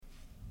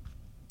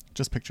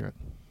Just picture it.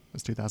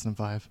 It's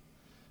 2005.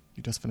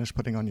 You just finished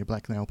putting on your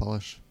black nail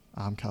polish,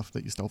 arm cuff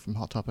that you stole from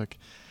Hot Topic,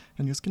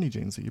 and your skinny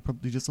jeans that you're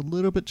probably just a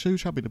little bit too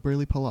chubby to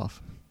really pull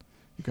off.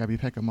 You grab your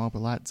pack of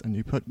Marlboro Lights and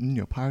you put in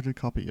your pirated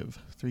copy of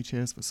 3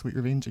 Cheers for Sweet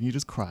Revenge and you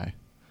just cry.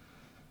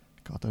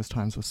 God, those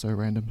times were so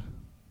random.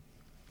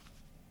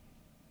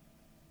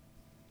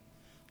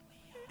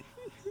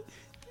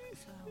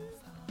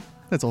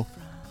 That's all.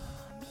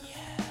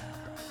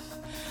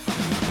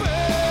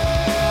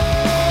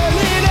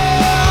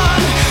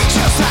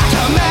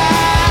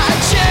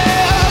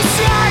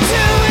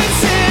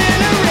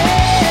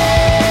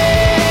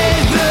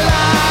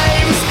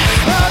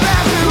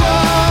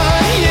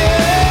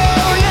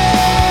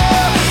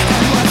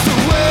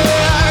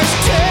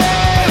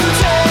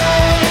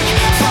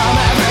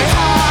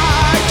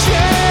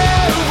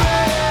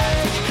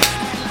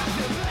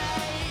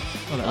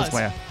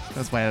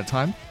 That's way out of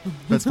time.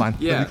 That's fine.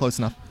 Yeah. It'll be close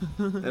enough.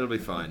 It'll be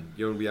fine.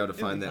 You'll be able to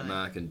find that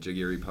mark and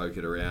jiggery poke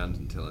it around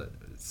until it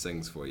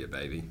sings for you,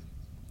 baby.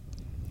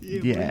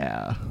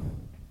 Yeah.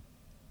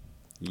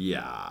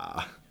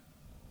 Yeah.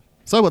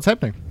 So what's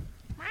happening?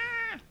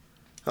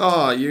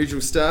 Oh,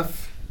 usual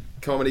stuff.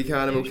 Comedy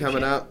Carnival Usual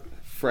coming shit. up.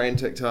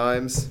 Frantic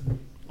times.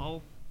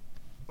 Oh,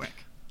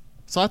 whack.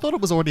 So I thought it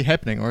was already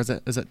happening, or is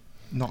it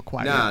not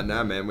quite yet?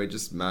 Nah, man. We're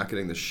just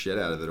marketing the shit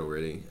out of it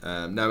already.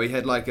 No, we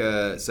had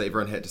so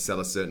everyone had to sell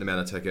a certain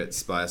amount of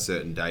tickets by a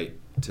certain date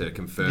to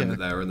confirm that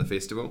they were in the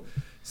festival.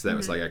 So that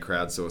was like our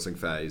crowdsourcing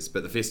phase.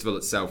 But the festival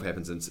itself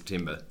happens in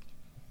September.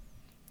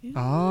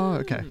 Oh,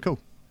 okay, cool.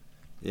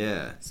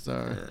 Yeah.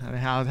 So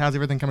how's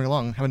everything coming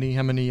along? How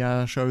many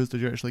shows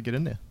did you actually get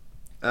in there?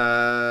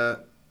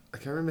 I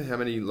can't remember how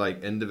many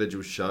like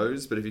individual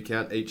shows, but if you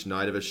count each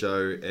night of a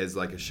show as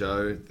like a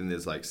show, then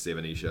there's like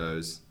 70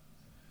 shows.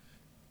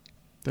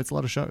 That's a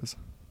lot of shows.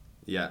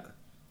 Yeah.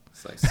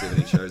 It's like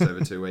 70 shows over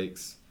 2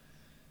 weeks.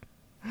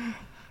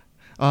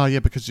 Oh yeah,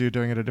 because you're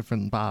doing it at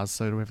different bars,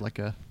 so we have like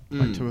 2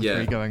 or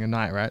 3 going a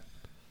night, right?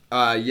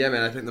 Yeah,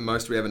 man. I think the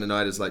most we have in a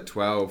night is like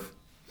 12.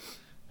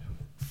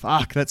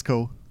 Fuck, that's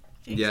cool.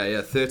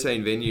 Yeah.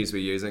 13 venues we're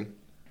using.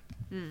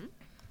 There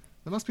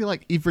must be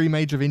like every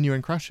major venue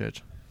in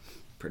Christchurch.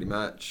 Pretty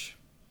much.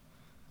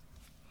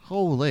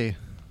 Holy.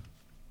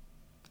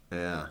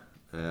 Yeah.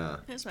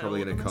 That's It's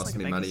probably going to almost cost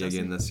like me money Vegas,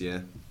 again isn't it? this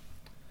year.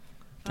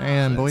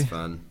 Damn, boy. That's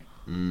fun.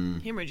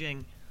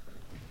 Hemorrhaging.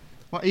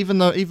 Well, even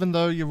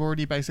though you've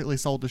already basically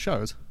sold the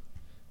shows.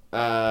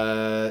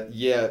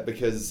 Yeah,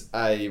 because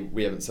A,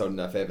 we haven't sold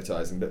enough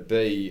advertising, but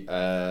B,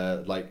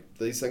 like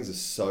these things are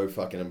so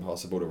fucking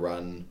impossible to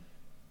run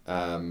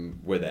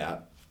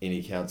without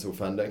any council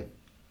funding,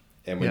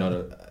 and we're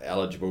not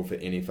eligible for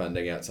any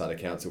funding outside of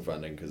council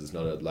funding because it's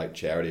not a like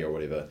charity or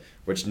whatever.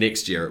 Which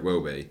next year it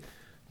will be,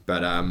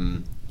 but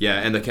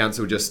yeah, and the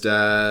council just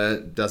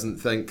doesn't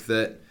think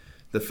that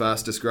the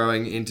fastest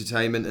growing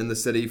entertainment in the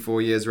city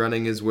 4 years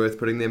running is worth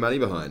putting their money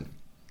behind.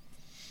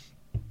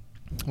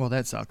 Well,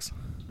 that sucks.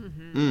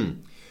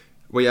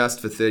 We asked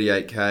for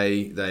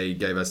 38k, they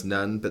gave us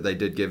none, but they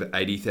did give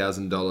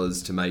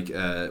 $80,000 to make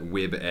a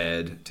web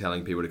ad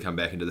telling people to come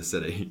back into the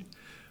city,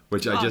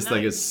 which I just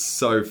think is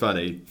so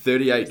funny.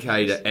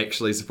 38k to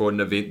actually support an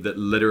event that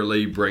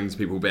literally brings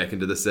people back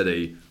into the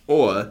city,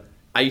 or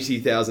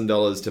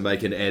 $80,000 to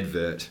make an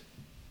advert.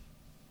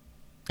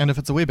 And if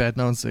it's a web ad,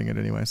 no one's seeing it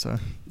anyway, so...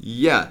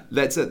 Yeah,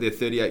 that's it. Their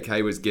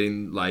 38k was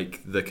getting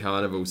like the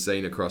carnival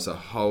scene across a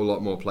whole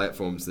lot more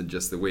platforms than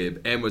just the web,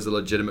 and was a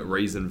legitimate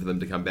reason for them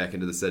to come back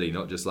into the city,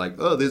 not just like,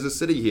 oh, there's a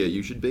city here,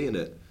 you should be in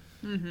it.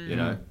 You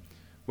know?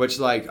 Which,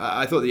 like,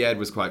 I thought the ad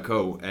was quite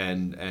cool,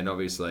 and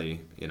obviously,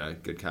 you know,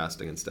 good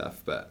casting and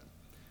stuff, but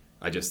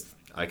I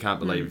can't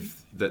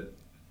believe that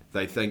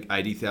they think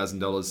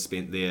 $80,000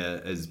 spent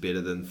there is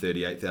better than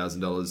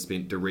 $38,000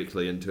 spent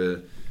directly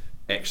into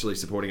actually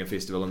supporting a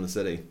festival in the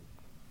city.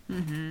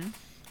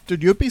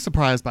 Dude, you'd be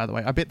surprised, by the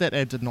way. I bet that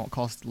ad did not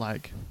cost,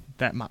 like,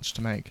 that much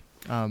to make.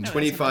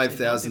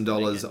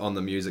 $25,000 on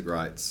the music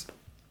rights.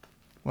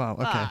 Wow,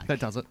 okay, Fuck. that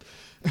does it.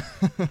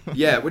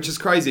 Yeah, which is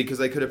crazy because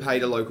they could have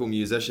paid a local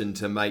musician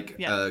to make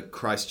a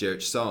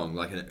Christchurch song,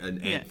 like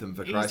an anthem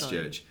for easily.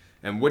 Christchurch.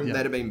 And wouldn't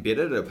that have been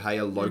better to pay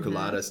a local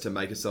artist to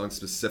make a song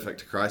specific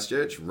to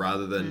Christchurch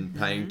rather than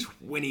paying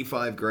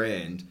 25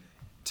 grand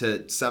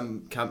to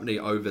some company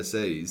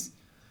overseas,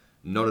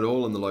 not at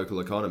all in the local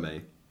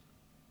economy?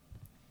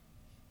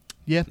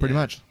 Yeah, pretty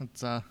much.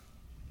 It's Yeah,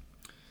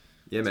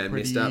 man,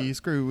 messed up. pretty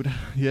screwed.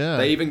 Yeah.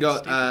 They even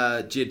got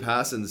Jed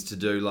Parsons to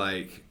do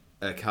like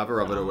a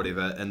cover of it or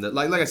whatever, and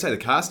like I say, the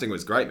casting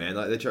was great, man.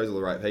 Like they chose all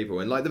the right people,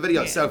 and like the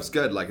video itself's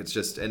good. Like it's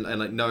just and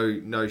like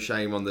no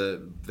shame on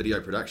the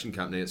video production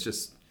company. It's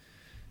just,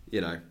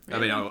 you know, I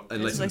mean,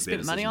 unless they it's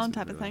spent their money decisions, on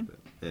type of whatever, thing.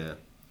 but, yeah,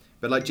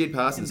 but like Jed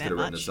Parsons that could have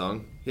written a much.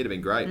 song. He'd have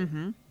been great.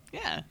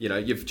 Yeah. You know,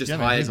 you've just Yeah,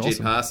 man, hired he's Jed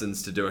awesome.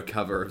 Parsons to do a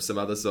cover of some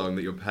other song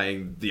that you're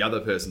paying the other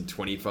person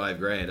 25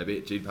 grand. I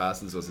bet Jed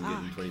Parsons wasn't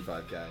getting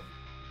 25k.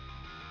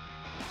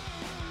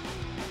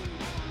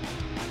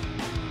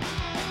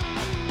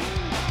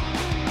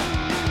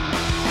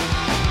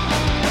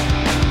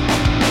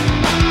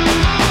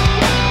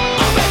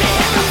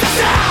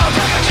 Sound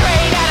like a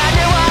train and I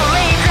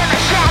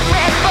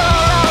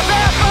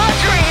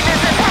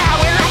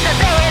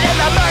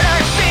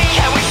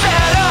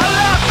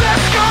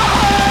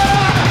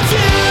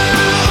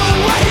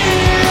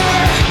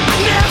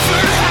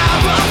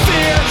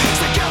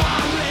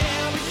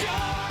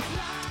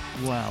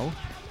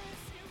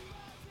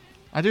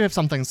I do have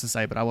some things to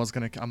say, but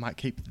I might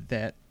keep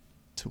that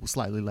till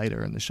slightly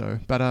later in the show.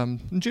 But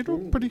in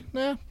general,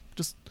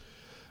 just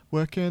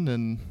working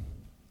and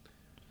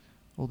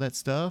all that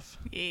stuff.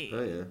 Yeah.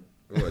 Oh yeah.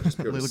 Oh, I just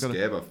peeled a Little bit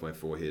of- scab off my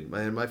forehead.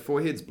 Man, my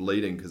forehead's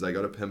bleeding because I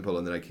got a pimple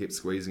and then I kept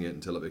squeezing it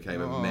until it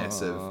became a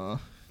massive,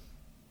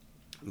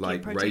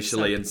 like, Protect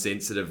racially soap.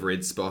 insensitive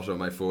red spot on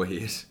my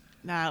forehead.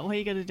 Nah, what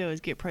you got to do is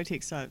get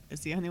Protex soap.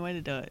 It's the only way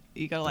to do it.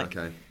 You got to like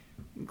Okay.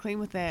 clean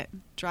with that,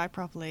 dry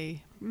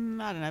properly. I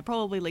don't know.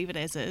 Probably leave it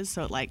as is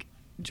so it like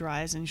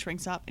dries and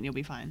shrinks up, and you'll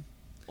be fine.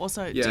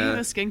 Also, do you Yeah. have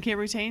a skincare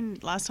routine?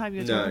 Last time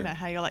you were talking No. about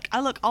how you're like, I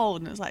look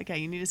old, and it's like, okay,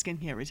 you need a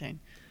skincare routine.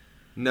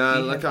 No, Do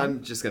you like have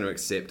I'm just going to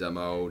accept I'm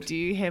old. Do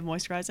you have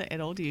moisturizer at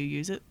all? Do you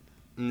use it?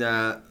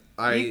 Nah,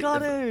 You got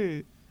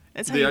to.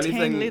 That's how the you only tan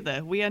thing-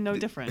 leather. We are no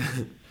different.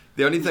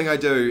 The only thing I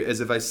do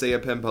is if I see a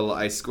pimple,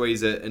 I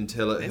squeeze it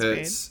until it That's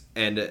hurts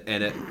and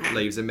it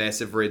leaves a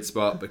massive red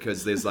spot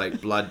because there's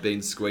like blood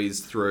being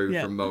squeezed through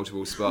Yeah. from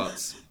multiple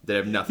spots that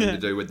have nothing Yeah. to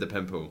do with the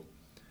pimple.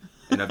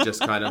 And I've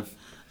just kind of...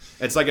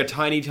 It's like a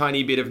tiny,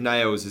 tiny bit of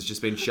nails has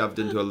just been shoved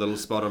into a little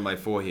spot on my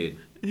forehead.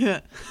 Yeah.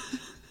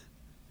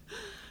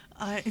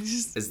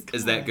 Just, Is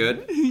come that on.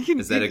 good? You can-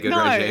 Is that a good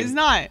no, regime? it's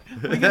not.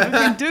 We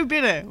can do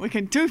better. We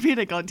can do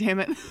better,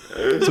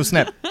 goddammit. So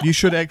Snap, you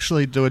should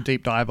actually do a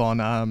deep dive on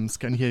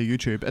skincare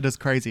YouTube. It is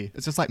crazy.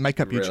 It's just like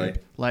makeup Really? YouTube.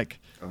 Like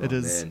Oh, it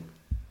is. man.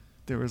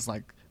 There is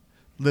like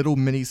little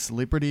mini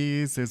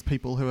celebrities. There's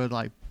people who are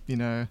like, they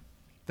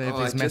have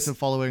Oh, these I massive just-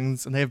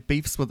 followings and they have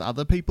beefs with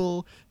other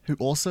people who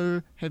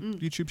also have Mm.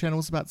 YouTube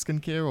channels about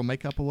skincare or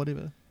makeup or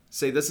whatever.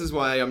 See, this is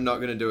why I'm not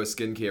going to do a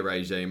skincare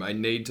regime. I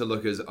need to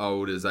look as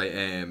old as I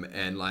am,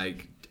 and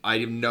like I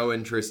have no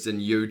interest in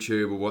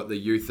YouTube or what the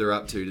youth are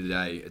up to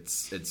today.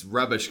 It's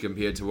rubbish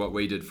compared to what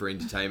we did for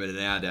entertainment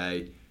in our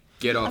day.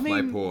 Get off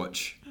my mean-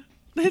 porch.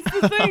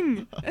 That's the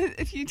thing.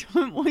 If you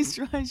don't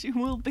moisturize, you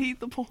will beat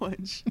the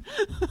porch.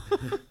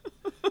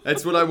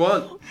 That's what I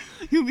want.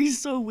 You'll be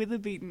so weather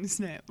beaten,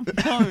 Snap.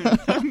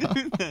 Don't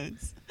do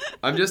this.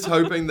 I'm just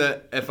hoping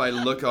that if I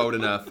look old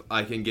enough,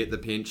 I can get the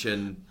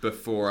pension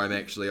before I'm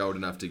actually old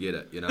enough to get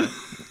it. You know,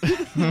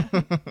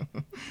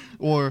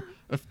 Or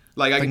if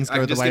like I things can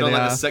go the just way get on they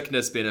like the are.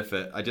 sickness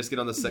benefit. I just get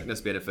on the sickness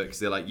benefit because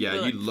they're like, yeah,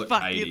 You're you like, look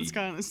fuck, 80. Yeah, this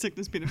guy on the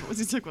sickness benefit. What's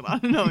he sick with? I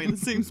don't know. It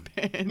seems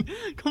bad.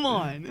 Come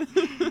on.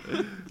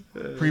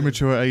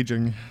 premature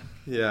aging.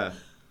 Yeah,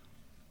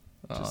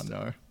 Oh Just-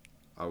 no.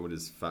 old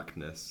as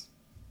fuckness.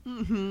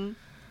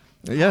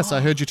 Yes, I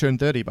heard you turn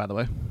 30, by the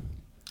way.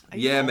 Are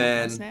you Yeah, old,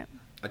 man. Snap?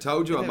 I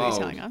told you Is I'm that what old.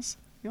 you're telling us?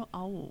 You're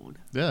old.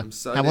 Yeah. I'm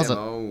so How was damn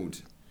it? old.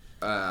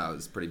 It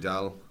was pretty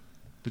dull.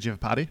 Did you have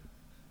a party?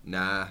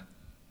 Nah.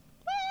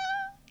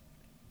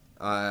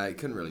 I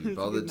couldn't really be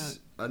That's a good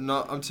bothered.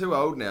 note. I'm too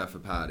old now for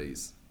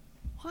parties.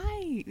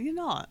 Why? You're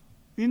not.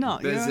 You're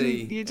not.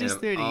 Busy, You're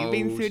just and I'm 30. You've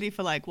been old. 30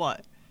 for like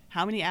what?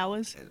 How many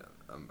hours?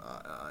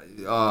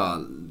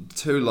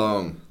 Too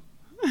long.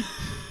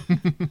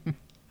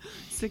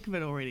 Sick of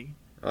it already.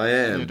 I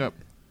am. Yeah,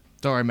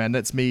 don't worry, man.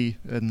 That's me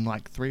in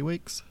like 3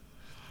 weeks.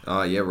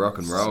 Oh yeah, rock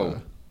and roll.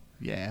 So,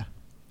 yeah.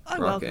 I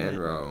Rock welcome and it.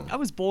 roll. I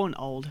was born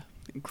old.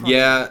 and chronic.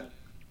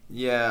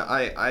 Yeah,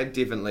 I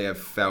definitely have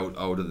felt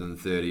older than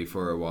 30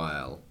 for a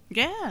while.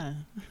 Yeah.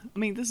 I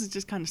mean, this is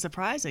just kind of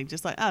surprising.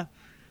 Just like, oh,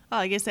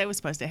 I guess that was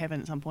supposed to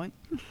happen at some point.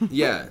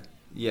 Yeah.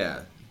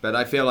 But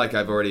I feel like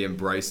I've already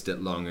embraced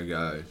it long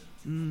ago.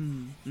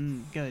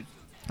 Good.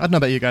 I don't know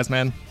about you guys,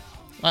 man.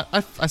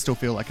 I still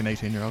feel like an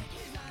 18-year-old,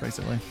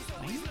 basically.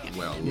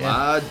 Well, Yeah.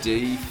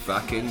 la-dee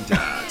fucking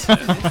dart.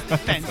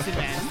 Fancy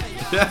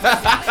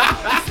man.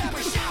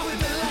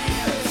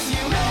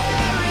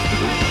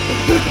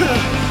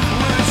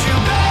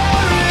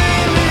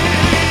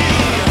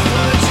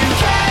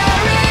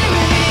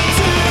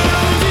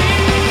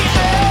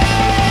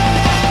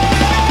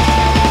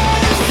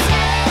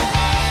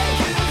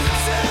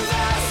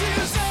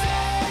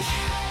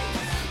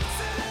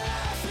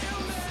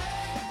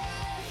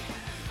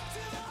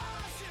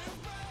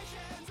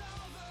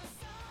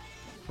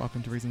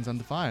 Welcome to Reasons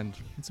Undefined.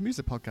 It's a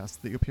music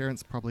podcast that your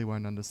parents probably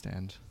won't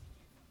understand.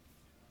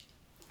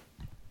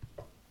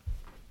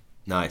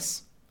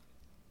 Nice.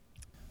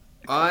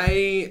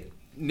 I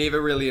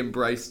never really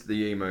embraced the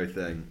emo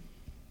thing.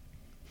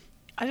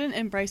 I didn't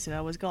embrace it.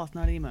 I was goth,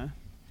 not emo.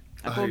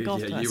 I brought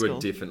goth to yeah, our you school. were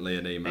definitely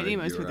an emo. And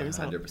emos you with were their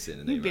self.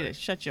 100% an You emo. better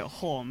shut your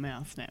whore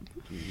mouth, Snap.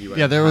 You were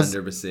Yeah, there was-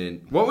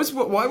 100%.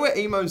 Why were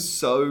emos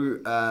so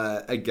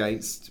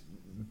against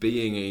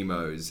being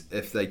emos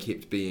if they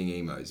kept being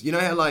emos? You know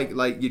how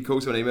like you'd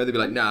call someone emo, they'd be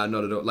like, nah,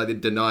 not at all. Like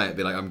they'd deny it,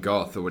 be like, I'm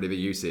goth or whatever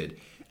you said.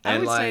 I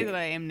And would say like, that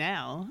I am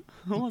now.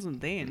 I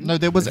wasn't then. No,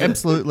 there was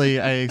absolutely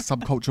a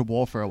subculture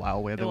war for a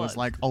while where there was was.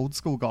 like old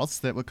school goths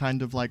that were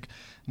kind of like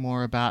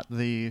more about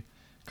the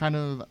kind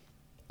of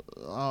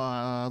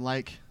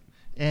like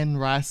Anne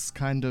Rice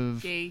kind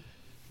of Gee,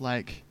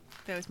 like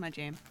that was my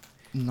jam.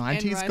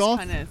 90s Anne Rice goth.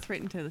 kind of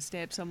threatened to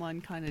stab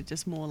someone, kind of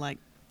just more like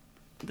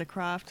the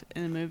craft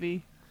in a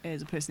movie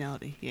as a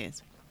personality.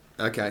 Yes,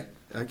 okay.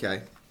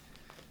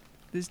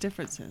 there's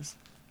differences.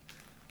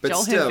 But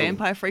Joel still, had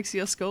vampire freaks at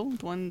your school?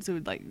 The ones who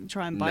would like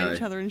try and bite No.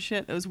 each other and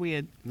shit? It was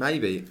weird.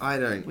 maybe I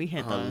don't. We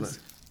had oh, those.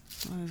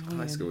 It was High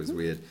weird. school was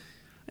weird.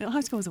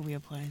 High school was a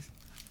weird place.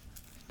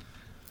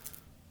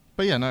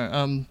 But yeah,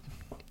 no,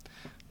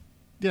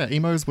 yeah,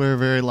 emos were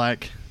very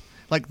like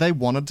they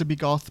wanted to be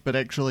goth, but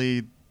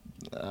actually,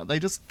 they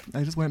just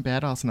weren't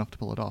badass enough to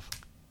pull it off.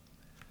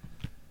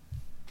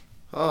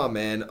 Oh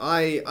man,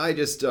 I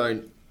just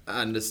don't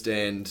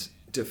understand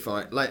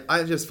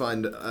I just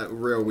find it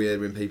real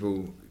weird when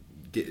people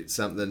get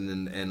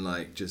something and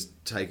like just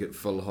take it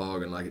full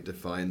hog and like it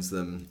defines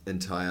them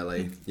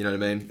entirely. You know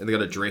what I mean? And they got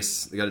to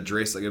dress. They're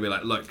gonna be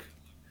like, look,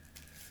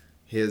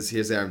 here's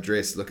how I'm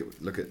dressed. Look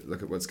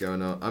at what's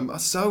going on. I'm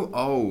so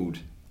old.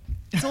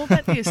 It's all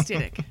about the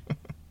aesthetic.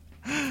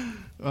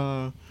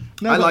 No,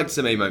 I but- liked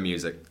some emo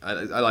music. I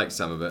liked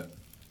some of it,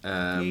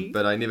 Me?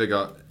 but I never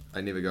got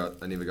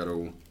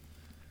all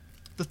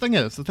The thing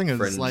is,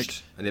 fringed.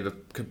 like, I never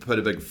could put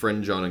a big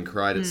fringe on and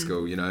cried at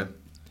school. You know.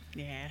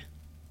 Yeah.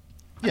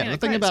 yeah, I the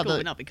thing cried at about school, the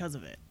but not because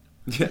of it.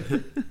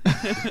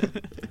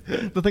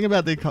 the thing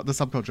about the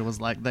subculture was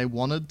like they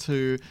wanted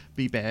to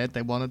be bad.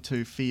 They wanted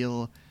to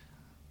feel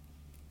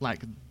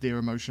like their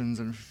emotions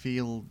and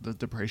feel the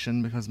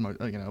depression because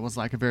it was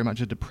like very much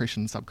a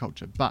depression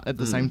subculture. But at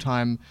the same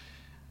time,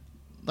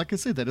 like I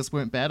said, they just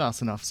weren't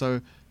badass enough.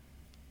 So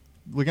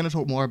we're going to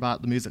talk more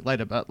about the music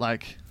later. But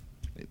like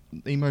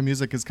emo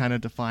music is kind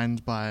of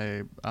defined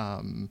by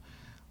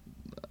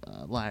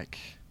like,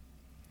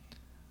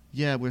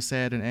 yeah, we're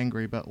sad and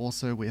angry, but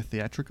also we're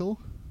theatrical.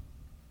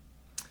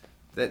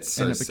 That's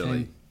so And it silly.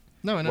 became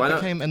no, and Why it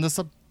not? became and the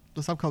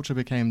subculture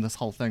became this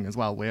whole thing as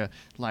well, where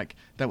like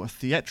they were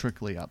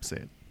theatrically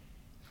upset.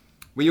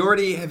 We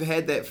already have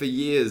had that for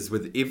years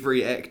with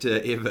every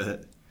actor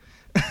ever.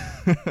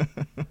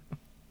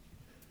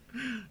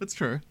 It's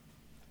true.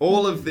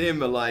 All of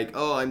them are like,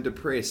 oh, I'm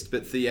depressed,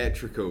 but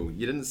theatrical.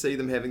 You didn't see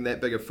them having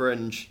that big a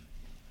fringe.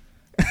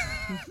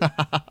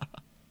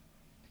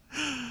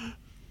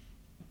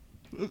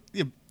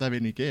 Yeah, I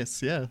mean, you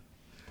guess, yeah.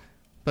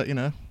 But when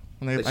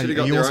They should have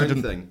got you their also own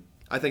didn't. thing.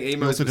 I think also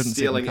emos were didn't see them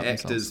stealing cut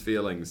actors' themselves.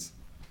 feelings.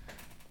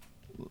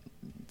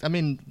 I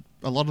mean,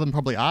 a lot of them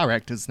probably are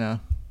actors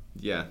now.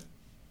 Yeah.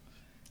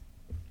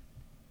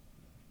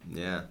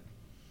 Yeah.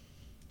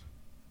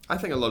 I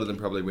think a lot of them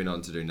probably went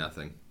on to do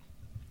nothing.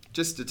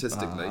 Just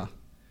statistically. Ah.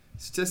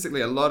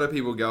 Statistically, a lot of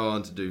people go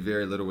on to do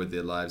very little with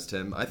their lives,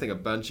 Tim. I think a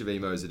bunch of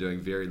emos are doing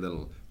very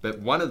little. But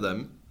one of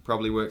them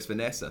probably works for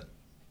NASA.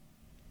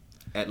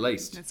 At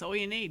least. That's all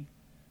you need.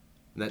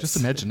 And that's- Just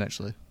imagine,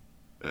 actually.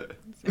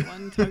 It's the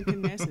one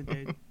token NASA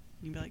dude.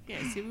 You'd be like,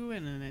 yeah, see, we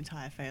weren't an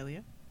entire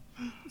failure.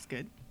 It's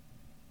good.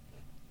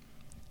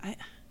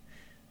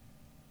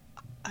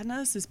 I know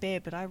this is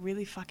bad, but I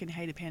really fucking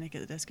hated Panic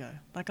at the Disco.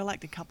 Like, I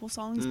liked a couple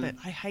songs, but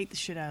I hate the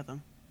shit out of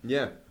them.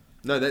 Yeah.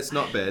 No, that's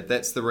not bad.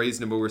 That's the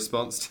reasonable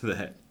response to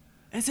that.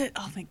 Is it?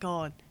 Oh, thank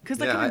God. Because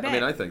they're Yeah, coming I back.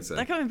 mean, I think so.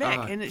 They're coming back,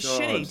 Oh, and it's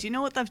God. shitty. Do you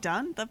know what they've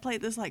done? They've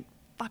played this, like,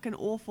 fucking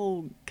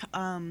awful,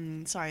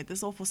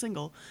 this awful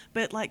single.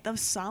 But, like, they've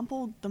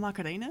sampled the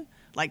Macarena.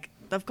 Like,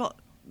 they've got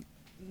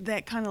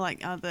that kind of, like,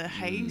 the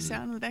hay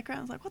sound in the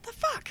background. It's like, what the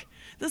fuck?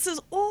 This is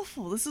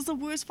awful. This is the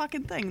worst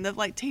fucking thing. They've,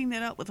 like, teamed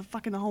that up with a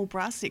fucking whole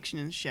brass section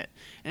and shit.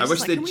 And I it's wish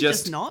like, they'd can we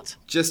just not?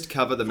 just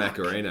cover the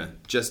Macarena.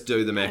 Just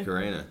do the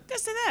Macarena.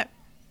 Just do that.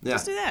 Yeah.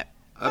 Just do that.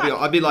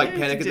 I'd be like Fuck. They don't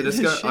Panic at have the to do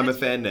Disco. this I'm a shit.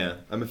 fan now.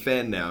 I'm a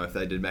fan now if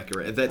they did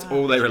Macarena. If that's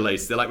all they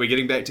released. They're like, we're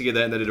getting back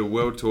together and they did a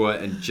world tour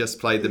and just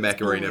played the That's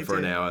all Macarena I for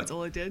an did. hour. That's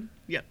all I did.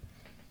 Yep.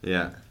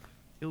 Yeah.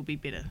 It will be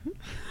better.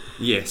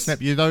 Yes. Snap,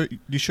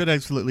 you should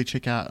absolutely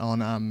check out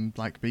on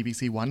like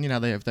BBC One.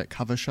 They have that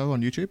cover show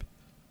on YouTube.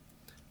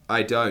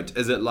 I don't.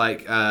 Is it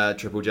like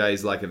Triple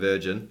J's Like a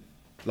Virgin?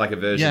 Like a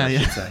version, Yeah, I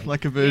should yeah, say.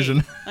 like a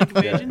version. Like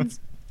versions.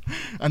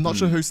 I'm not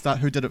sure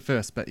who did it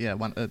first, but yeah,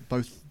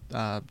 both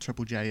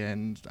Triple J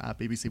and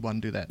BBC One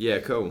do that. Yeah,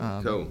 cool,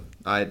 cool.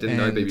 I didn't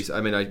know and- BBC. I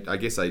mean, I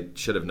guess I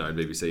should have known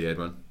BBC had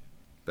one.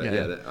 But Yeah,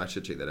 yeah, yeah. I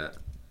should check that out.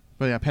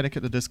 But yeah, Panic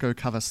at the Disco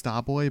cover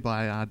Starboy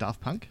by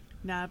Daft Punk.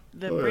 Nah,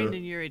 the Oh, yeah.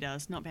 Brendan Urie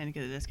does, not Panic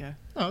at the Disco.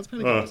 Oh, it's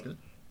Panic at the Disco. Are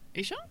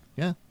you sure?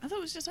 Yeah. I thought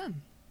it was just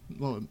him.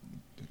 Well,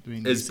 I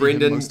mean, Is you see him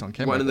Brendan most on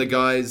camera, one of the but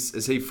guys?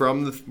 Is he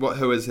from the? What?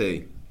 Who is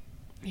he?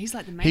 He's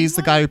like the main He's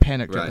the one? guy who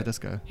panicked at Right. the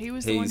disco. He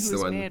was the one He's who the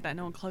was one- mad about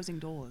no one closing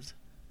doors.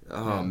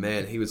 Oh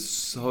man, he was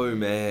so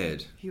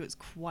mad. He was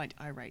quite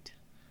irate.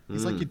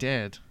 He's like your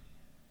dad.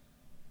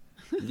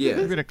 You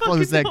Yeah, better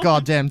close that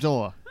goddamn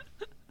door.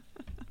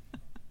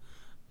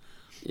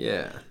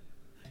 yeah,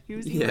 He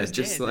was the yeah. worst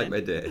Just dad, like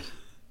man. my dad.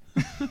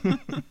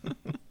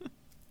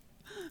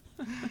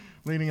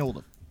 Leaning all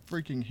the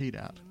freaking heat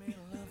out.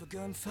 Of a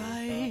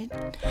gunfight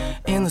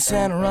in the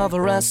center of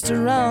a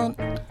restaurant.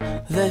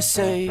 They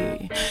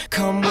say,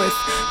 come with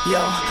your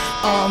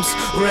arms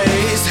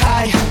raised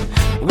high.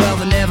 Well,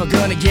 they're never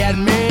gonna get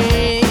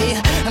me.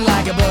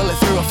 Like a bullet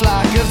through a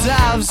flock of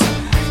doves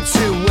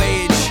to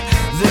wage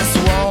this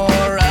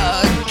war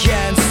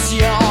against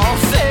your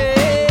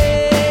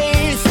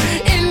faith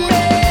in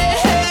me.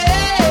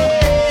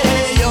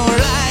 Your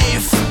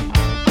life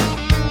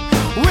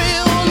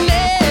will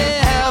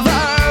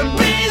never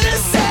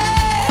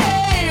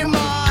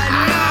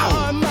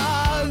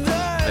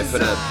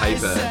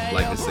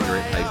like the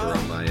cigarette paper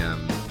on my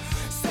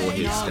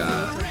forehead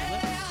scar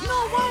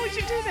No, why would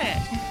you do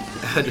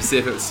that? to see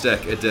if it would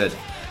stick. It did.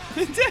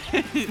 It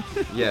did.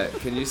 Yeah,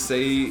 can you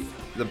see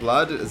the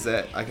blood? Is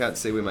that I can't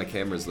see where my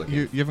camera's looking.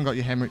 You haven't got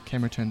your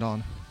camera turned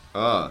on.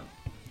 Oh.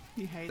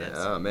 You hate it.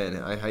 Oh man,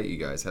 I hate you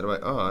guys. How do I?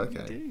 Oh, You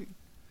okay. do.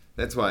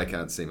 That's why I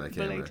can't see my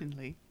camera.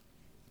 Blatantly.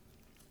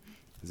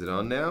 Is it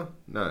on now?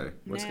 No.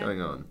 What's Nah.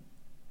 going on?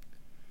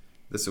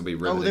 This will be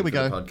riveting there we for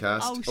go. the podcast.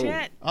 Oh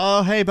shit.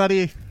 Oh, hey,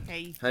 buddy.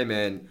 Hey. Hey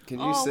man, can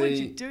you Oh, what'd you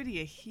see? do to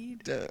your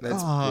head?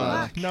 That's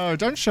Oh, blood. no,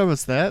 don't show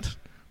us that.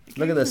 It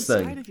Look came at this from the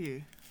thing. side of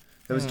you.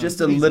 It was Oh,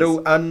 just a Jesus.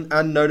 little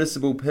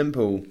unnoticeable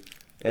pimple,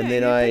 and Yeah,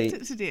 then you I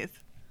picked it to death.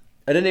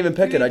 didn't even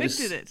pick You it. I evicted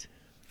just it.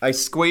 I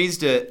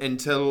squeezed it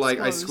until like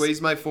I Squoze.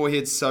 squeezed my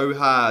forehead so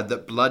hard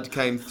that blood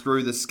came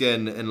through the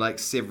skin in like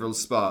several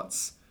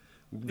spots.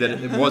 That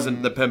it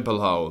wasn't the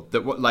pimple hole.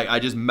 That like I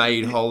just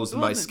made holes in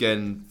my wasn't.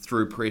 skin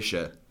through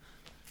pressure.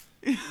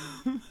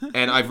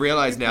 And I've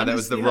realized You now that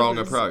was the punished the wrong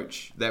others.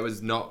 approach. That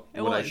was not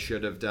It what I was.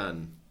 should have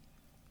done.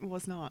 It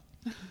was not.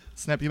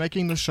 Snap, you're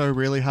making the show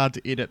really hard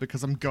to edit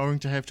because I'm going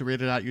to have to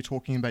edit out you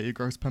talking about your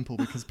gross pimple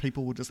because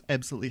people will just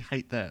absolutely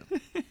hate that.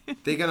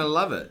 They're gonna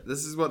love it.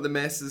 This is what the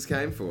masses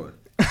came for.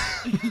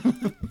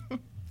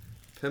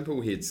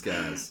 Pimple head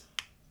scars.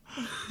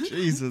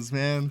 Jesus,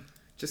 man.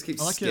 Just keep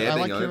I like your,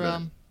 scabbing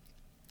over.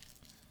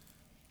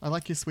 I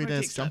like your sweet ass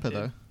Vortex jumper up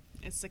there. though.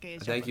 It's sick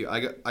as Thank you. I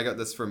got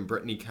this from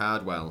Brittany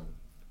Cardwell,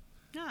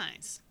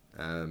 Nice.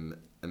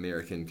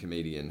 American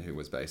comedian who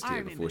was based I here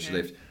remember before she her.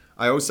 left.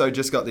 I also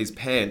just got these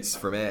pants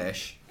from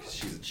Ash 'cause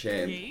she's a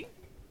champ. Yeah.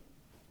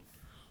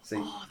 See,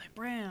 Oh, they're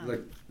brown.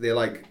 look, they're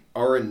like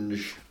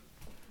orange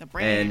They're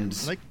brown. and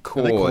Are they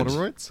cord.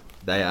 corduroys?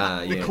 They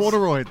are. They're yes.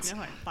 corduroys. You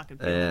know how I fucking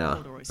feel Yeah, about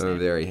corduroy I'm snap.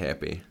 very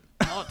happy.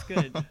 Oh, it's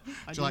good.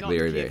 I do like not very,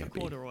 care very for happy.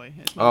 corduroy.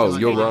 It's Oh, my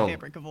you're favorite wrong.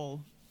 fabric of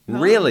all.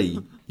 Really?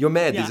 You're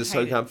mad? Yeah, These are I so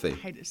hate comfy. I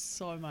hate it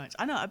so much.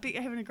 I know. I bet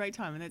you're having a great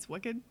time, and that's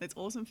wicked. That's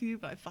awesome for you.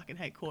 But I fucking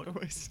hate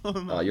corduroy so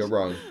much. Oh, you're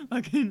wrong.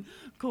 Fucking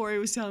Corey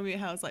was telling me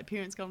how his like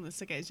parents got him the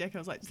sick ass jacket. I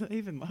was like, do they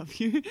even love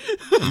you?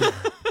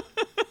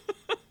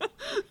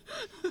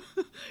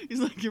 He's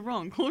like, you're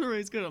wrong.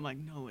 Corduroy's good. I'm like,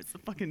 no, it's the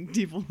fucking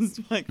devil's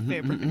like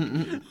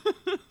fabric.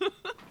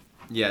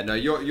 Yeah, no,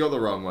 you're the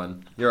wrong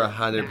one. You're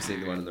 100%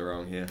 the one in the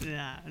wrong here.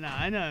 Nah, no,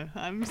 I know.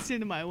 I'm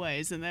set in my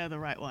ways, and they're the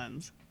right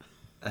ones.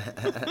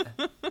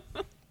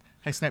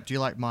 Hey Snap, do you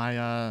like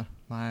my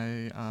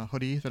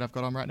hoodie that I've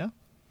got on right now?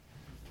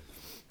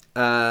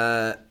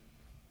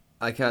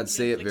 I can't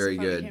see Yeah, it flex very in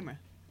front of the good. camera.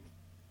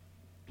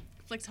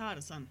 Flex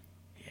harder, son.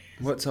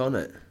 What's on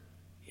it?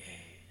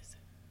 Yes.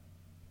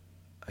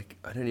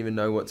 I don't even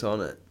know what's on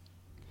it.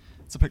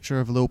 It's a picture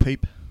of Lil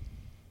Peep.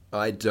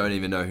 I don't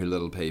even know who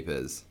Little Peep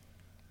is.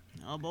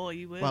 Oh boy,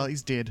 you will. Well,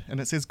 he's dead, and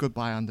it says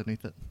goodbye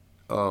underneath it.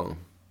 Oh.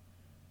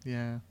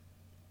 Yeah.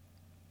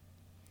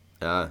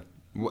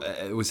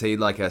 Was he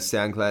like a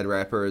SoundCloud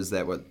rapper? Is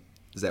that what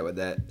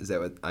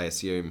I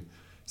assume?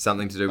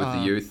 Something to do with the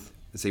youth?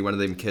 Is he one of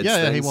them kids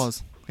Yeah, things? he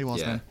was. He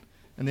was, Yeah. man.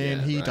 And then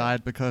Yeah, he right.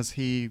 died because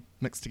he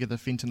mixed together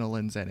fentanyl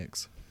and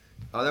Xanax.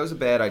 Oh, that was a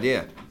bad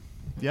idea.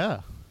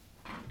 Yeah.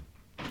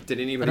 Did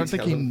I anybody don't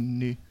think tell he him?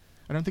 knew.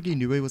 I don't think he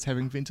knew he was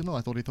having fentanyl.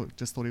 I thought he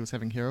just thought he was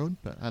having heroin.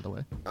 But either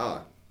way,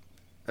 Oh.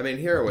 I mean,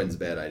 heroin's a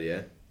bad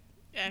idea.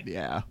 Yeah.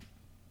 yeah.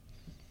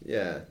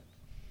 Yeah.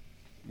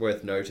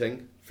 Worth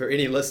noting. For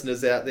any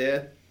listeners out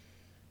there,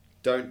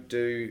 don't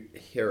do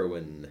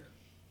heroin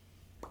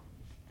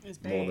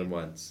It's more bad. than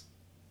once.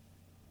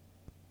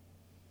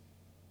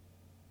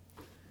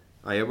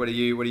 Oh yeah, what are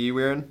you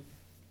wearing?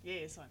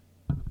 Yeah, son.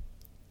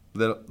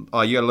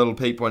 Oh, you got a Little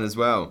Peep one as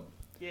well.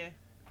 Yeah.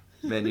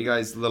 Man, you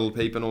guys Little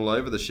Peeping all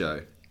over the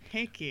show.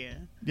 Heck yeah.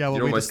 Yeah, well,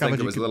 You'd we almost think discovered it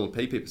you was could. a Little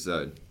Peep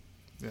episode.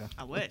 Yeah.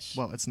 I wish.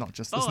 Well, it's not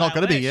just. Oh, It's not I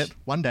going to be wish. yet.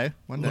 One day.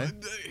 One day.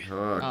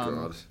 Oh Um,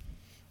 god.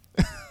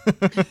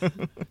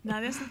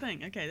 No, that's the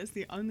thing. Okay, that's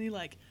the only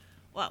like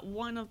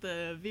one of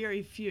the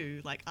very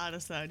few like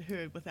artists that I'd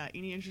heard without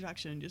any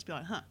introduction. Just be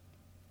like, huh.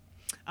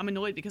 I'm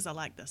annoyed because I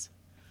like this.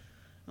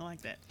 I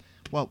like that.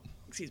 Well,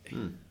 Excuse me.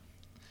 Hmm.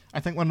 I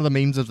think one of the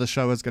memes of the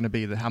show is going to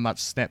be how much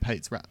Snap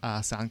hates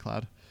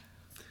SoundCloud.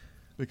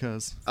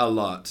 Because A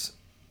lot.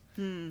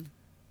 in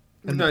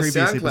No, the previous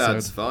SoundCloud's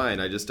episode, fine.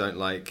 I just don't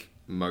like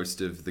most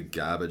of the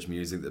garbage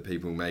music that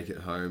people make at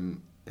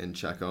home and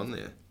chuck on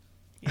there.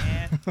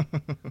 Yeah. Do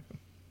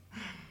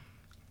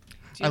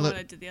you know look- what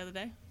I did the other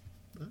day?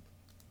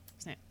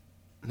 Snap.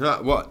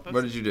 No, what? Both-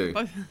 What did you do?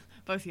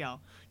 Both y'all.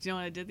 Do you know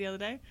what I did the other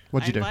day?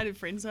 What'd you I do? invited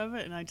friends over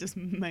and I just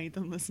made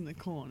them listen to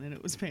Korn, and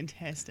it was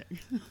fantastic.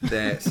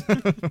 That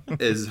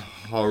is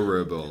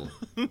horrible.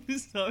 It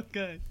was so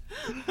good.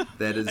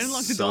 That is I didn't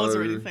lock the so... doors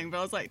or anything, but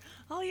I was like,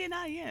 oh yeah,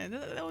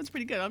 that one's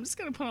pretty good. I'm just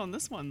gonna put on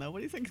this one though. What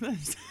do you think of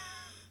this?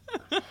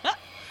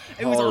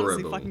 It was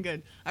honestly Horrible. fucking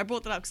good. I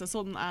brought that up because I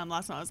saw them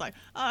last night. I was like,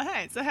 oh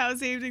hey, so how was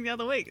the evening the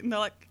other week? And they're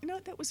like, you know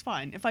what, that was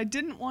fine. If I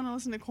didn't want to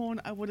listen to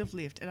Korn, I would have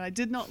left, and I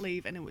did not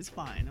leave, and it was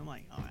fine. I'm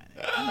like, all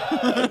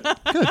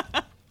right.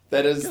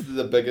 That is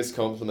the biggest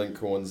compliment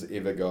Korn's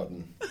ever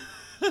gotten.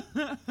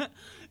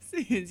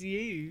 Says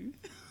you.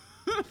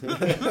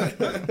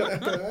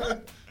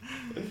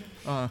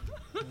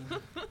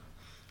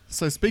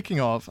 So speaking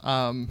of,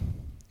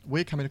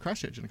 we're coming to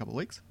Christchurch in a couple of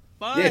weeks.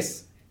 But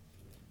Yes,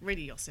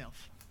 ready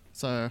yourself.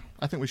 So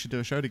I think we should do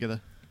a show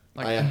together.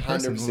 I in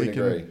person, 100% where we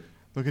can agree.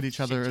 look at each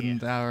other Shit, yeah.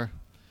 and our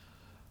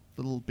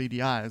little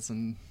beady eyes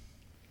and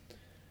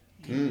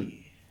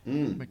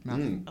make mouth I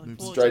look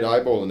moves. forward Straight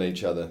eyeballing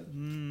each other.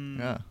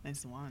 Yeah.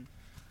 That's the one.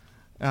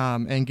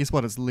 And guess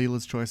what? It's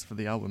Leela's choice for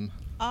the album.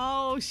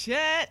 Oh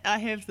shit! I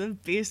have the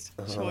best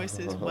choice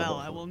as well.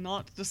 I will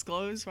not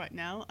disclose right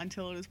now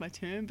until it is my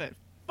turn, but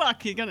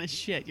fuck, you're gonna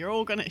shit. You're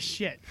all gonna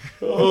shit.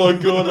 Oh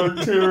god, I'm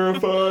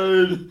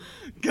terrified.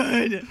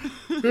 Good.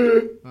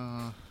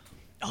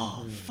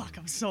 Oh fuck,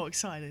 I'm so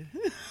excited.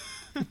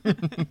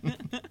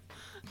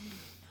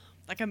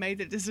 Like I made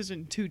the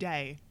decision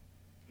today.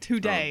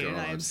 Today, and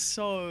I am God.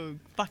 so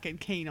fucking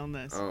keen on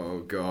this. Oh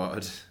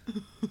god.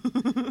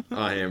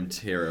 I am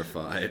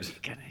terrified.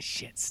 Gonna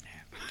shit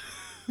snap.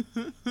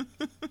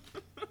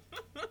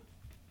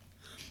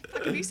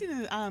 Fuck, have you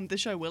seen the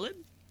show Willard?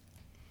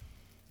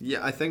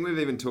 Yeah, I think we've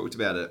even talked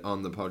about it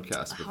on the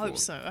podcast I before. hope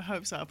so. I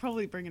hope so. I'll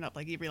probably bring it up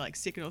like every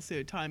second or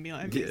third time. Be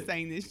like, I'm Yeah. just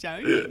saying this show.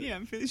 Yeah,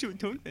 I'm fairly sure we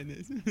talked about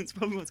this. It's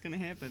probably what's going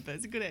to happen, but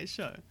it's a good ass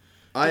show.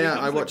 I Did we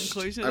come to the watched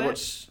conclusion I of that?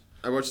 watched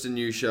I watched a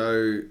new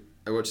show.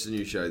 I watched a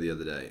new show the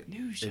other day.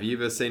 New show? Have you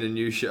ever seen a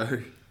new show?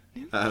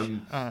 No,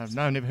 I've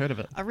never heard of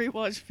it. I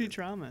rewatched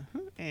Futurama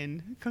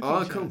and cooking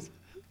Oh, shows. cool.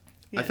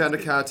 Yeah, I found a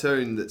it's good.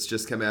 cartoon that's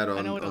just come out I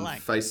on know what I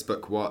like.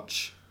 Facebook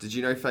Watch. Did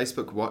you know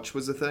Facebook Watch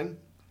was a thing?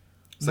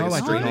 It's No, like I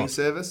a did streaming not.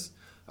 service.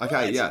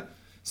 Okay, What? yeah.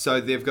 So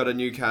they've got a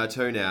new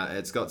cartoon out.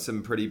 It's got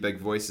some pretty big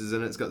voices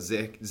in it. It's got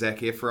Zac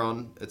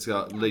Efron. It's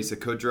got Lisa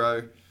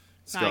Kudrow.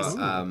 It's Nice.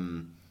 got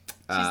an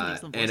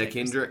excellent voice Anna actress.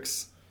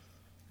 Kendricks.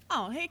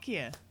 Oh, heck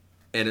yeah.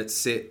 And it's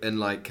set in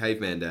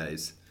caveman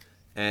days.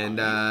 And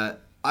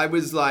I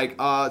was like,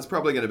 oh, it's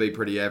probably going to be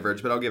pretty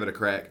average, but I'll give it a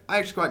crack. I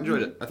actually quite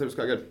enjoyed it. I thought it was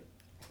quite good.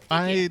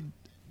 I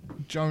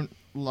don't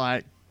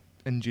like,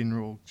 in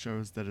general,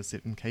 shows that are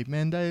set in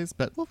caveman days,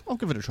 but I'll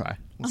give it a try.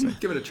 We'll see.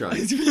 Give it a try.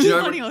 It's Do really you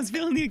know, funny. I was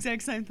feeling the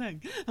exact same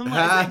thing. I'm like,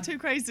 Huh? is that too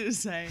crazy to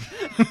say?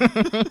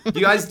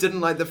 you guys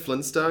didn't like the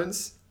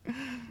Flintstones?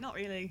 Not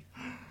really.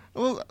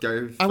 Well,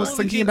 Go. I was fuck.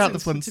 thinking about the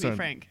Jetsons, To Flintstones.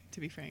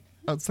 be frank.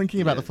 I was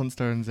thinking about Yeah. the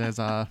Flintstones as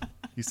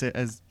you said,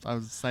 as I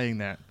was saying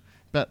that,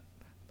 but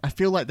I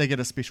feel like they get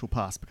a special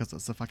pass because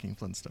it's the fucking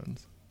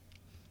Flintstones.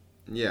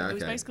 Yeah, It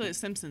was okay. basically a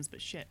Simpsons,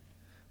 but shit.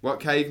 What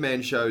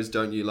caveman shows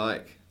don't you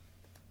like?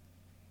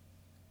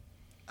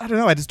 I don't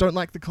know. I just don't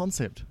like the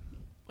concept.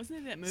 Wasn't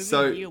there that movie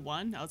So- Year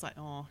One? I was like,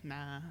 oh,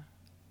 nah.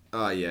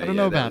 Oh, yeah. I don't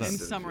know that about was it. In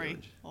sort of summary,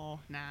 garbage. oh,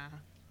 nah.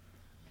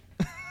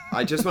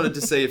 I just wanted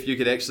to see if you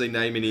could actually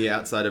name any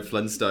outside of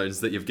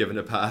Flintstones that you've given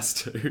a pass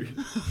to.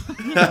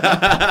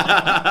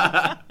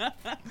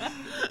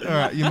 All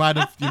right, you might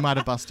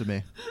have busted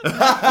me.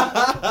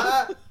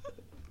 I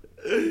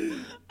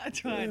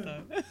tried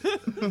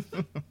though.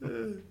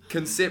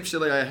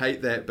 Conceptually, I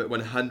hate that, but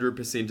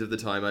 100% of the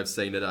time I've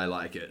seen it, I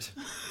like it.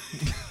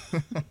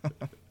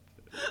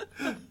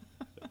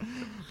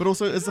 But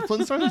also, is the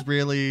Flintstones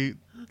really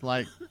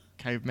like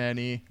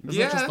caveman-y?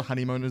 Isn't it just Yeah. the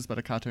Honeymooners but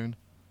a cartoon?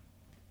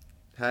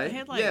 Hey? They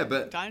had yeah,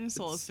 but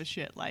dinosaurs for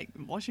shit, like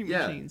washing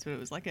Yeah. machines, but it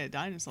was like a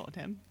dinosaur,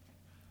 Tim.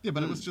 Yeah,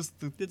 but it was just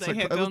the. Did they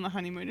have it Bill was, and the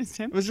Honeymooners,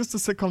 Tim? it was just a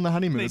sitcom, The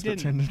Honeymooners, They but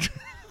turned into.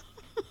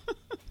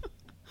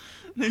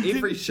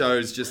 every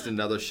show's just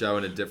another show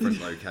in a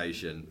different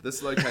location. This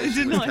They location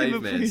did was not have a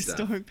caveman stuff.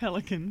 prehistoric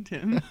pelican,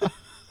 Tim.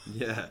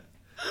 Yeah.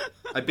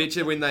 I bet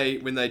you when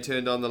they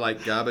turned on the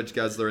garbage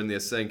guzzler in their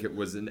sink, it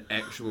was an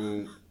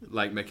actual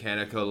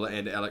mechanical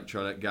and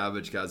electronic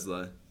garbage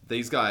guzzler.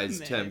 These guys,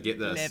 Tim, get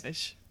this.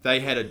 Lavish.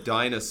 They had a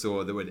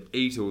dinosaur that would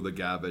eat all the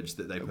garbage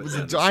that they put It was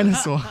down a the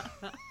sink. dinosaur.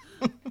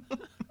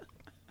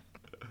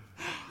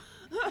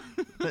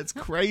 That's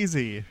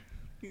crazy.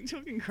 You're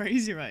talking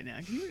crazy right now.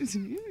 Can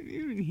you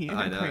even hear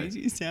I how know. crazy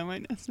you sound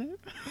right now, Snap?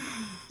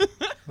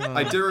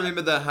 I do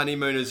remember the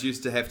honeymooners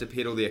used to have to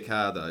pedal their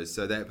car though,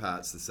 so that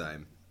part's the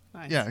same.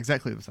 Nice. Yeah,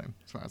 exactly the same,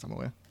 as far as I'm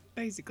aware.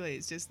 Basically,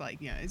 it's just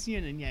it's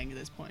yin and yang at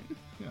this point.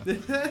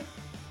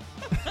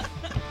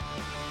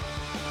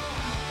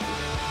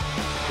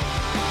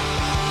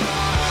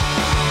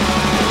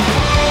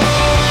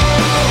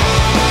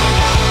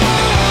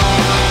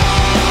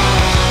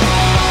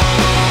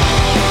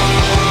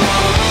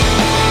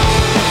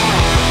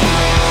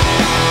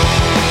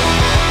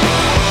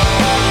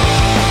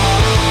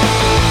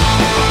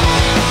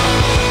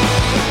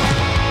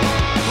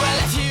 Well,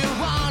 if you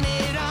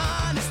wanted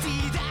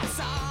honesty, that's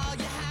all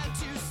you had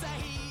to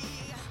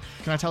say.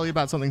 Can I tell you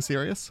about something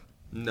serious?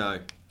 No.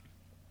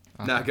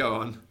 Nah, go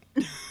on.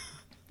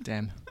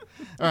 Damn.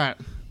 All right.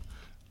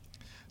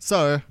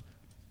 So,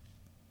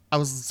 I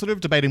was sort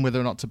of debating whether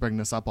or not to bring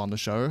this up on the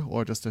show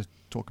or just to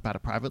talk about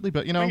it privately,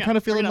 but I'm kind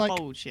of feeling like.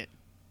 bullshit.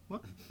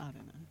 What? I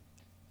don't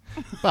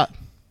know. But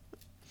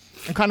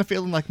I'm kind of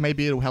feeling like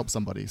maybe it'll help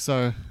somebody.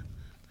 So,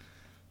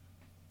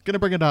 gonna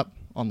bring it up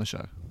on the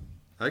show.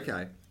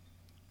 Okay.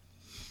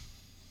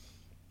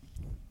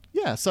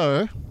 Yeah,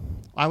 so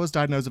I was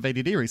diagnosed with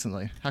ADD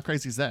recently. How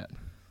crazy is that?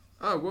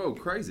 Oh, whoa,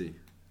 crazy.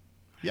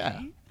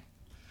 Yeah.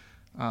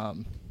 Right?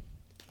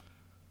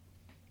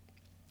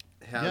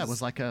 Yeah, it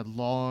was like a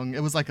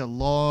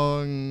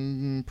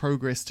long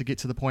progress to get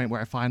to the point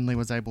where I finally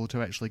was able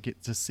to actually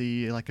get to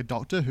see like a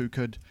doctor who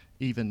could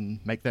even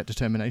make that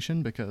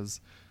determination,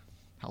 because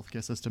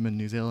healthcare system in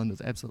New Zealand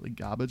is absolutely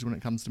garbage when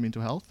it comes to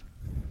mental health.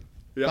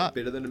 Yeah, but-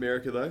 better than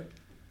America though.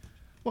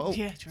 Well,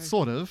 Yeah, true.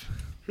 sort of.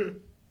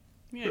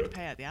 You have to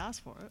pay out the ass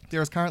for it.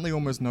 There is currently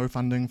almost no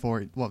funding for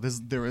it. Well,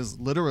 there is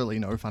literally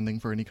no funding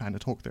for any kind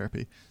of talk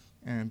therapy,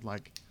 and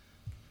like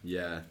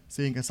Yeah.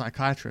 seeing a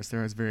psychiatrist,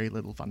 there is very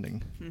little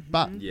funding.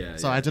 But Yeah,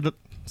 so yeah. I did it.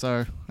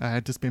 So I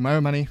had to spend my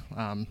own money.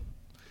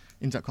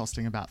 Ends up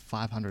costing about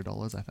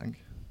 $500, I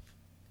think,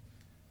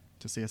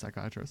 to see a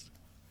psychiatrist.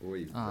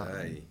 Oy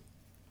vey.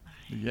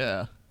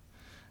 Yeah.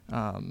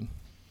 And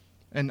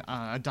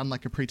I'd done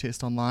like a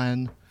pre-test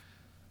online,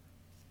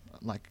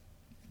 like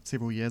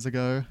several years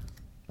ago,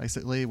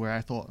 basically, where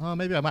I thought, oh,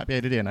 maybe I might be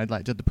ADD, and I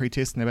like did the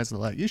pre-test, and they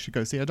basically like, you should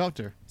go see a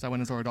doctor. So I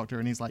went and saw a doctor,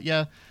 and he's like,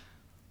 yeah,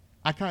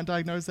 I can't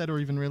diagnose that or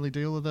even really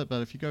deal with it,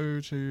 but if you go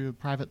to a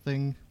private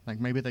thing, like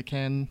maybe they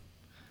can.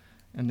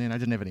 And then I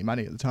didn't have any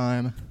money at the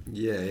time.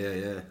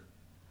 Yeah.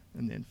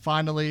 And then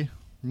finally,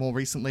 more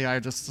recently,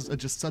 it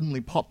just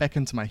suddenly popped back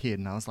into my head,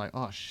 and I was like,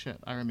 oh shit,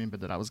 I remembered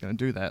that I was going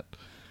to do that.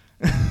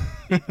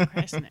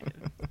 Procrastinated.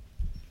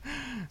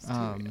 It's too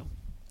real.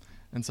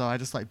 And so I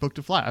just like booked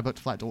a flight. I booked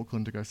a flight to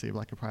Auckland to go see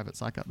like a private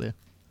psych up there.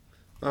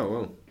 Oh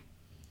well.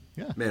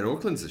 Yeah. Man,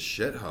 Auckland's a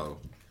shithole.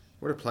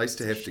 What a place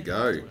to have to Shit,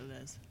 go. that's what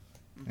it is.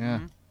 Yeah.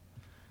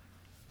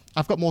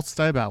 I've got more to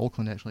say about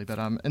Auckland actually, but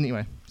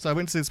anyway. So I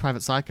went to see this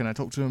private psych and I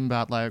talked to him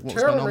about like what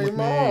was going on with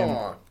me.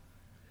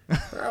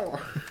 And,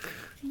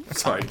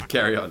 Sorry,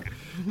 carry on.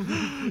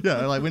 yeah,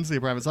 I like went to see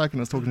a private psych and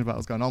I was talking about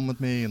what's going on with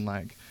me and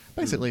like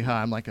basically how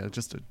I'm like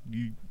just a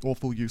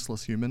awful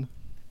useless human.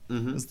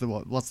 Mm-hmm. Is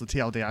what's the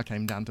TLDR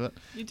came down to it.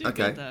 You do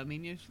Okay. good though. I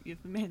mean,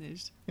 you've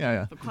managed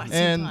Yeah. for quite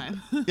And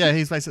some time. yeah,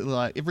 he's basically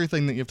like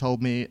everything that you've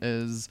told me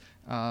is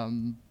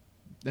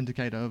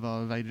indicator of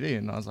ADD,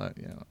 and I was like,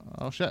 yeah,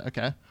 oh shit,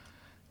 okay.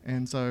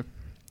 And so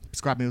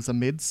prescribed me with some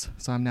meds,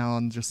 so I'm now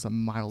on just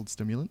some mild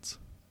stimulants,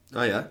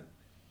 Oh yeah.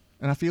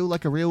 and I feel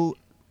like a real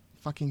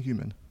fucking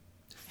human.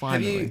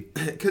 Finally.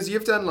 Have you? Because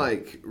you've done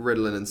like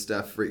Ritalin and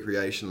stuff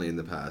recreationally in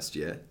the past,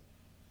 yeah.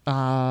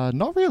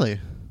 Not really.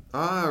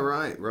 Ah,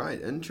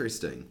 right.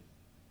 Interesting.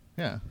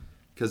 Yeah.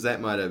 Because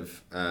that might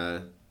have,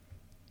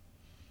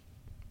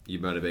 you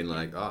might have been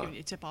like, oh, Giving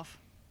you a tip off.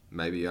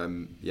 maybe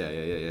I'm, yeah.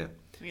 And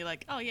you're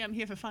like, oh yeah, I'm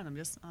here for fun. I'm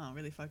just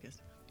really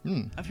focused.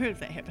 Hmm. I've heard of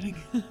that happening.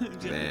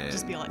 Man,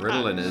 just be like,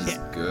 Ritalin ah, is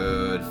shit.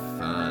 good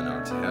fun,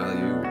 I'll tell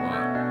you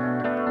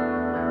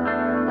what.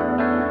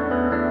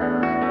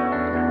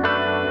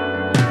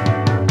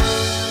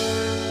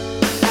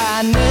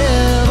 I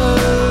never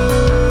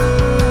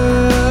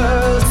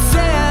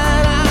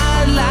said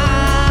I'd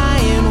lie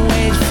and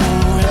wait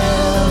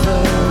forever.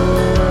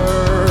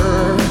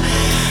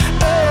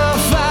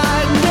 If I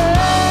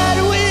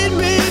knew we'd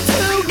be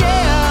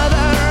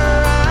together,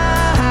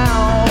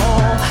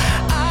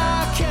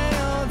 I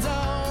can't.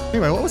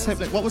 Anyway,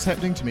 what was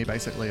happening to me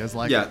basically is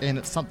like, Yeah. and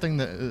it's something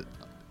that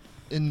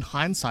in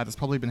hindsight has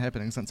probably been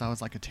happening since I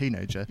was like a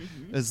teenager,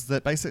 is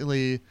that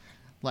basically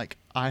like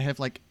I have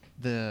like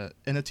the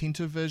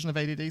inattentive version of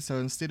ADD, so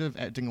instead of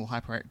acting all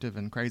hyperactive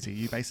and crazy,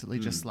 you basically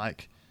just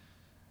like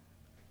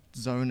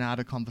zone out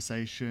of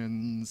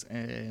conversations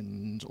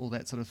and all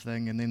that sort of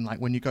thing, and then like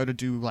when you go to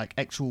do like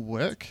actual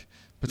work,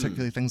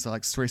 particularly things that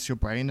like stress your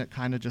brain, it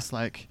kind of just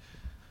like,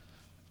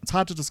 it's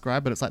hard to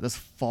describe, but it's like this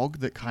fog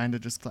that kind of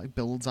just like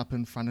builds up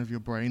in front of your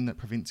brain that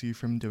prevents you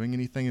from doing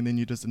anything, and then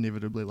you just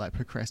inevitably like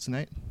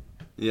procrastinate.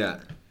 Yeah.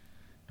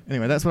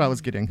 Anyway, that's what I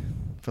was getting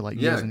for like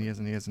Yeah. years and years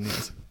and years and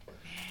years.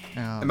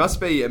 It must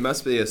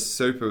be a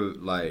super,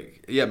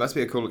 like, yeah, it must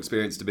be a cool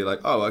experience to be like,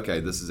 oh, okay,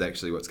 this is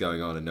actually what's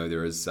going on, and know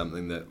there is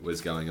something that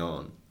was going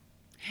on.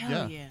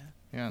 Hell yeah.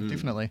 Yeah,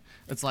 definitely.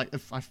 It's like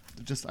if I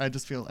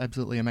just feel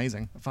absolutely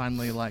amazing.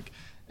 Finally, like,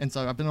 and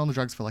so I've been on the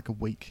drugs for like a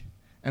week,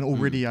 and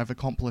already I've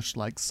accomplished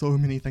like so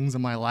many things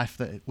in my life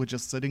that were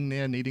just sitting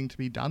there needing to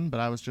be done, but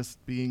I was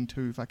just being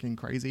too fucking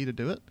crazy to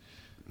do it.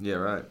 Yeah,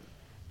 right.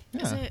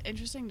 Yeah. Is it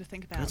interesting to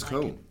think about? That's like,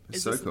 cool. It's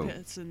Is so this cool. the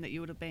person that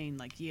you would have been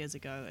like years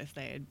ago if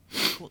they had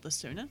caught this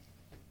sooner?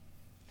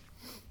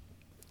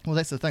 Well,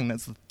 that's the thing.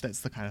 That's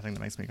the kind of thing that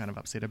makes me kind of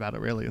upset about it.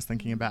 Really, is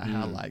thinking about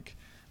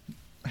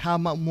how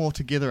much more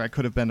together I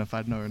could have been if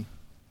I'd known.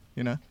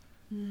 You know.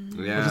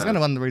 Yeah. Which is kind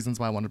of one of the reasons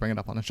why I want to bring it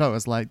up on the show.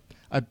 Is like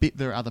I bet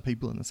there are other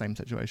people in the same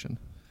situation.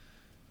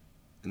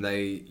 And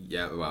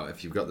well,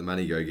 if you've got the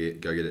money, go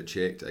get it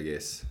checked, I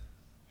guess.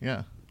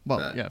 Yeah. Well,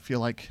 But- yeah. If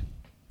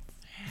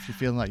you're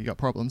feeling like you got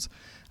problems.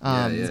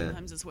 Yeah.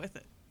 Sometimes it's worth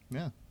it.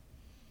 Yeah.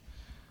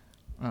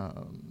 I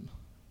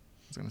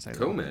was gonna say.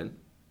 Cool, that. man.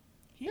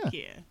 Heck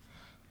yeah.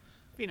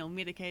 Being all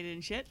medicated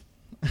and shit.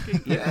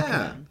 Good- good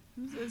Yeah. fun.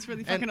 It's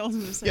really fucking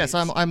awesome to see. Yeah, so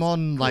It's I'm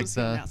on cool like to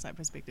see an the. outside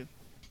perspective.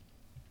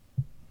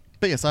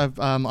 But yes, I'm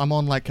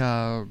on like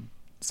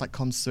it's like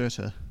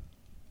Concerta.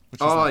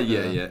 Which is Oh, like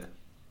yeah, the yeah.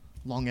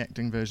 long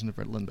acting version of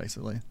Ritalin,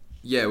 basically.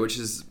 Yeah, which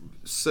is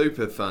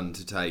super fun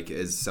to take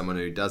as someone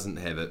who doesn't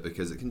have it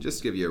because it can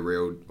just give you a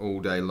real all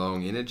day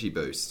long energy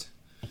boost.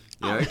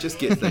 You know, just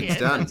get things Yeah,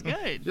 done. sounds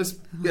good. Just,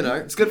 you know,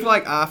 it's good for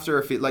like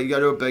after a like you go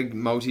to a big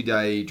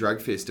multi-day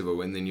drug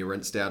festival and then you're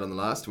rinsed out on the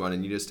last one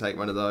and you just take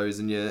one of those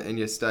and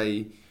you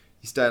stay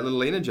a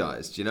little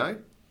energized, you know?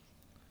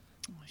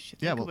 Oh, shit,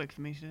 Yeah, that well, could work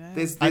for me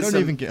today. I don't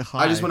even get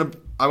high. I just want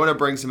to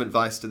bring some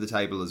advice to the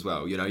table as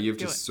well. You know, you've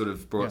Do just it. sort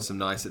of brought Yeah. some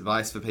nice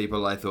advice for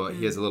people. I thought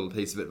here's a little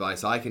piece of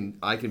advice I can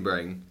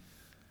bring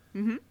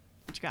What you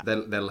got?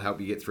 that'll help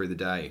you get through the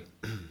day.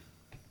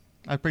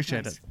 I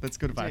appreciate Nice. it. That's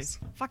good advice.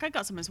 Jeez. Fuck, I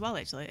got some as well,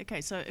 actually.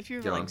 Okay, so if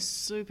you're Go like on.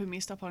 super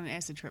messed up on an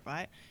acid trip,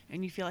 right,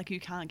 and you feel like you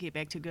can't get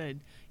back to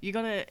good, you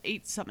gotta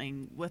eat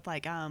something with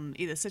like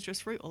either citrus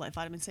fruit or like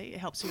vitamin C. It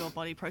helps your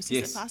body process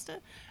Yes. it faster,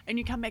 and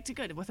you come back to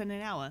good within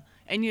an hour,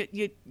 and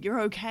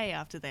you're okay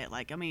after that.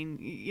 Like, I mean,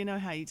 you know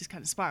how you just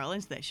kind of spiral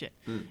into that shit.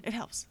 It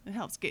helps. It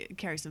helps.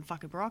 Carry some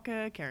fucking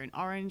Barocca, carry an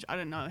orange. I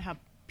don't know how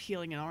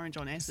peeling an orange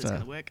on acid is So-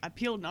 going to work. I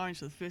peeled an orange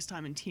for the first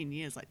time in 10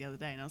 years, like the other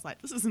day, and I was like,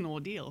 this is an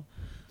ordeal.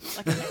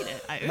 Like, I hate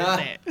it. I earned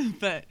that.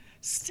 But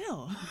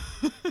still.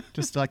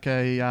 Just like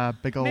a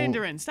big old,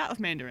 Mandarin. Start with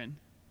mandarin.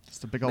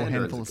 just a big old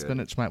Mandarins handful are of good.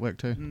 spinach might work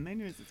too.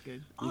 Mandarins is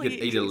good. You could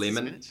eat a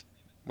lemon. spinach.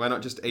 Why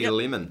not just eat Yep. a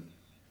lemon?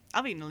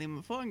 I've eaten a lemon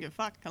before and go,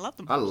 fuck, I love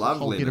them. I love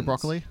Whole head lemons. of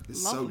broccoli? They're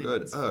Love so good.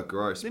 lemons. Oh,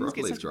 gross. Lemons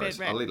get Broccoli's such a bad gross.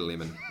 rap. I'll eat a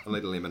lemon. I'll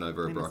eat a lemon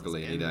over a Lemons is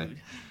broccoli any day. good.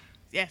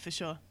 Yeah, for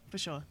sure. For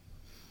sure.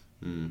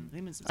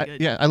 Lemons is I, good.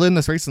 yeah, I learned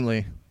this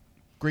recently.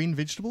 Green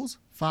vegetables,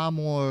 far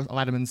more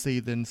vitamin C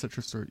than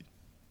citrus fruit.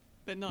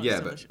 But not Yeah, as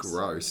but delicious.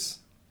 gross.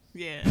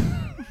 Yeah.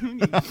 You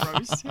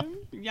gross him?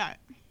 Yeah.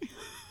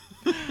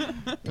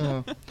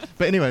 But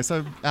anyway,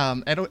 so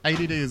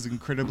ADD is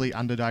incredibly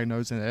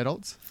underdiagnosed in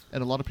adults,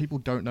 and a lot of people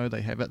don't know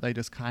they have it. They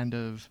just kind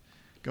of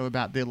go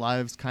about their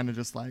lives kind of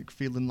just like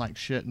feeling like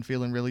shit and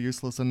feeling really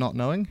useless and not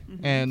knowing.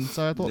 And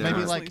so I thought Yeah. maybe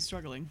Constantly like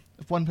struggling.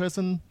 if one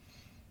person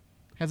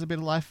has a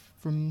better life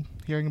from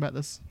hearing about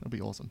this, it'll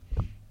be awesome.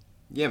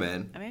 Yeah,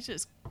 man. I imagine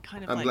it's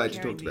kind of I'm like glad you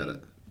carrying talked about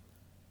it.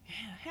 Yeah,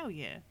 hell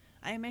yeah.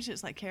 I imagine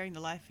it's like carrying the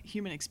life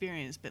human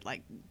experience, but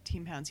like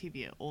 10 pounds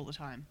heavier all the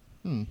time.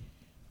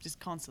 Just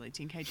constantly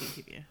 10 kg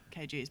heavier.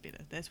 Kg is better.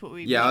 That's what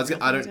we Yeah, measure I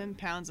kilograms don't- in.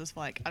 Pounds is for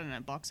like, I don't know,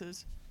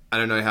 boxes. I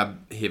don't know how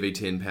heavy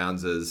 10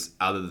 pounds is,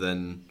 other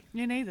than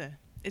Yeah, neither.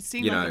 It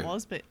seemed You like it know.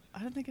 was, but I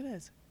don't think it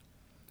is.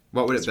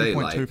 what would it be 3.2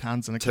 like?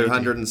 pounds in a kg.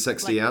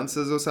 260 Like-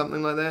 ounces or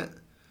something like that.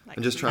 Like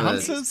I'm just three trying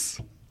to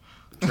Ounces?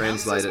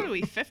 translate ounces? What are it.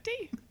 we,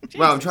 50?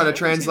 Well, I'm Jeez, trying to we're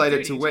translate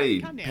it to 30.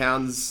 weed. Calm down.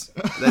 Pounds.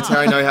 That's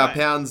how I know how Right.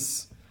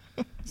 pounds.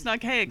 It's an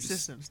archaic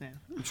systems now.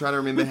 I'm trying to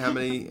remember how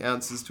many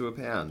ounces to a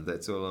pound.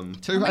 That's all I'm.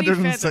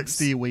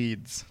 260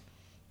 weeds.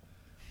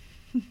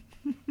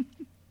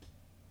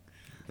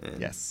 Man,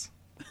 Yes.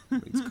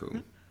 It's cool.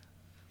 Do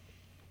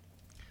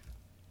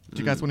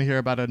you guys want to hear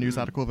about a news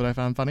article that I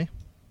found funny?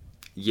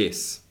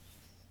 Yes.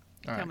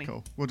 All Tell right, me.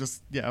 cool. We'll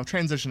just, I'll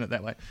transition it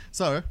that way.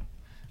 So,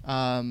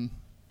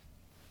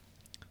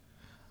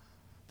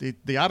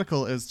 the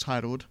article is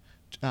titled,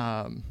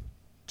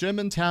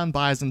 German town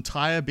buys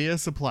entire beer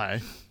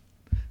supply.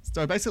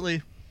 So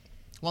basically,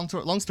 long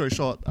story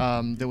short,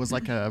 there was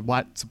like a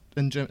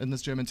in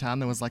this German town,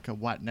 there was like a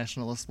white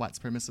nationalist, white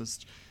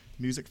supremacist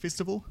music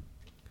festival.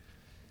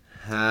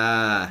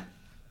 Ah.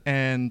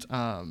 And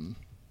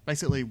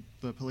basically,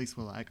 the police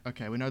were like,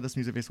 "Okay, we know this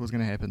music festival is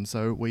going to happen,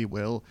 so we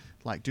will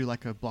like do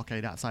like a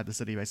blockade outside the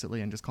city,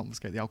 basically, and just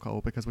confiscate the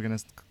alcohol because we're going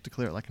to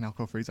declare it like an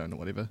alcohol-free zone or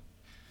whatever."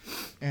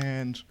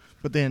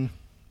 But then,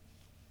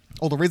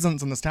 all the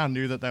residents in this town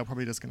knew that they were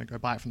probably just going to go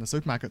buy it from the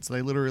supermarket, so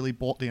they literally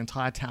bought the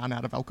entire town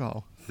out of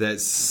alcohol.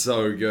 That's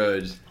so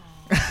good.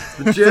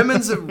 The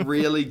Germans are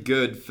really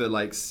good for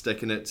like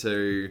sticking it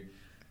to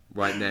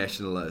white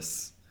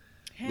nationalists.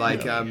 Hell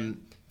Like yeah.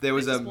 there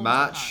was This a is warms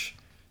my march.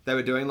 They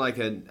were doing like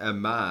a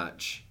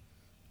march.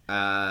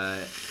 I'm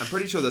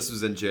pretty sure this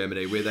was in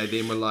Germany, where they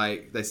then were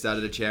like they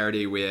started a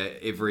charity where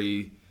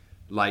every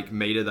like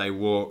meter they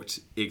walked,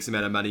 X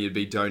amount of money would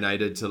be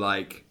donated to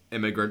like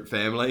immigrant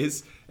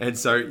families, and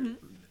so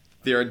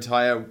their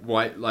entire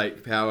white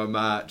like power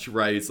march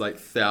raised like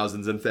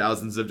thousands and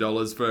thousands of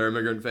dollars for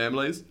immigrant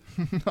families.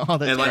 Oh,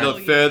 that's And like Hell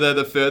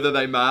the further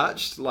they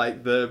marched,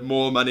 like the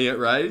more money it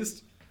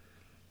raised.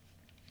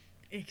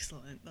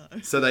 Excellent, though.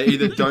 So they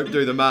either don't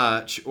do the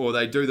march or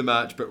they do the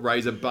march but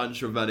raise a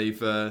bunch of money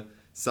for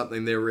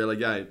something they're real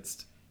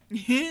against.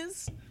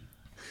 Yes.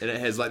 And it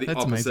has like the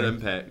That's opposite amazing.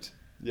 impact.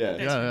 Yeah.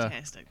 That's Yeah.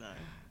 fantastic,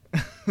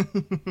 though.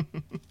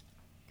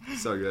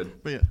 So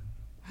good. But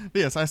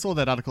yes, I saw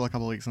that article a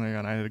couple of weeks ago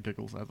and I had a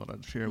giggle, so I thought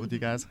I'd share it with you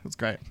guys. It was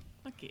great.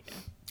 Fuck yeah.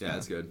 Yeah,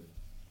 it's good.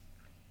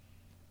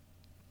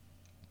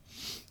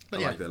 But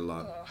I yeah. like that a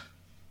lot.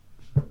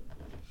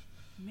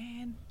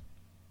 Man.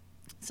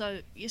 So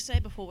yesterday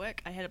before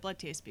work, I had a blood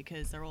test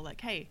because they're all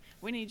like, "Hey,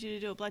 we need you to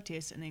do a blood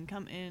test and then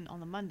come in on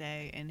the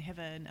Monday and have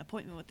an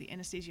appointment with the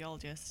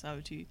anesthesiologist."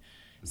 So to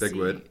Big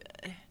word.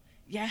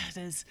 Yeah, it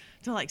is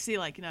to like see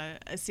like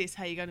assess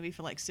how you're going to be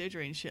for like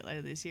surgery and shit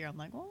later this year. I'm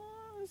like, "Oh,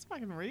 it's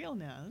fucking real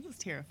now. This is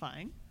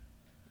terrifying."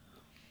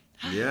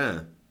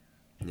 Yeah.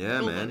 Yeah,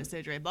 All man. bladder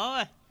surgery,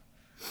 boy.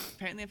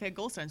 Apparently, I've had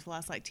gallstones for the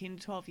last like 10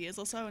 to 12 years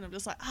or so, and I'm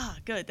just like,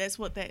 good. That's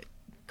what that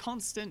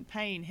constant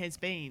pain has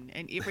been.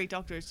 And every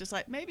doctor is just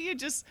like, maybe you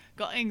just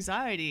got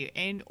anxiety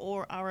and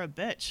or are a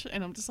bitch.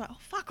 And I'm just like, oh,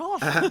 fuck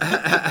off.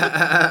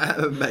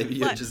 Maybe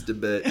you're Like- just a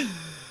bit.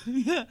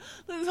 Yeah,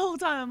 this whole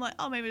time I'm like,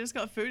 oh, maybe I just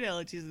got food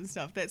allergies and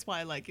stuff. That's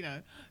why, like,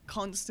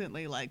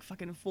 constantly, like,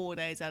 fucking 4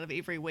 days out of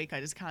every week, I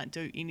just can't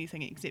do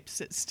anything except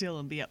sit still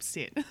and be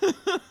upset.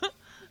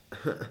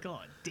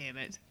 God damn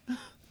it.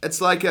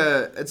 It's like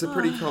it's a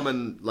pretty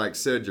common like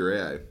surgery.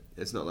 Eh?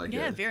 It's not like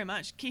Yeah, very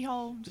much.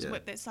 Keyhole, just Yeah.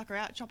 whip that sucker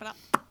out, chop it up,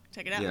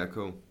 take it out. yeah,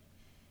 cool.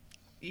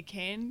 You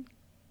can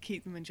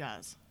keep them in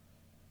jars.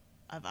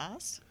 I've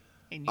asked.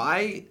 And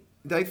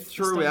They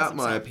threw stones out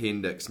my themselves.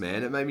 appendix,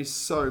 man. It made me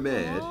so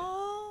mad.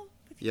 Oh,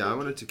 Yeah, I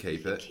wanted to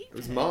keep it. keep It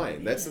was it,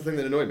 mine. That's the yeah. thing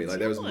that annoyed me. Like,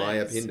 that was my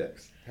Yours.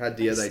 appendix. How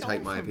dare they stole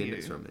take my from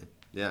appendix you. from me?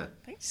 Yeah,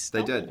 they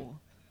stole. did.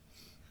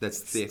 That's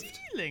theft.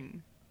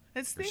 Stealing.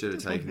 That's I theft. should have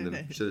is what taken it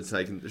them.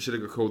 is. Should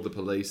have called the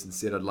police and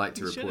said I'd like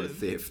to You report a should've.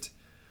 theft.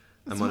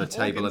 I'm That's on a my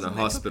table in organs a and they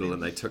took hospital them.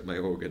 and they took my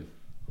organ.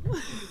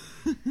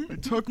 They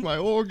took my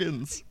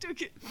organs.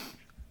 Took it.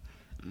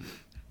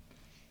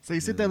 So you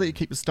said they let you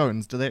keep the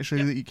stones. Do they actually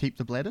Yep. let you keep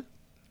the bladder?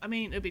 I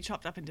mean, it'd be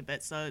chopped up into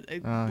bits, so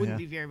it Oh, wouldn't yeah.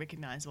 be very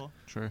recognizable.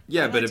 True.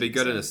 Yeah, I but like it'd be to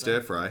good in a eat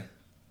stir stones, fry.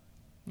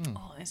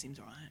 Oh, that seems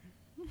alright.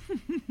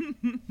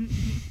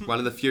 One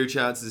of the few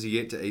chances you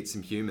get to eat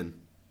some human.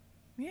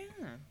 Yeah,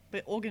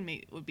 but organ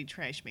meat would be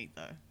trash meat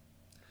though.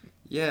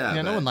 Yeah,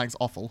 Yeah, no but- one likes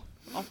offal.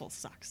 Offal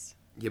sucks.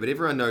 Yeah, but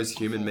everyone knows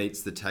human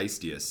meat's the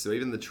tastiest, so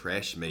even the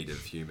trash meat of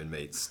human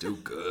meat's still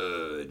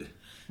good.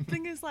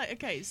 Thing is, like,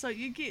 okay, so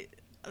you get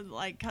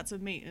like cuts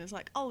of meat, and it's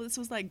like, oh, this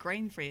was like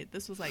grain fed,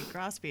 this was like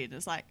grass fed, and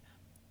it's like,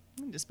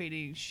 I'm just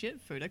eating shit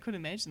food. I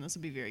couldn't imagine this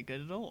would be very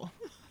good at all.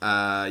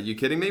 You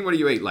kidding me? What do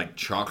you eat? Like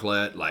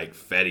chocolate, like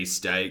fatty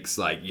steaks,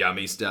 like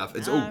yummy stuff?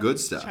 It's all good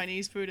stuff.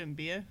 Chinese food and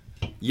beer.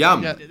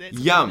 Yum. Yeah. That's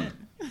Yum. it.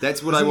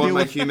 That's what I Doesn't want deal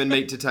my with- human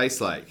meat to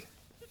taste like.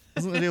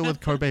 Isn't the deal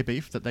with Kobe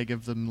beef that they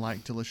give them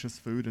like delicious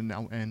food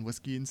and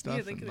whiskey and stuff?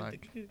 Yeah, they and could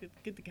like,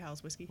 get the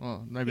cow's whiskey.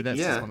 well, maybe that's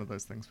Yeah. just one of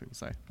those things people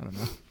say. I don't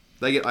know.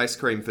 They get ice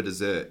cream for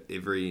dessert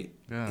every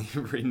Yeah.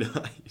 every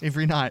night.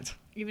 Every night.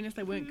 Even if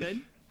they weren't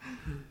good.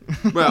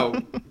 Well,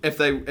 if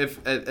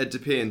it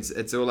depends.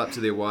 It's all up to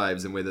their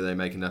wives and whether they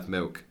make enough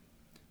milk,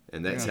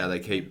 and that's Yeah. how they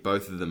keep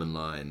both of them in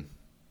line.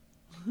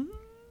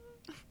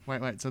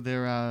 Wait. So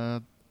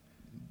they're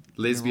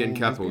Lesbian all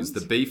couples. lesbians?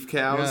 The beef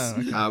cows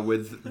Yeah, okay. are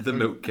with the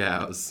milk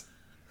cows.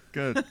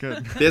 good.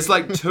 There's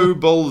like two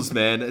bulls,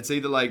 man. It's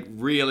either like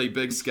really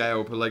big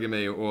scale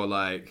polygamy or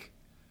like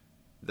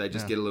they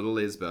just Yeah. get a little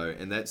lesbo,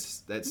 and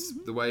that's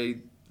the way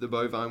the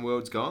bovine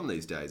world's gone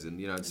these days. And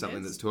it's It something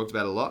is. that's talked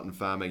about a lot in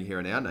farming here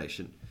in our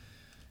nation.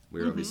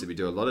 Where obviously we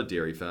do a lot of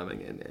dairy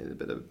farming and a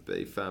bit of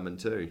beef farming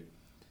too.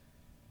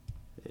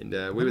 And we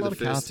A were lot the of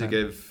cow first to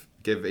time.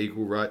 give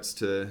equal rights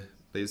to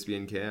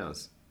lesbian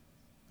cows.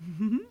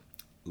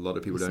 A lot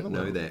of people Listen don't to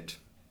know that. that.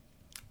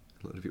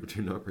 A lot of people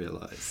do not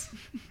realise.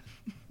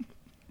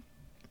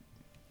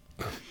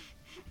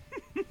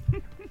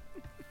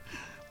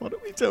 What are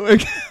we doing?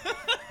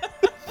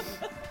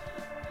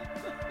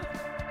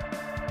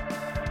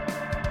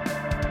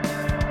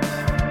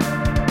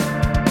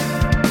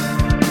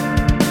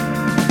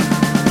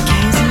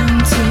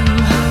 Into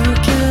her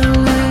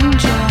killing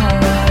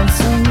jar,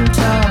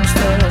 sometimes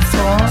the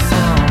thoughts.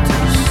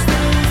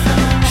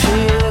 She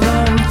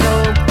done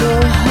broke the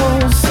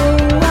hole so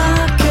I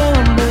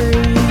can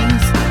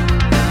breathe.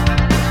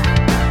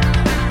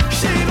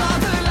 She bought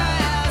the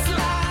last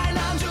line,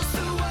 I'm just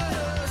the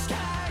worst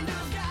kind of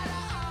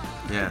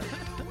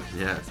guy.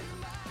 Yeah.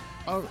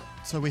 Oh,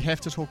 so we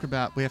have to talk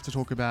about Class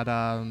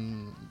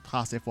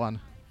F1.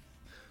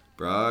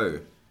 Bro.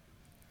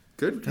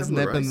 Good Hasn't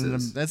couple that of been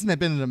races. hasn't that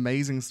been an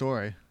amazing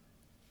story?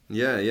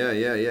 Yeah.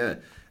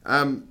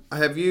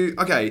 Have you...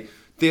 Okay,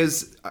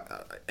 there's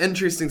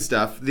interesting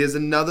stuff. There's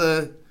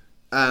another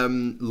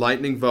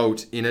Lightning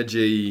Bolt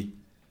Energy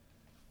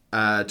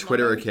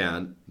Twitter Logo?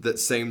 account that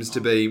seems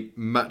to be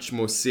much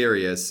more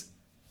serious,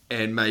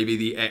 and maybe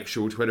the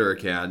actual Twitter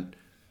account.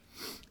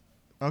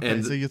 Okay,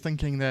 And- so you're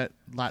thinking that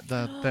like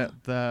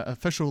the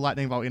official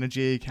Lightning Bolt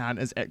Energy account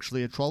is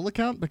actually a troll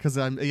account because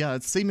yeah,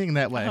 it's seeming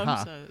that way, I hope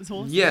huh? so. It's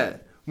awesome. Yeah.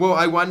 Well,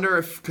 I wonder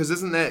if... Because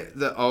isn't that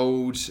the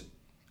old...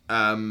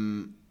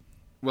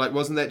 like,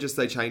 wasn't that just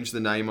they changed the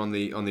name on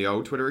the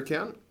old Twitter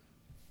account?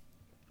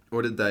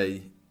 Or did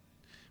they...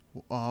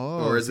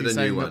 Oh, Or is so it you're a new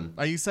saying that- one?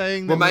 Are you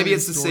saying Well, that maybe William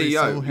it's the Story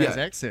CEO, still has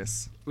yeah.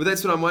 access? Well,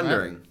 that's what I'm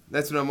wondering.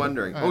 That's what I'm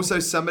wondering. Alright. Also,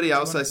 somebody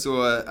else I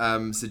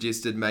saw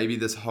suggested maybe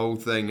this whole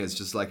thing is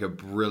just like a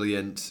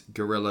brilliant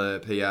guerrilla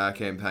PR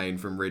campaign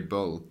from Red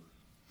Bull.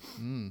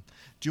 Do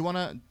you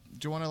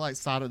wanna like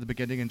start at the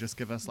beginning and just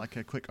give us like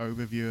a quick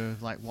overview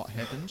of like what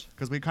happened?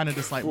 Because we kind of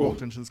just like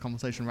walked into this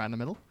conversation right in the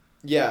middle.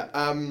 Yeah,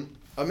 I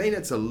mean,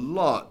 it's a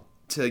lot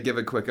to give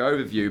a quick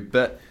overview,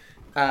 but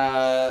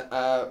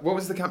what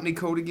was the company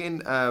called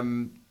again?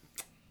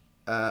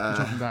 We're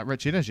talking about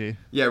Rich Energy.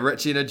 Yeah,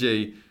 Rich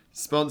Energy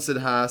sponsored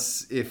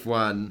Haas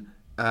F1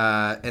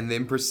 and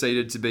then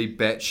proceeded to be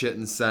batshit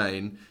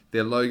insane.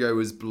 Their logo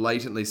was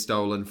blatantly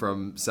stolen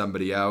from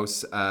somebody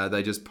else.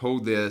 They just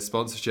pulled their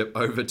sponsorship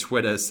over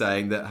Twitter,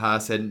 saying that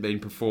Haas hadn't been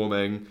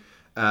performing.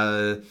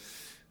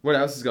 What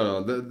else has gone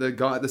on? The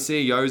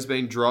CEO's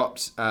been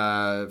dropped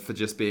for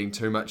just being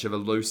too much of a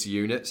loose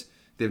unit.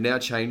 They've now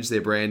changed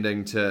their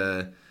branding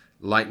to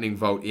Lightning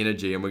Bolt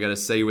Energy, and we're going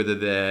to see whether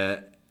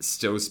they're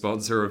still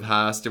sponsor of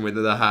Haas and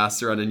whether the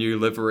Haas are on a new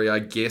livery, I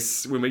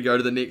guess, when we go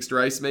to the next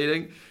race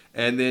meeting.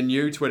 And their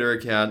new Twitter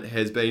account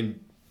has been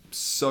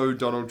so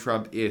Donald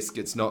Trump-esque,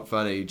 it's not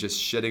funny, just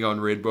shitting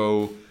on Red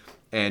Bull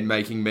and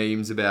making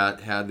memes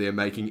about how they're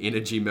making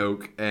energy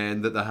milk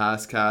and that the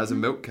Haas cars are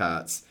milk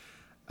carts.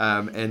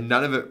 And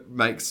none of it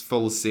makes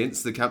full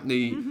sense. The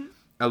company,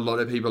 a lot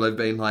of people have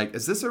been like,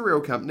 is this a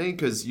real company?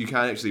 Because you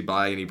can't actually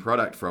buy any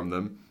product from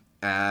them.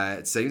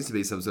 It seems to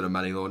be some sort of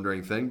money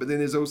laundering thing. But then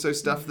there's also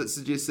stuff that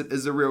suggests it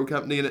is a real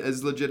company and it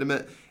is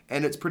legitimate.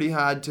 And it's pretty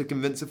hard to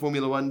convince a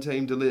Formula One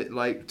team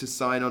to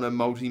sign on a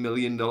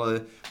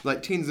multi-million-dollar,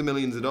 like tens of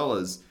millions of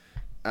dollars,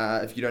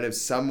 if you don't have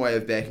some way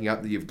of backing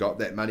up that you've got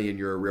that money and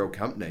you're a real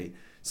company.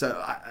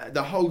 So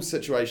the whole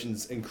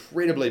situation's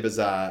incredibly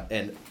bizarre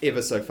and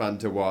ever so fun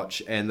to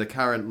watch. And the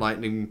current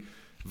Lightning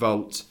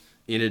Bolt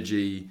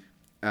Energy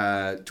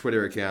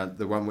Twitter account,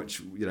 the one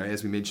which,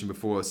 as we mentioned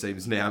before,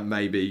 seems now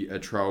maybe a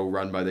troll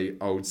run by the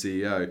old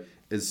CEO,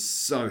 is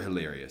so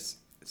hilarious.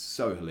 It's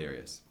so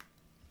hilarious.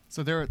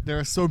 So there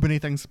are so many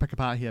things to pick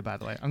apart here, by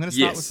the way. I'm going to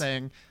start with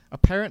saying,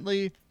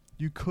 apparently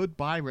you could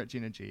buy Rich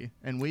Energy,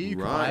 and where you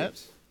could buy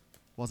it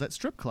was at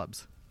strip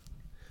clubs.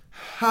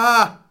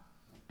 Ha!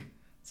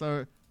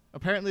 So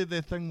apparently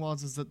their thing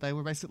is that they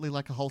were basically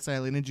like a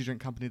wholesale energy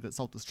drink company that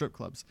sold to strip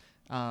clubs.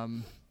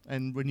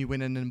 And when you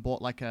went in and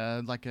bought like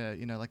a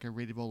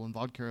Red Bull and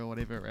vodka or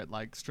whatever at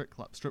like strip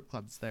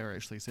clubs, they were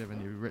actually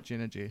serving you Rich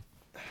Energy.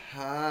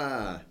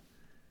 Ha!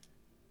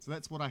 So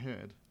that's what I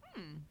heard.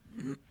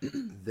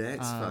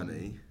 That's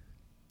funny.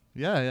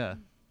 Yeah.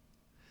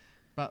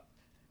 But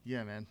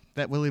yeah, man,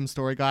 that Williams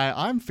Story guy,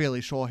 I'm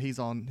fairly sure he's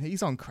on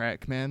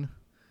crack, man.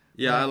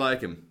 Yeah, I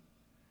like him.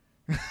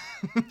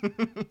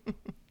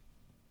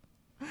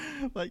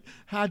 Like,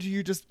 how do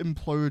you just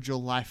implode your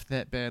life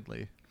that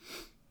badly?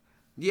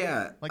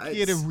 Yeah, like he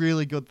had a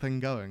really good thing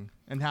going,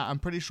 and I'm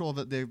pretty sure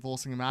that they're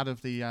forcing him out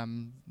of the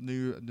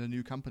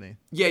new company.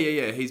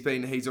 Yeah.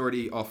 He's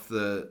already off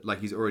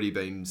he's already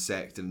been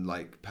sacked, and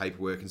like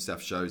paperwork and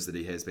stuff shows that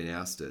he has been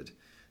ousted.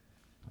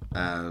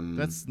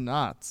 That's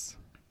nuts.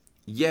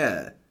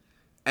 Yeah,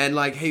 and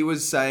like he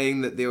was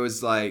saying that there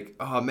was like,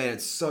 oh man,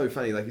 it's so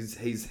funny. Like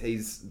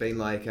he's been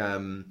like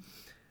when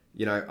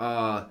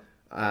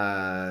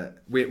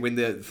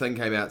the thing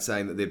came out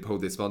saying that they'd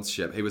pulled their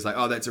sponsorship, he was like,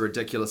 oh, that's a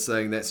ridiculous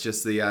thing. That's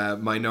just the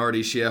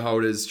minority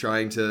shareholders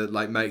trying to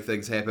like make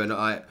things happen.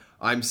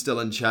 I'm still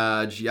in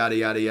charge, yada,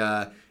 yada,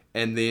 yada.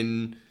 And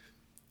then,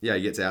 yeah,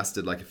 he gets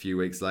ousted like a few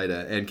weeks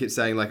later and kept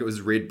saying like it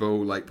was Red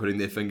Bull like putting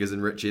their fingers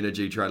in Rich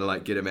Energy trying to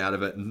like get him out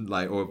of it, and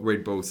like, or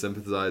Red Bull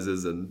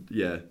sympathizers, and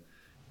yeah,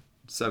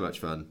 so much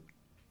fun.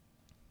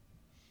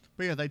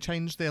 But yeah, they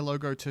changed their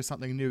logo to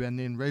something new, and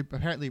then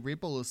apparently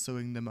Red Bull is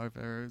suing them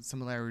over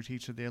similarity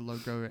to their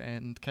logo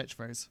and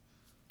catchphrase.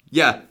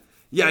 Yeah.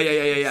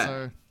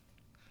 So,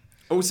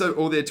 also,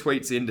 all their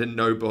tweets end in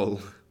no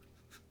bull.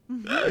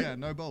 Yeah,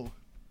 no bull.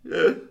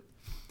 Yeah.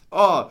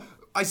 Oh,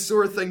 I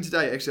saw a thing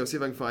today, actually, I'll see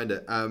if I can find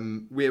it,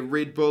 where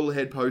Red Bull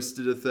had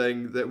posted a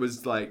thing that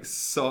was like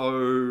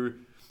so...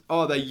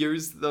 Oh, they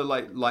used the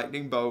like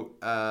lightning bolt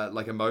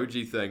like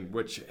emoji thing,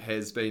 which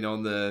has been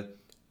on the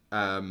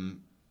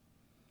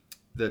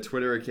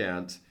Twitter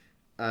account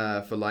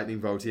for Lightning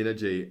Bolt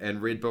Energy, and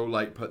Red Bull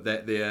like put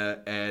that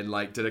there and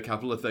like did a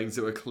couple of things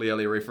that were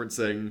clearly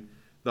referencing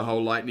the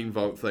whole Lightning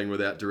Bolt thing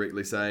without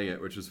directly saying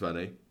it, which was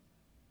funny.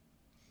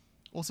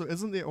 Also,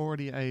 isn't there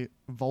already a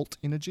Volt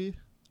Energy,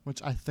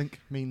 which I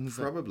think means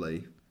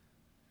probably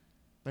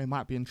they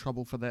might be in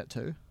trouble for that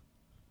too?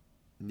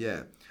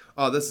 Yeah.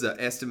 Oh, this is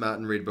Aston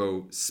Martin Red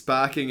Bull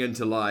sparking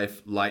into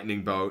life,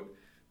 Lightning Bolt.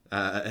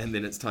 And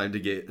then it's time to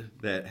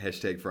get that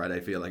hashtag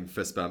Friday feeling,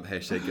 fist bump,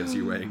 hashtag gives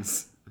you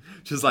wings.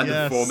 Just like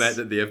the format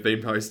that they've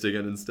been posting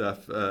in and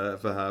stuff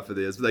for half of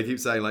theirs. But they keep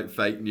saying like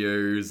fake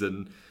news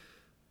and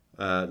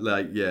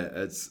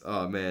it's,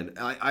 oh man.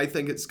 I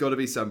think it's got to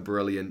be some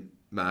brilliant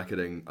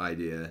marketing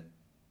idea.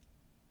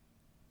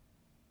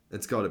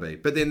 It's got to be.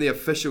 But then the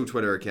official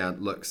Twitter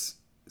account looks...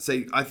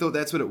 See, I thought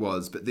that's what it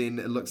was, but then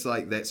it looks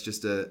like that's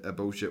just a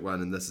bullshit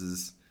one, and this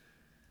is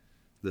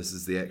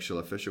the actual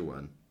official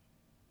one.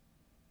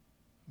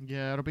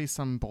 Yeah, it'll be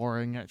some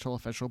boring actual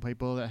official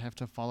people that have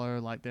to follow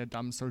like their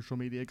dumb social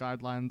media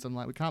guidelines, and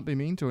like we can't be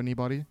mean to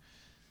anybody.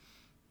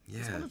 Yeah.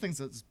 It's one of the things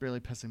that's really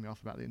pissing me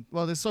off about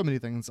well, there's so many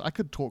things. I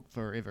could talk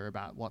forever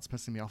about what's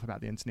pissing me off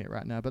about the internet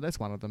right now, but that's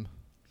one of them.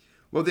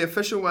 Well, the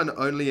official one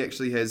only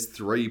actually has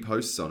 3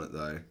 posts on it,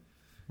 though.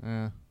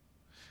 Yeah.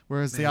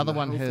 Whereas the other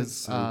one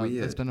has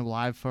it's been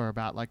alive for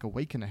about like a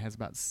week, and it has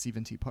about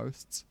 70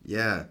 posts.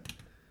 Yeah.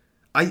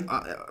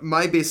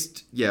 My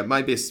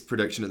best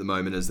prediction at the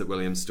moment is that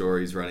William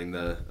Story's running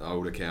the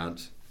old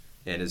account,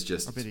 and is I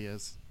just bet he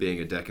is. being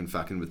a dick and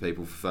fucking with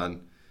people for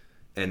fun.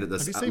 And that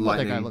this Have you seen what that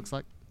lightning. guy looks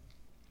like?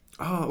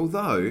 Oh,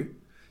 although,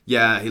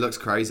 yeah, he looks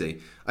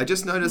crazy. I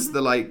just noticed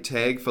the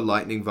tag for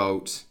Lightning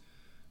Volt,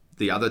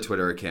 the other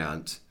Twitter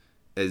account,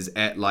 is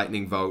at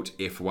Lightning Volt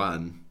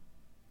F1,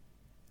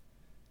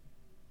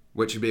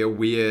 which would be a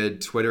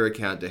weird Twitter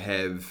account to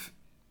have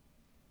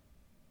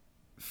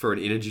for an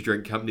energy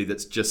drink company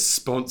that's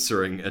just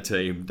sponsoring a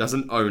team,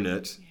 doesn't own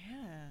it, Yeah.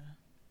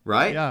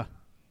 right? Yeah.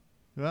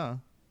 Yeah.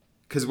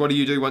 Because what do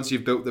you do once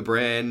you've built the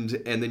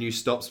brand and then you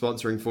stop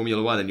sponsoring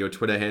Formula One and your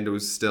Twitter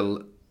handle's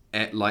still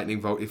at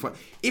Lightning Volt F1?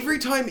 Every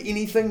time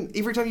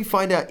you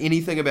find out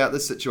anything about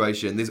this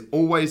situation, there's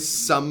always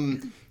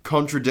some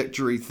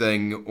contradictory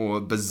thing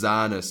or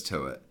bizarreness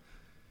to it.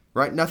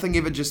 Right? Nothing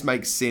ever just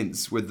makes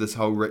sense with this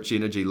whole Rich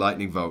Energy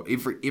Lightning Volt.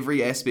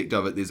 Every aspect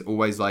of it, there's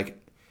always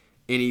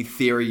any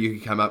theory you can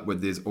come up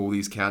with, there's all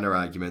these counter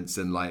arguments,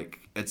 and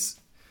it's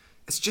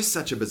just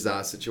such a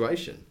bizarre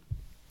situation.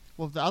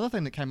 Well, the other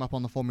thing that came up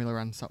on the Formula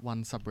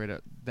One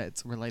subreddit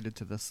that's related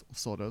to this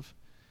sort of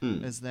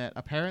is that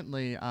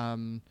apparently,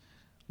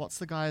 what's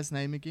the guy's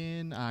name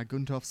again?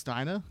 Gunther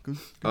Steiner.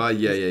 Oh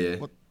yeah.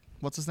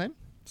 What's his name?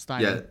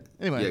 Steiner. Yeah.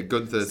 Anyway, Yeah,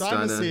 Gunther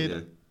Steiner.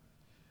 said,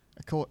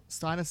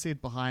 Steiner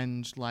said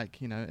behind,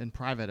 in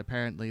private,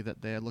 apparently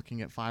that they're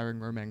looking at firing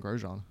Romain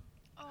Grosjean,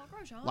 Oh,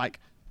 Grosjean.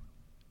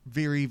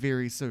 very,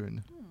 very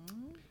soon.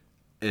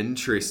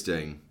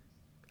 Interesting.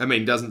 I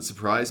mean, doesn't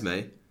surprise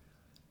me.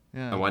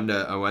 Yeah. I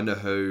wonder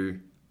who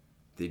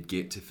they'd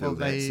get to fill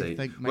that seat.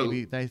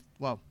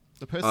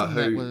 The person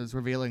who? that was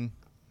revealing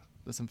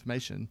this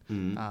information,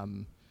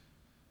 Mm-hmm.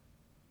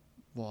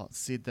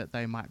 said that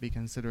they might be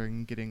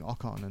considering getting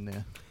Ocon in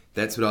there.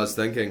 That's what I was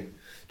thinking.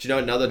 Do you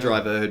know another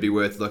driver who'd be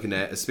worth looking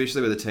at,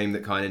 especially with a team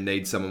that kind of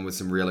needs someone with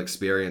some real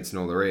experience and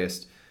all the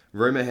rest?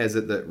 Rumour has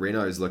it that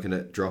Renault's looking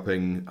at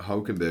dropping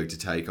Hulkenberg to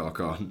take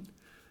Ocon.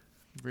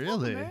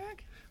 Really? Hulkenberg?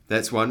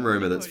 That's one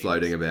rumour that's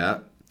floating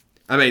about.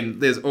 I mean,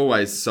 there's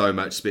always so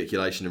much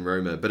speculation and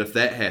rumour, but if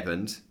that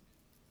happened,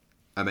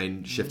 I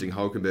mean, shifting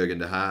Hulkenberg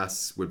into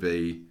Haas would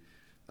be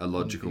a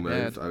logical Wouldn't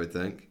be move, bad. I would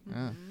think.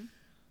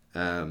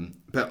 Yeah.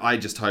 But I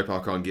just hope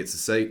Ocon gets a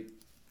seat.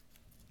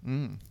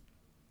 Mm.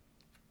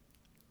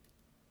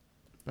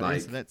 But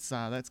yes,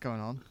 that's going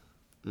on.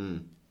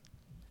 Mm.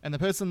 And the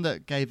person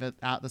that gave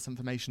out this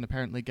information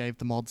apparently gave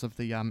the mods of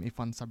the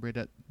F1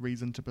 subreddit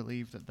reason to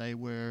believe that they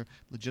were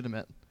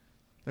legitimate.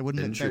 They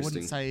wouldn't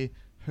say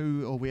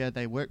who or where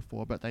they work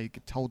for, but they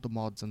told the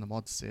mods, and the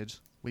mods said,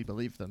 we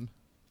believe them.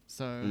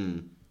 So...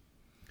 Mm.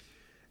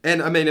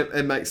 And, I mean,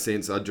 it makes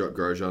sense. I'd drop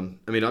Grosjean.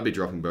 I mean, I'd be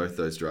dropping both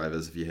those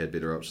drivers if you had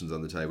better options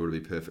on the table, to be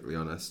perfectly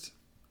honest.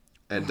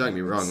 And don't get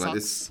me wrong,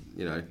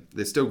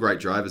 they're still great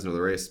drivers and all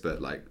the rest, but,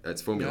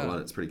 it's Formula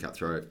One, it's pretty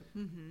cutthroat.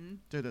 Mm-hmm.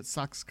 Dude, it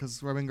sucks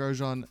because Romain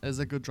Grosjean is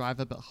a good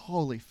driver, but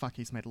holy fuck,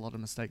 he's made a lot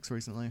of mistakes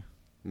recently.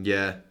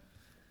 Yeah.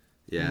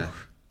 Yeah.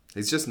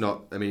 He's just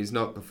not... I mean, he's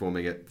not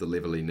performing at the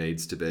level he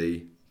needs to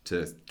be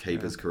to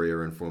keep his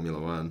career in Formula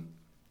One.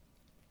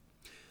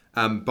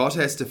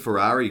 Bottas to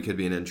Ferrari could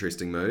be an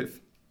interesting move.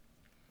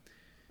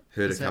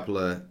 Heard a couple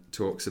of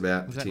talks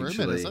about Is that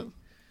potentially... rumored, is it?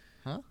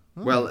 Huh?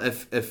 Oh. Well,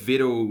 if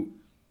Vettel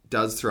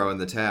does throw in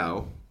the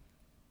towel...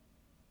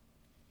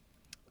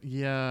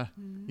 Yeah.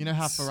 You know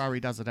how Ferrari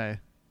does it, eh?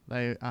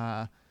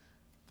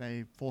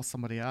 They force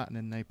somebody out and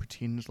then they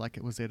pretend like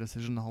it was their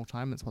decision the whole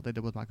time. That's what they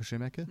did with Michael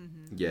Schumacher.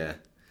 Yeah.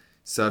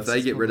 So if This they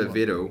is get rid of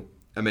probably Vettel,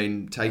 I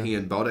mean, taking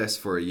in Bottas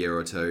for a year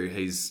or two,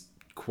 he's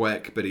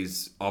quick, but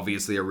he's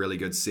obviously a really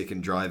good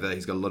second driver.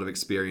 He's got a lot of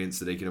experience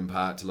that he can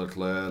impart to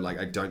Leclerc.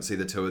 I don't see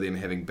the two of them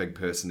having big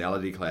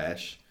personality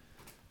clash.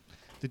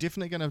 They're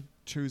definitely going to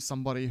choose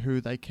somebody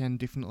who they can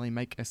definitely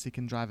make a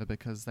second driver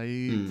because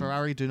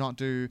Ferrari do not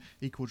do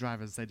equal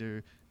drivers. They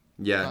do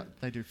Yeah.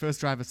 they do first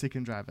driver,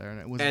 second driver, and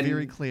it was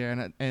very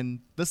clear. And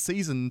this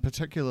season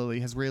particularly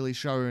has really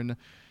shown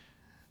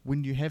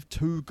when you have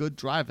two good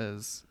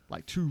drivers,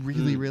 like two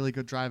really, really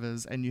good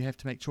drivers, and you have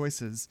to make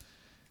choices,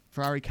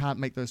 Ferrari can't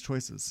make those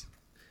choices.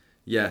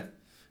 Yeah.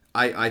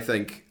 I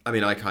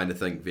kind of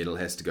think Vettel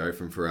has to go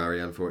from Ferrari,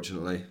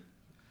 unfortunately.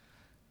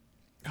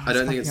 Oh, I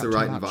don't think it's the fucking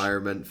up right too much.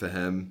 environment for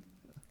him.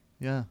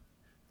 Yeah.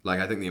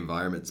 I think the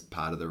environment's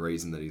part of the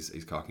reason that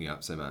he's cocking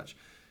up so much.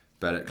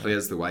 But it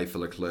clears the way for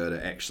Leclerc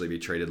to actually be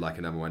treated like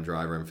a number one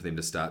driver and for them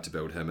to start to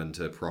build him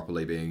into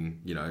properly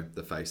being,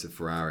 the face of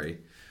Ferrari.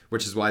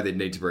 Which is why they'd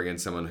need to bring in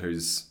someone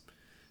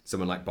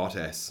like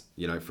Bottas,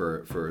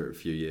 for a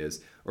few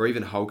years. Or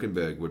even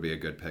Hulkenberg would be a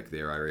good pick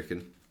there, I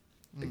reckon.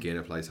 Again,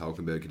 a place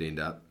Hulkenberg could end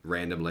up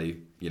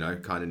randomly,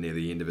 kind of near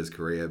the end of his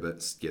career,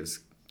 but gets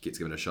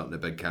given a shot in a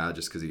big car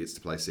just because he gets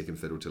to play second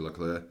fiddle to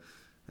Leclerc.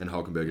 And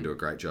Hulkenberg would do a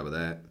great job of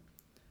that.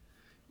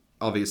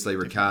 Obviously,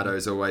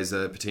 Ricciardo's always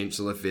a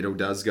potential if Vettel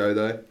does go,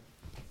 though.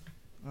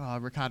 Oh,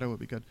 Ricciardo would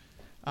be good.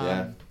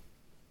 Yeah.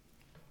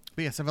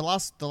 But yeah, so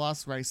the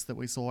last race that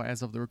we saw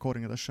as of the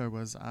recording of the show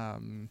was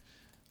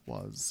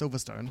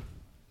Silverstone,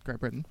 Great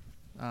Britain.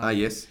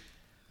 Yes.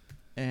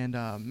 And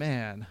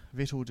man,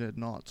 Vettel did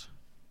not.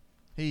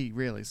 He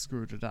really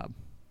screwed it up.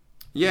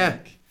 Yeah.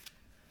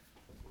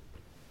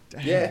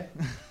 Yeah.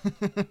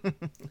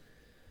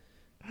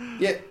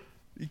 Yeah.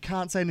 You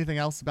can't say anything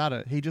else about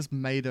it. He just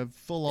made a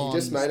full-on He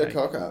just made a mistake.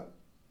 cock up.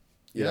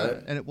 You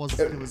know? And there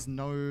was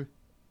no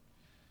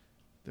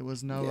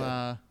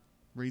Yeah.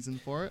 reason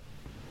for it.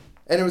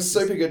 And it was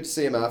super good to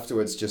see him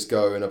afterwards just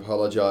go and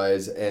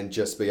apologise and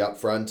just be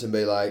upfront and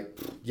be like,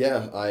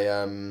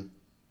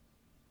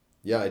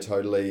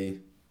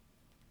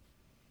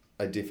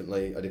 I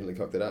definitely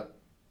cocked it up.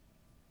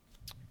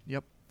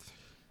 Yep.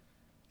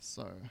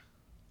 So,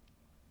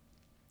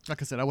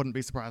 like I said, I wouldn't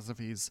be surprised if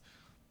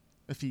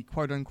he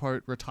quote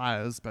unquote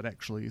retires, but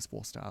actually is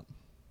forced out.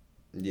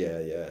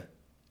 Yeah.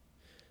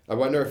 I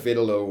wonder if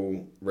Vettel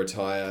will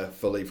retire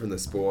fully from the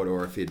sport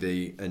or if he'd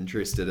be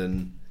interested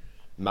in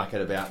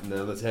mucking about in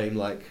another team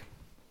like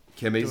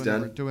Kimi's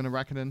done. Doing a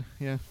Raikkonen,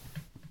 yeah.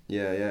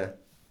 Yeah.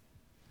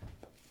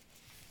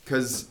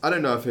 Because I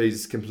don't know if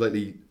he's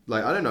completely...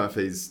 Like, I don't know if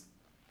he's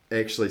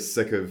actually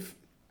sick of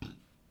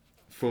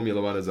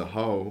Formula One as a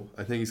whole.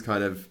 I think he's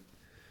kind of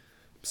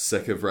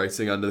sick of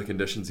racing under the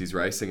conditions he's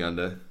racing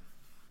under.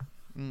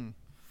 Mm.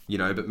 You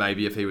know, but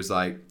maybe if he was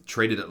like,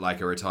 treated it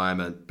like a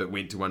retirement, but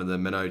went to one of the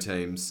minnow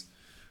teams,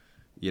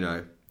 you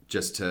know,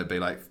 just to be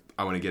like,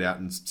 I want to get out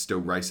and still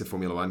race a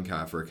Formula One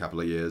car for a couple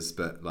of years,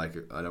 but like,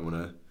 I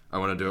want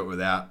to do it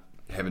without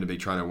having to be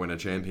trying to win a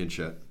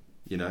championship,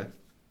 you know?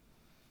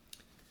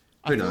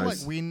 Who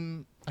knows?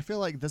 I feel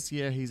like this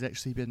year he's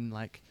actually been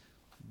like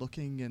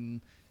looking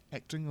and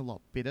acting a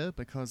lot better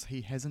because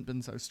he hasn't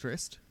been so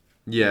stressed.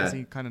 Yeah. Because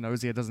he kind of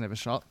knows he doesn't have a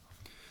shot.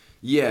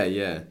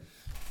 Yeah.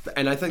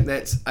 And I think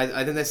that's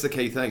the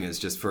key thing is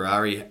just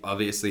Ferrari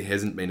obviously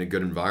hasn't been a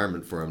good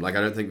environment for him. Like,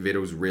 I don't think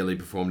Vettel's really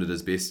performed at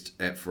his best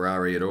at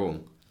Ferrari at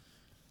all.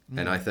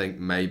 And I think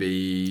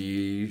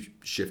maybe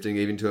shifting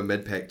even to a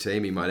mid-pack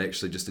team, he might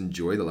actually just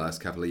enjoy the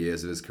last couple of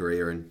years of his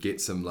career and get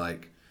some,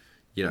 like,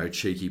 you know,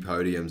 cheeky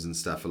podiums and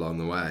stuff along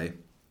the way.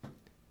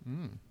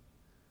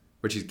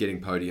 Which he's getting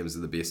podiums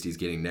are the best he's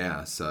getting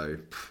now, so,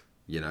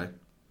 you know.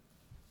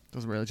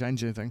 Doesn't really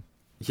change anything.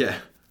 Yeah.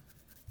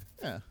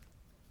 Yeah.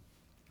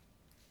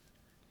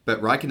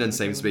 But Raikkonen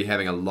seems to be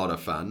having a lot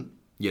of fun,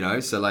 you know?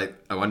 So, like,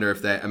 I wonder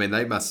if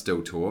they must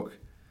still talk.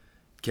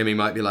 Kimi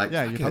might be like,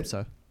 yeah, you'd hope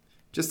so.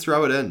 Just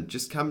throw it in.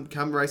 Just come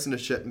racing a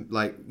shit.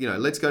 Like, you know,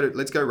 let's go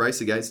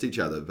race against each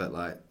other, but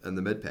like in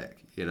the mid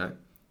pack. You know,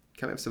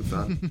 come have some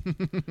fun.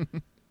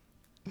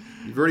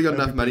 You've already got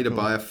enough money to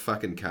buy a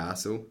fucking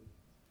castle.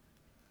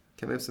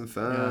 Come have some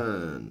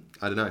fun.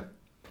 Yeah. I don't know.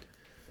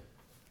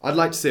 I'd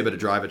like to see a bit of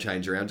driver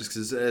change around, just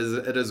because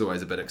it is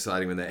always a bit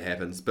exciting when that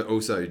happens. But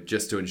also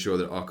just to ensure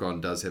that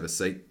Ocon does have a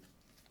seat.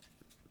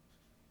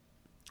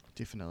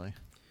 Definitely.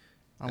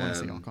 I want to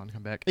see Ocon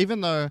come back. Even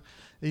though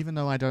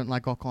I don't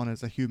like Ocon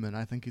as a human,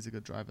 I think he's a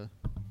good driver.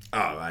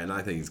 Oh, man,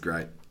 I think he's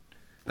great.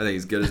 I think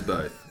he's good as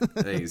both.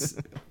 I think he's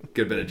a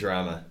good bit of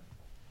drama.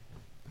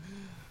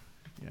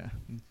 Yeah,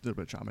 a little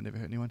bit of drama never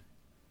hurt anyone.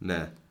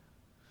 Nah.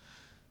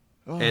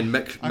 Oh, and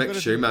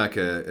Mick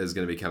Schumacher is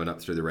going to be coming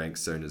up through the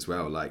ranks soon as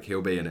well. Like,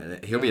 he'll be in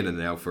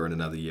an Alpha in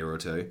another year or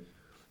two.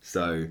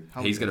 So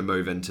he's going to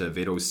move into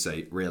Vettel's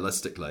seat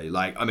realistically.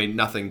 Like, I mean,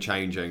 nothing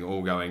changing,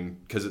 all going,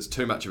 because it's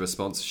too much of a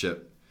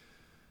sponsorship.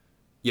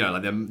 You know,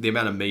 like the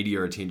amount of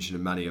media attention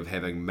and money of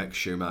having Mick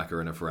Schumacher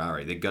in a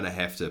Ferrari, they're going to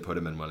have to put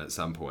him in one at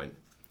some point.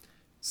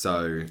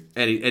 So,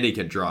 and he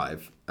can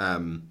drive.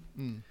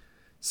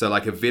 So,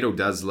 like, if Vettel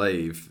does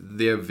leave,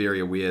 they're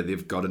very aware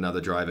they've got another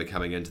driver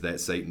coming into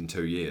that seat in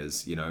 2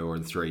 years, you know, or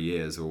in 3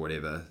 years or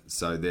whatever.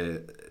 So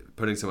they're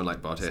putting someone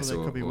like Bottas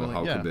or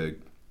Hulkenberg.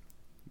 Yeah.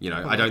 You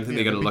know, I don't think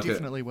they're going to look at...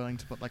 definitely willing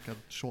to put, like, a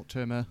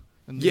short-termer...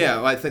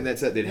 Yeah, I think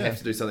that's it. They'd have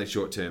to do something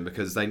short term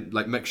because they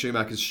like Mick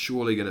Schumacher's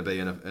surely going to be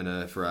in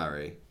a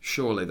Ferrari.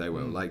 Surely they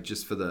will. Like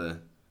just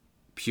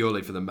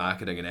purely for the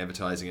marketing and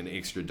advertising and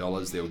extra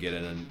dollars they'll get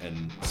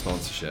in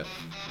sponsorship.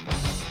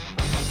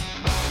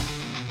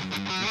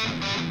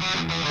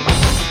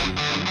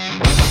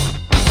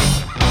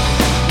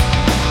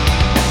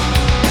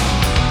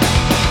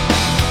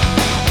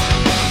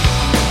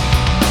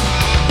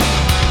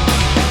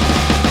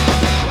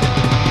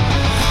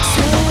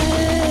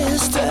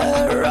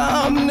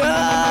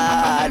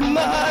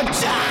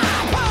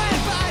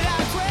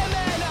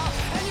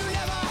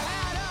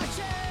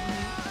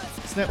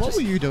 What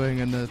were you doing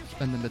in the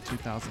mid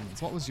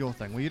 2000s? What was your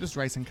thing? Were you just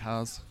racing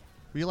cars?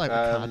 Were you like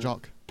a car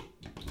jock?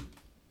 You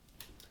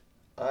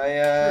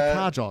were a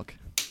car jock.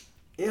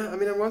 Yeah, I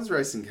mean, I was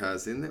racing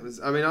cars then.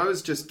 I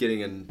was just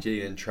getting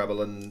in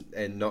trouble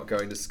and not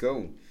going to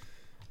school.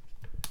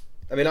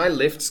 I mean, I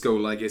left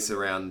school, I guess,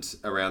 around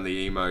the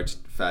emo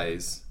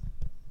phase,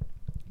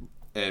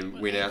 and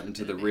went out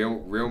into the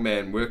real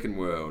man working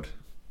world.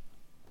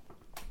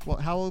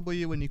 What? How old were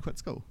you when you quit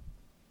school?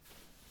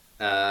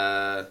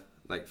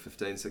 Like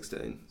 15,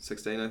 16,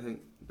 I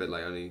think. But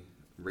like only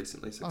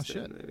recently 16, oh,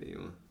 shit. Maybe.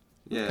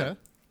 Yeah. Okay.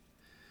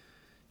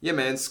 Yeah,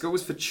 man,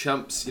 school's for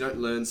chumps. You don't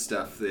learn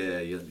stuff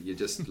there. You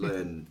just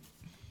learn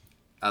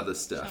other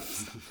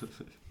stuff.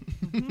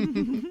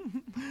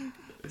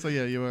 So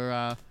yeah, you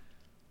were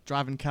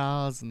driving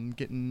cars and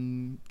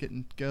getting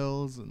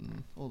girls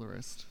and all the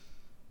rest.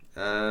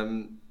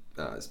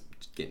 It's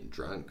getting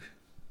drunk.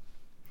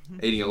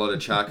 Eating a lot of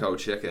charcoal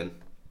chicken.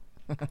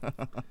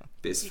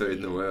 Best food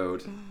in the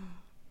world.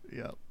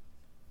 Yep.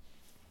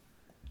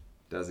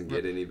 Doesn't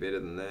get any better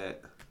than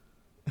that.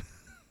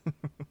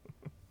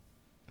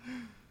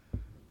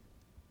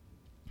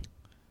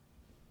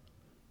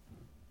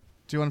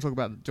 Do you want to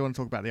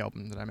talk about the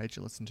album that I made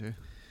you listen to?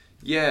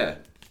 Yeah.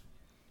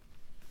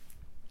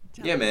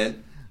 Tell Yeah, us.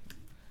 man.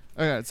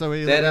 Okay, so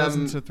we That,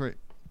 listened to three.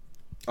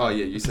 Oh,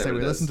 yeah, you said So what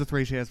we it listened is. to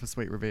Three Cheers for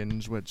Sweet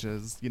Revenge, which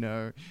is,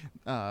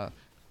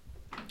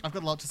 I've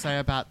got a lot to say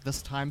about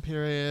this time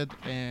period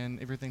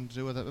and everything to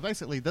do with it. But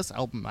basically, this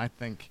album, I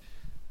think,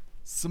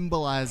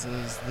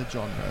 symbolizes the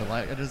genre.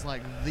 Like, it is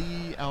like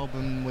the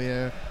album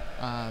where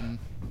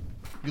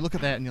you look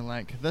at that and you're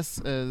like, this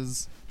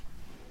is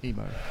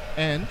emo.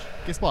 And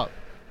guess what?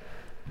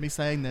 Me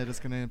saying that is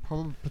going to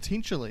probably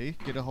potentially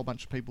get a whole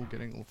bunch of people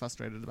getting all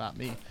frustrated about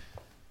me.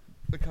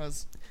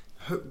 Because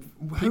Who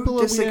people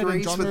are weird and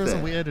disagrees with genres are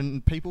that? weird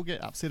and people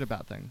get upset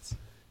about things.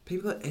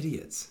 People are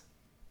idiots.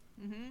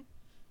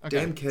 Okay,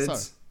 Damn kids.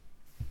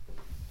 so-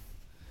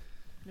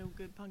 No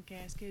good punk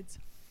ass kids.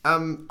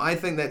 I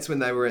think that's when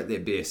they were at their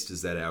best,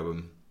 is that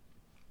album.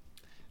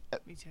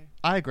 Me too.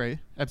 I agree.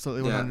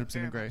 Absolutely, Yeah. 100%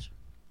 Very agree. much.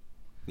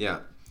 Yeah.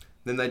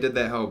 Then they did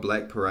that whole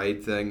Black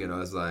Parade thing, and I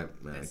was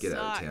like, man, That get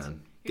out sucked. of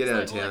town. He Get was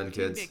out of like, town, pretend to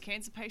kids. be a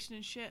cancer patient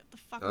and shit. The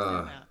fuck was that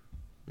about?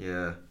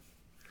 Yeah.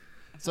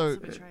 I felt So- so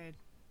betrayed.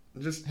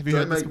 Just Have you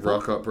don't heard this make before?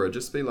 rock opera.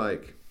 Just be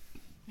like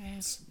Yeah.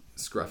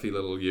 scruffy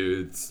little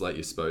youths like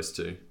you're supposed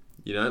to.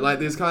 You know, like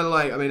there's kind of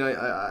like, I mean,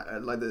 I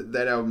like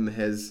that album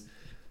has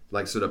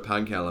like sort of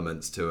punk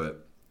elements to it,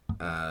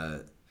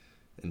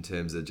 in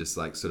terms of just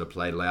like sort of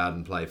play loud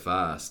and play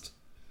fast.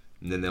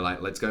 And then they're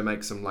like, let's go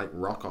make some like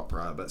rock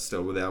opera, but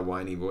still with our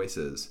whiny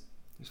voices.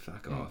 Just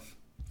fuck off.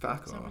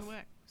 Fuck It's not off. gonna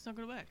work. It's not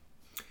gonna work.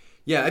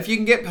 Yeah, if you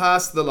can get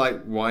past the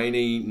like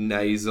whiny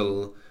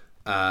nasal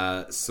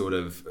sort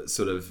of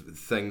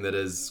thing that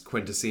is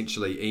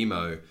quintessentially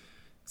emo,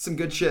 some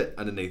good shit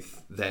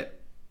underneath that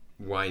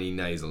whiny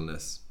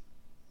nasalness.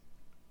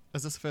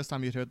 Is this the first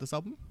time you'd heard this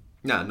album?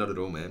 Nah, not at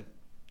all, man.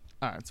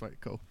 Alright, sweet,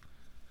 cool.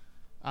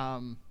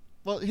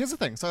 Well, here's the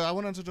thing. So I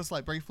wanted to just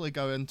like briefly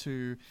go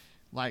into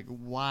like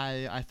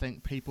why I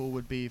think people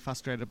would be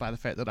frustrated by the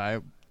fact that I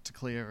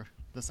declare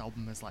this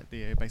album as like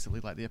basically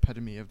like the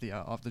epitome of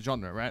the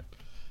genre, right?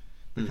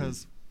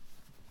 Because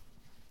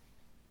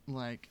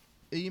like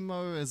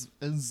emo is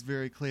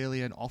very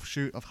clearly an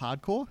offshoot of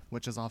hardcore,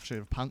 which is an offshoot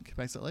of punk,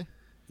 basically.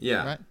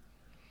 Yeah. Right?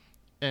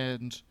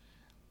 And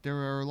there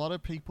are a lot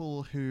of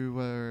people who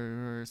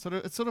were it's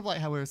sort of like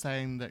how we were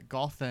saying that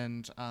goth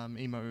and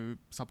emo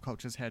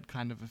subcultures had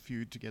kind of a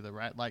feud together,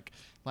 right? Like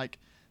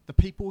the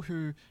people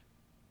who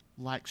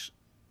liked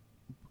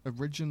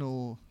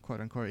original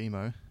quote unquote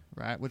emo,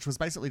 right, which was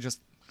basically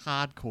just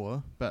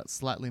hardcore but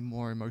slightly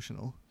more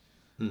emotional,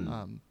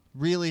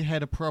 really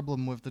had a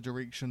problem with the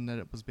direction that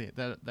it was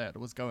that it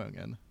was going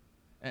in,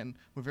 and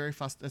were very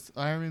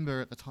I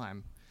remember at the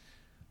time,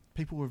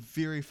 people were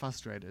very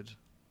frustrated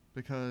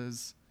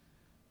because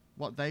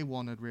what they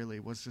wanted really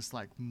was just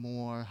like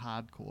more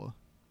hardcore,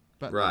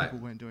 but Right. people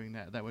weren't doing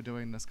that. They were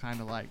doing this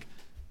kind of like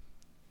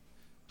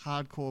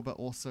hardcore, but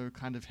also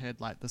kind of had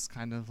like this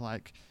kind of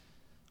like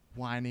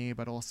whiny,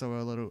 but also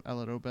a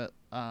little bit,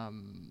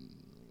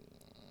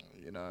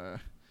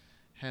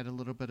 had a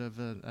little bit of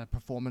a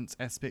performance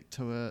aspect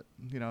to it.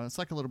 You know, it's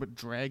like a little bit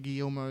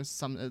draggy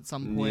almost at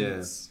some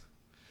points.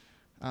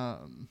 Yeah.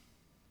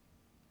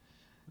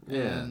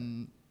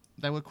 And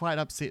they were quite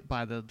upset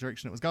by the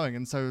direction it was going,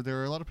 and so there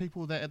were a lot of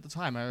people that at the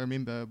time I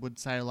remember would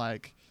say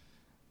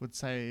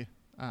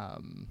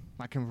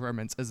My Chemical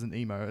Romance isn't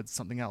emo, it's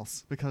something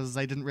else, because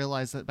they didn't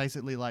realize that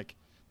basically like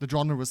the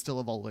genre was still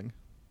evolving.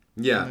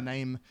 Yeah. And the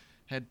name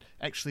had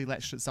actually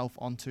latched itself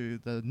onto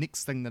the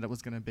next thing that it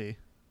was going to be.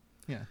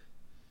 Yeah.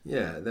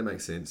 Yeah, that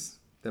makes sense.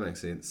 Some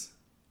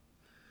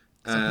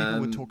people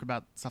would talk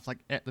about stuff like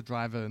At the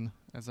Drive-In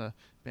as a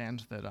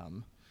band that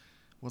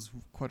was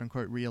quote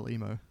unquote real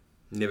emo.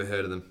 Never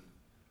heard of them.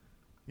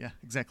 Yeah,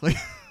 exactly.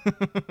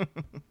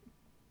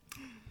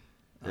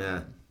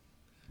 Yeah.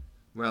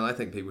 Well, I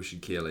think people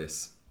should care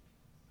less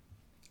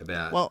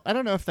about. Well, I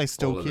don't know if they all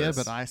still of care, this.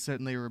 but I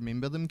certainly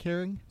remember them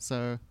caring.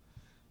 So,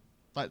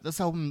 like this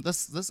album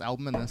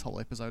and this whole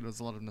episode was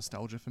a lot of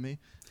nostalgia for me.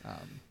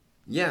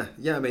 Yeah.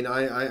 I mean,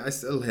 I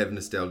still have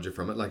nostalgia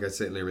from it. Like, I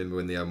certainly remember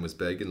when the album was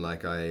big, and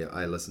like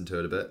I listened to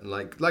it a bit. And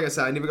like I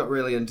said, I never got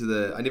into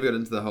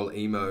the whole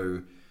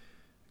emo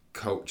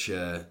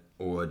culture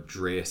or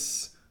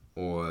dress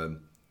or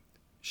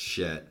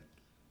shit.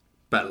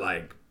 But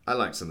like, I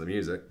like some of the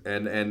music,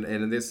 and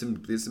there's some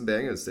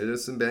bangers.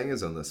 There's some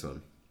bangers on this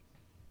one.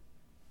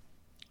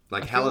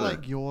 Like I feel Helena.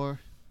 like you're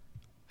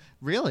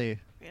really.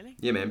 Really?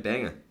 Yeah, man,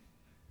 banger.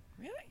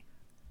 Really?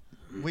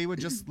 We were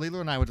just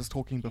Leela and I were just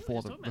talking were before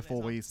just talking about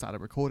before that we song.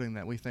 started recording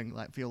that we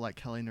feel like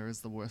Helena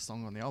is the worst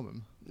song on the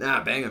album.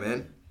 Nah, banger,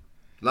 man.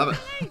 Love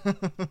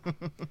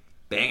it.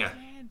 Banger.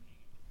 Man.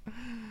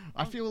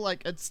 I feel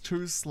like it's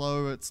too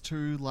slow. It's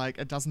too like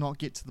it does not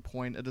get to the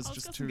point. It is It's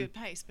just got too. some good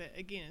pace, but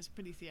again, it's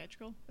pretty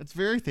theatrical. It's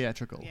very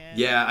theatrical. Yeah.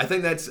 Yeah, I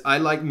think I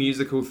like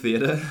musical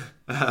theatre.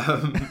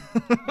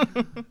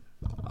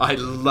 I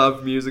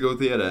love musical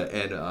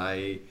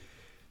theatre,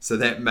 so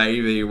that may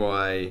be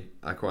why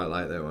I quite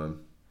like that one.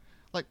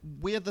 Like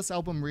where this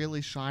album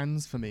really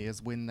shines for me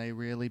is when they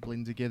really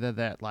blend together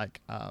that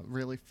like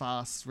really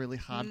fast, really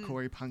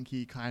hardcore,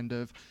 punky kind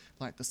of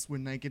like this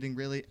when they're getting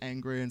really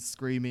angry and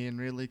screamy and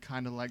really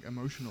kind of like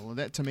emotional. And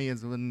that to me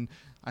is when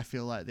I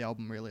feel like the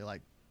album really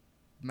like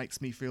makes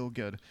me feel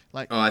good.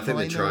 Like Oh, I think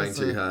they're Helena trying is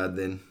too hard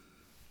then.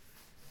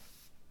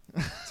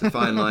 It's a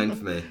fine line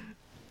for me.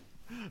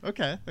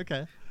 Okay.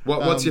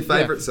 What's your yeah.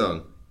 favourite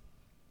song?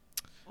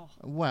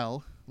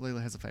 Well,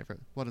 Leela has a favorite.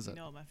 What is You it?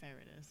 know what my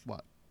favorite is?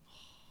 What?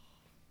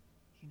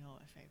 You know what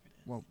my favorite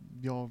is?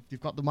 Well, you've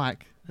got the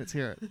mic. Let's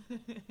hear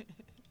it.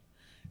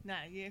 Nah,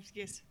 you have to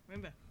guess.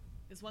 Remember,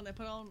 it's one they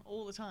put on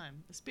all the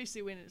time,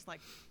 especially when it's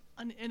like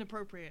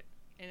inappropriate,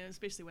 and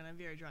especially when I'm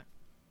very drunk.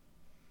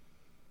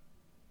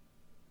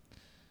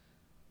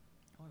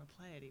 I want to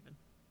play it even.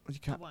 You I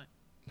can't. won't.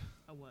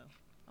 I will.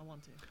 I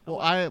want to. Well,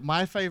 won't.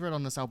 my favorite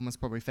on this album is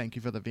probably "Thank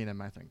You for the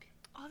Venom." I think.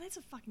 Oh, that's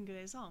a fucking good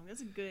ass song.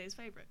 That's a good ass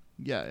favorite.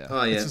 Yeah.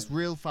 Oh, yeah. It's just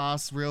real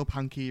fast, real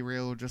punky,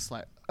 real just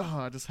like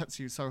it just hits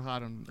you so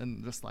hard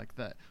and just like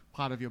that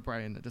part of your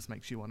brain that just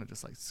makes you want to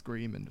just like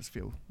scream and just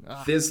feel.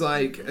 There's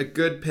like a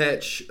good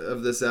patch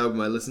of this album.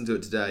 I listened to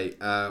it today,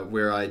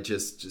 where I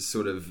just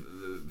sort of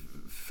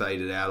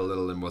faded out a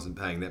little and wasn't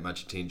paying that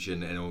much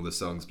attention, and all the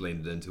songs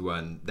blended into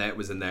one. That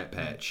was in that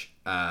patch.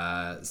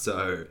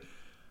 So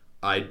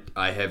I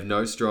have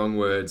no strong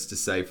words to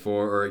say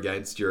for or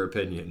against your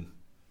opinion.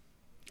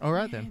 All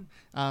right then.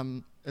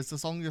 Is the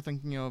song you're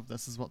thinking of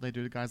 "This Is What They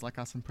Do to Guys Like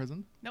Us in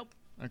Prison"? Nope.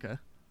 Okay.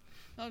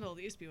 Not at all.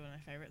 It used to be one of my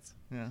favorites.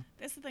 Yeah.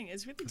 That's the thing.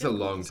 It's really It's a difficult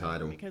long to song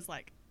title. because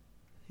like,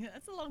 yeah,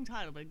 it's a long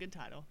title, but a good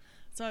title.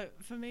 So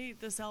for me,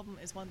 this album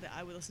is one that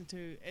I would listen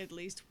to at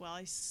least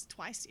twice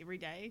every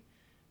day,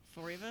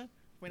 forever.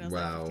 When I was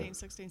Wow. like 15,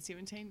 16,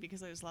 17,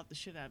 because I just love the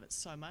shit out of it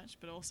so much.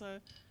 But also,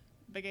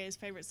 Big A's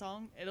favorite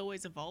song. It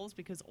always evolves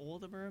because all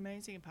of them are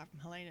amazing, apart from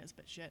Helena. It's a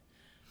bit shit.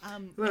 Well,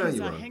 and you're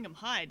so right. Hang 'em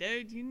High,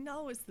 dude. You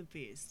know it's the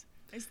best.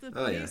 It's the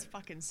Oh, yeah. best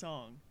fucking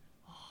song.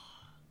 Oh,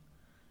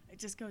 it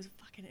just goes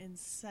fucking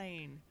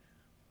insane.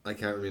 I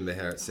can't remember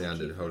how it Oh, I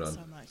sounded. keep Hold it on.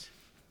 So much.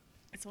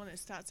 It's the one that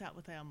starts out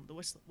with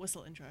the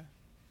whistle intro.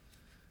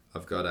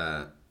 I've got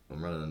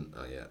I'm running.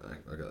 Oh yeah,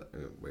 I got.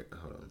 Wait,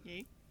 hold on.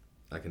 Yeah.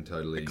 I can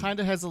totally. It kind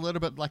of has a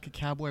little bit like a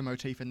cowboy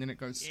motif, and then it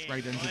goes Yeah,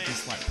 straight into oh, yeah.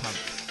 just like punk.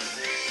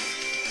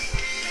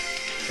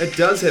 It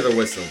does have a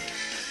whistle.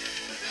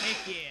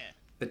 Heck yeah.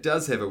 It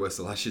does have a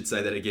whistle. I should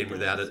say that again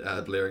without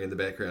it blaring in the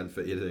background for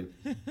editing.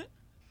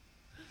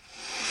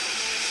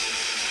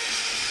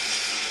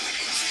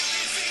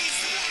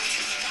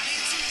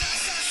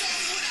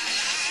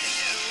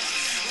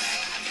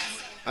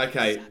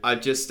 Okay,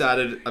 I've just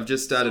started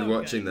So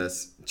watching good.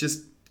 this.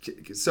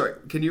 Sorry,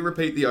 can you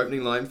repeat the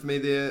opening line for me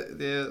there,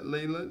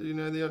 Leela? Do you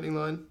know the opening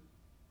line?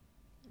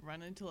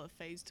 Run until it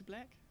fades to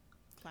black.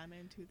 Climb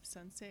into the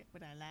sunset.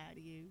 Would I lie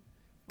to you?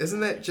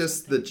 Isn't that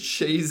just the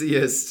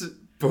cheesiest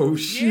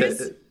bullshit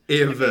Yes.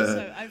 ever? Okay,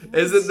 so I've read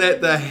Isn't so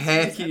that the many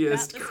things about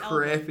hackiest, this album.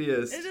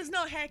 crappiest? It is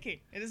not hacky.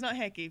 It is not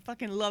hacky.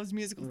 Fucking loves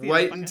musical theatre.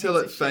 Wait Fucking until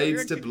hates it this shit.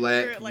 fades to You're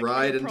black, like,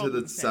 right you're a into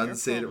problem, the Sam, you're a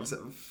sunset. Or problem.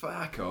 something.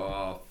 Fuck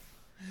off.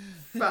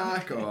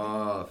 Fuck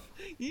off.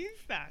 You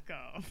fuck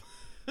off.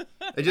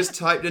 I just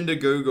typed into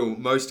Google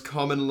most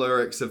common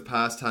lyrics of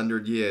past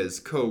 100 years.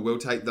 Cool, we'll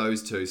take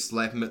those two.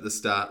 Slap them at the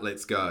start.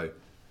 Let's go.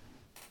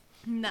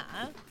 Nah.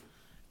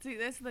 See,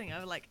 that's the thing.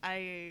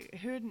 I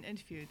heard an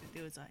interview that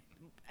there was like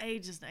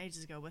ages and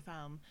ages ago with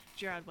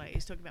Gerard Way.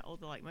 He's talking about all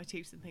the like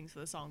motifs and things for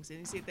the songs, and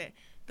he said that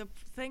the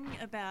thing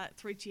about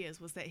Three Cheers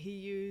was that he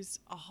used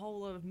a whole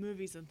lot of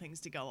movies and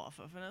things to go off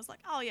of, and I was like,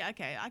 oh yeah,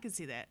 okay, I can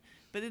see that.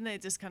 But then they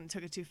just kind of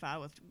took it too far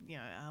with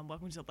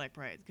Welcome to the Black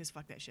Parade, because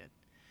fuck that shit.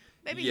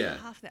 Maybe Yeah.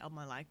 half the album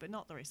I like, but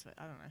not the rest of it.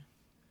 I don't know.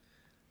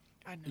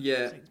 I don't know. Yeah,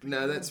 I think it's pretty no,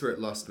 cool. that's where it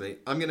lost me.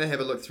 I'm going to have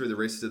a look through the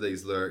rest of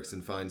these lyrics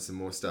and find some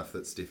more stuff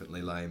that's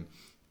definitely lame.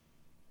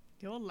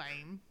 You're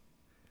lame.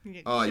 You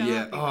get Oh shut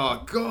yeah. up, you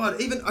Oh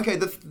god. Even okay.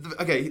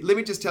 Okay. Let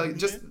me just tell you.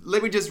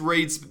 Let me just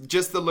read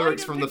just the Why are you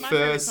lyrics gonna from the pick my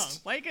favorite first. song?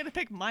 Why are you going to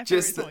pick my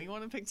Just favorite the- song? You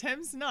want to pick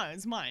Tim's? No,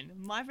 it's mine.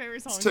 My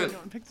favorite song. It's You too-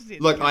 want to pick the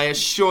Look, I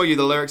assure you,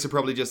 the lyrics are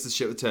probably just as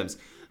shit with Tim's.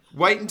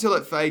 Wait until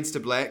it fades to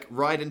black,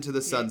 right into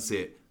the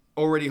sunset.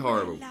 Already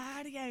horrible.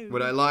 Lie to you.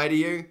 Would I lie to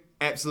you?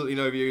 Absolutely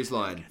no views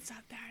line. It's up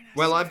there and I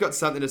Well, say- I've got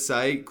something to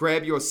say.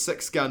 Grab your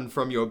six gun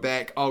from your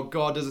back. Oh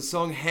God, does a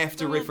song have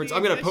to Well, reference? the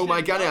I'm gonna pull my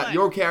ignition, gun out. alright.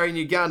 You're carrying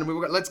your gun.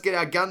 Let's get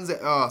our guns out.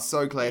 Oh,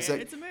 so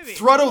classic. it's a movie.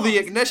 Throttle Come the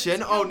on,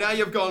 ignition. it's Oh, a now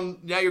you've gone.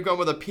 Now you've gone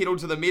with a pedal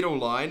to the metal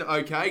line.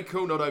 Okay,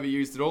 cool. Not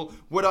overused at all.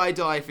 Would I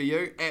die for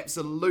you?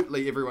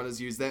 Absolutely. Everyone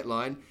has used that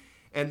line.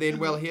 And then,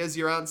 well, here's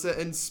your answer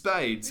in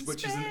spades, In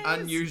which is an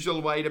spades. unusual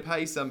way to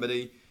pay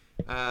somebody.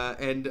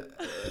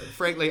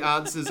 Frankly,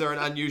 answers are an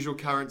unusual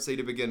currency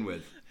to begin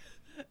with.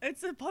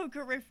 It's a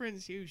poker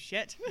reference, you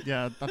shit.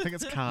 Yeah, I think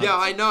it's cards. Yeah,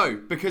 I know,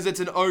 because it's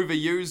an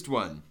overused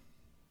one.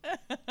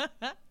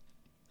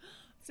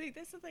 See,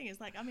 that's the thing.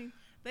 It's like, I mean,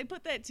 they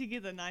put that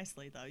together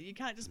nicely, though. You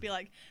can't just be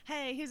like,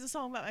 hey, here's a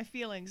song about my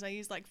feelings. I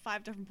use like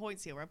 5 different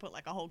points here where I put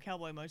like a whole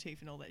cowboy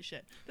motif and all that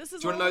shit. This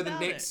is Do you want all to know about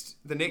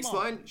the next Come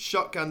on. line?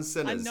 Shotgun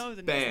sinners. I know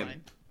the next Bam.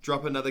 line.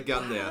 Drop another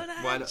gun there.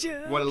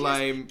 What a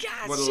lame.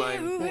 What a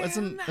lame. Well,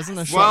 isn't a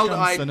Wild shotgun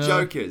Eyed sinner?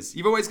 Jokers.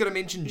 You've always got to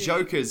mention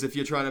Jokers if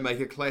you're trying to make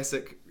a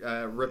classic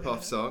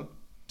rip-off song.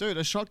 Dude,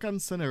 a shotgun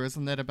sinner,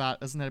 isn't that about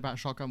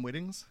shotgun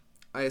weddings?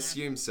 I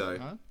assume so.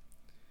 Huh?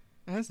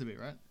 It has to be,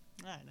 right?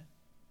 I don't know.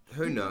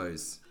 Who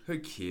knows? Who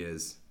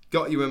cares?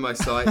 Got you in my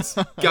sights.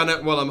 Gun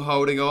it while I'm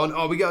holding on.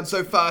 Oh, we're going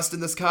so fast in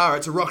this car.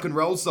 It's a rock and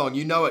roll song.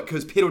 You know it,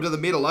 because pedal to the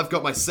metal. I've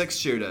got my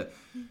 6-shooter.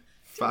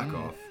 Fuck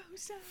off.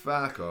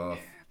 Fuck off.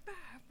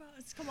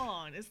 Come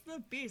on, it's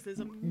the best. There's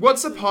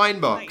What's a pine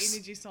box? High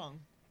energy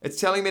song. It's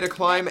telling me to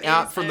climb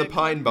out from the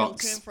pine Term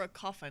box. for a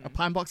coffin. A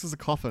pine box is a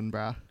coffin,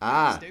 bruh.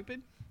 Ah, Stupid.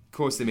 of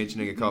course they're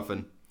mentioning a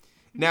coffin.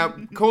 Now,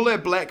 call her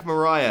Black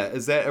Mariah.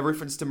 Is that a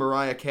reference to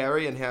Mariah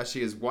Carey and how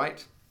she is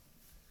white?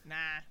 Nah.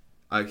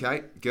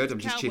 Okay, good. I'm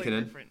just Cowboy checking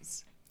in.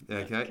 reference.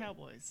 Okay.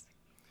 Cowboys.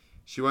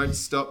 She won't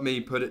stop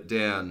me, put it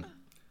down.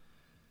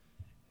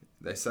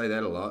 They say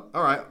that a lot.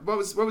 All right, what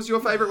was your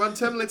favourite one,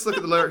 Tim? Let's look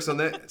at the lyrics on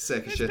that sack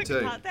of Let's shit pick too.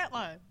 apart that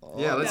one.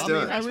 Yeah, let's do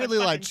I it. really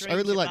Fucking like drink,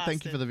 you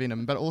Thank You for the bastard.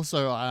 Venom, but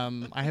also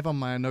I have on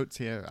my notes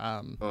here.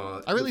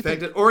 Oh, I really the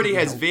fact think it already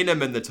has Help.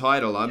 Venom in the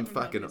title. I'm Venom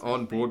fucking is my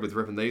on board favourite. with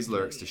ripping these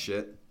lyrics to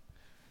shit.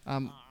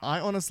 I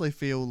honestly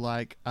feel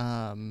like Give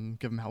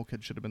 'Em Hell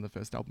Kid should have been the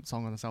first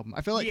song on this album.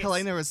 I feel like Yes.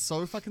 Helena is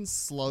so fucking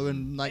slow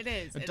and like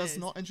It does is.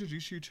 not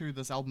introduce you to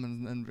this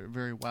album and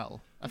very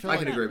well. I feel I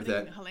like can agree with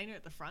putting that. Helena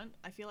at the front,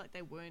 I feel like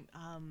they weren't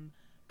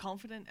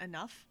confident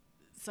enough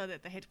so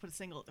that they had to put a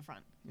single at the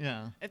front.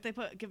 yeah. If they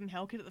put Give 'Em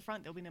Hell Kid at the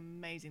front, that would have been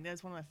amazing. That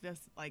was one of my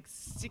first, like,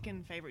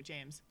 second favourite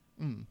jams.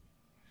 Mm.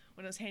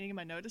 When I was handing in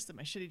my notice at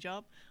my shitty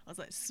job, I was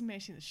like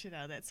smashing the shit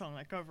out of that song,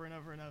 like over and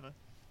over and over.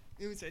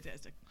 It was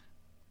fantastic.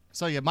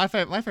 So yeah, my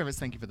favorite's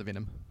Thank You for the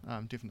Venom.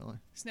 Definitely.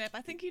 Snap,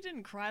 I think you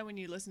didn't cry when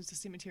you listened to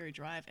Cemetery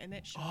Drive, and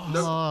that shows.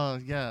 Nope. Oh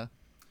yeah.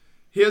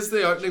 Here's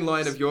the opening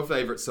line of your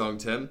favourite song,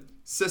 Tim.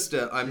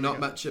 Sister, I'm not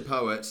much a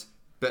poet,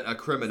 but a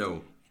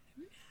criminal.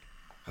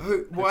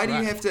 Why do you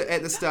right. have to,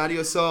 at the start of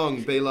your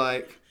song, be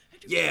like,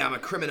 yeah, I'm a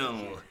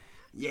criminal.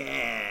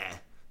 Yeah.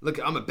 Look,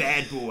 I'm a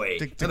bad boy.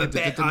 I'm a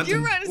bad...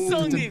 You write a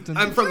song, then.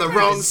 I'm from the You write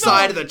wrong a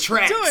side of song. the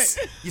tracks.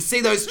 Do it. You see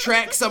those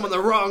tracks? I'm on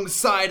the wrong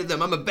side of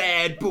them. I'm a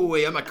bad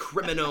boy. I'm a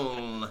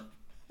criminal.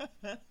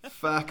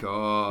 Fuck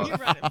off. You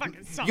write a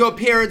fucking song. Your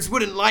parents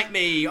wouldn't like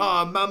me.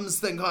 Oh, mums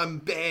think I'm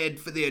bad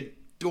for their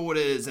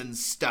daughters and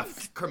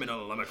stuff.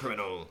 Criminal. I'm a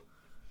criminal.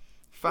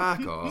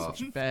 Fuck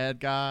off. Bad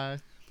guy.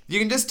 You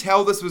can just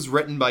tell this was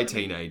written by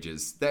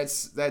teenagers.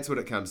 That's what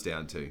it comes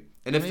down to.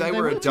 And if mean, they they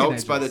were were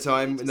adults by the teenagers.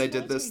 time when they Just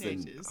did were this,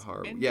 then teenagers.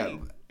 horrible. And Yeah,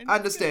 me. And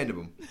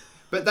understandable.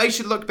 But they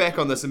should look back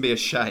on this and be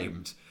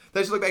ashamed.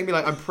 They should look back and be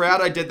like, I'm proud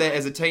I did that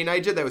as a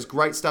teenager. That was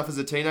great stuff as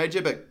a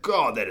teenager, but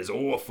God, that is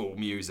awful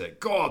music.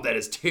 God, that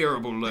is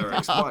terrible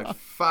lyrics. My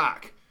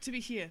fuck. To be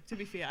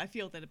fair, I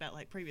feel that about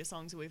like previous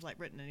songs that we've like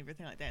written and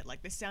everything like that.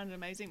 Like they sounded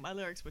amazing. My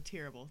lyrics were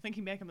terrible.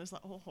 Thinking back, I'm just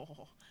like, oh.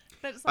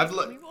 But it's like I've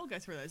looked- we all go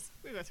through those.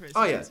 We go through those.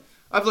 Oh yeah, stages.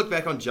 I've looked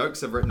back on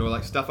jokes I've written or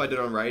like stuff I did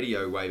on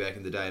radio way back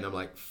in the day, and I'm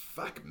like,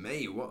 fuck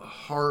me, what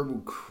horrible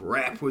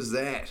crap was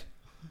that?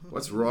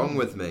 What's wrong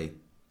with me?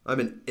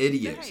 I'm an But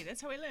idiot. hey, that's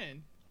how we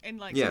learn. And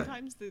like Yeah.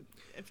 sometimes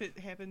if it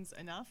happens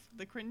enough,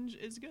 the cringe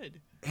is good.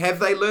 Have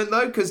they learned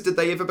though? Because did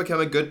they ever become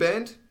a good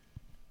band?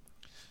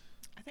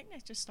 I think they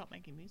just stopped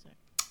making music.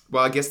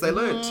 Well, I guess they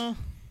learned.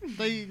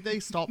 They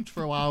stopped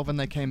for a while, then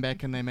they came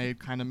back and they made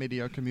kind of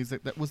mediocre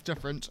music that was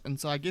different, and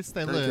so I guess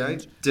they Okay,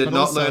 learned. did but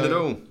not learn at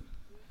also-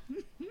 all.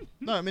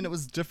 No, I mean it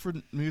was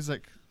different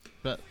music,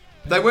 but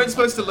They weren't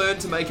supposed to learn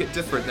to make it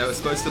different. They were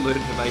supposed to learn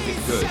to make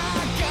it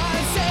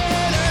good.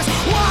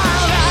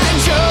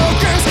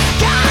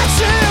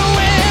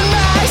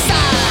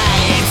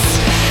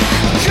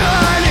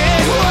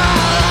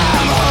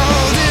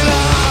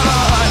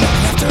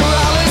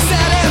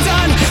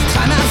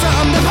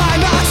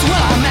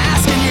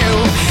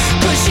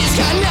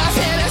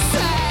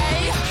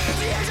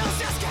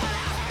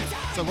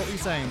 So what were you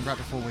saying right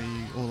before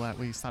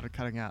we started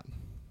cutting out?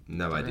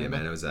 No idea, remember?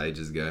 man. It was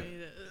ages ago.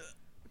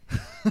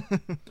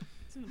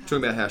 Talking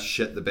about how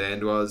shit the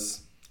band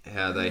was,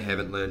 how they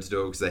haven't learned to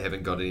do it because they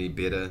haven't got any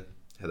better,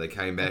 how they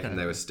came back and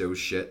they were still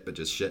shit, but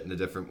just shit in a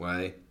different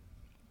way.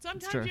 true.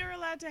 Sometimes you're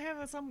allowed to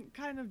have some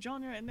kind of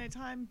genre in that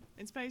time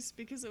and space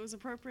because it was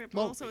appropriate, but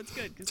Well, also it's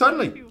good because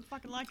totally. people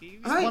fucking like it. You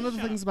Hey, One of the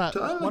shut things up.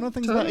 about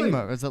Totally.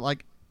 emo is that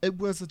like it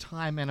was a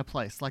time and a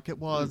place. Like it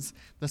was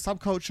the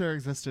subculture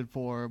existed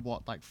for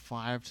what, like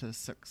 5 to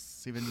 6,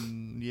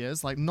 7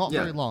 years, like not Yeah.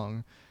 very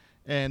long.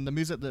 And the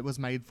music that was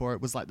made for it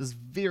was like this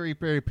very,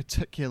 very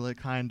particular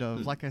kind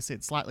of, like I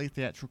said, slightly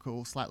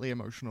theatrical, slightly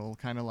emotional,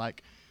 kind of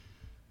like.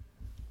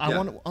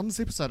 Yeah. On this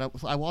episode,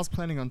 I was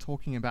planning on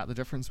talking about the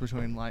difference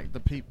between like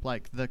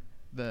the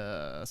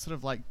the sort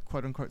of like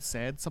quote unquote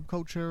sad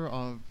subculture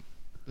of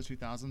the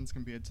 2000s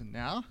compared to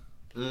now.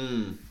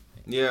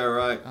 Yeah,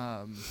 right.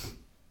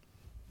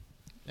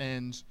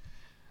 And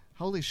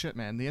holy shit,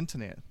 man, the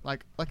internet.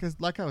 Like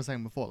I was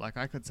saying before, like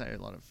I could say a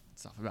lot of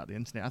stuff about the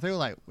internet. I feel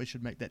like we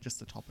should make that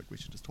just a topic we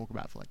should just talk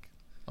about for like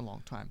a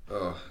long time.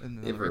 Oh, in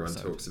another everyone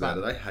episode. talks about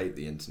it. I hate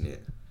the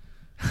internet.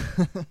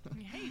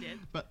 You hate it.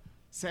 But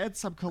sad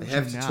subculture I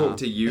have to now talk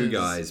to you is-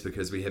 guys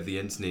because we have the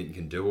internet and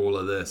can do all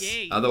of this.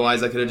 Yeah,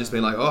 Otherwise, I could have just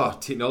been like, oh,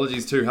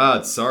 technology's too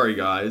hard. Sorry,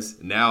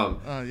 guys. Now I'm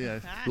Oh yeah.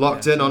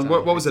 locked Yeah, in on,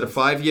 totally. what was it, a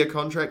 5-year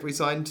contract we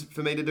signed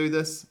for me to do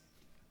this?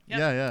 Yep.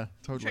 Yeah,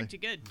 totally. Tricked you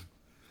good.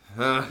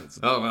 Oh,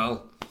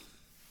 well.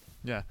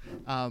 Yeah.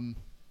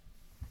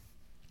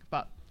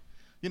 But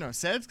you know,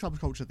 sad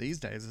subculture these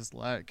days is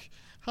like,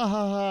 ha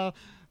ha ha.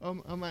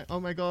 Oh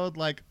my god!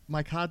 Like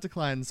my card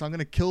declined, so I'm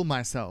gonna kill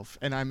myself,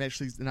 and I'm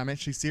actually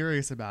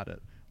serious about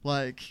it.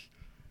 Like,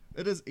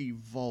 it has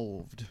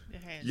evolved.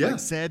 It has. Yeah. Like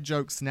sad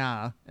jokes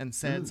now and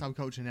sad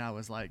subculture now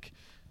is like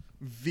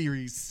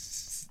very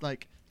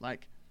like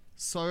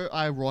so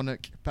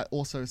ironic, but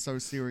also so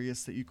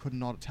serious that you could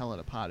not tell it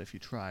apart if you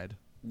tried.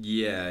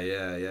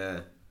 Yeah.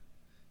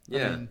 I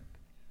mean,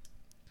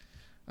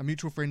 a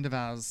mutual friend of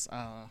ours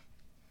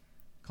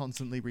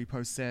constantly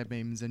reposts sad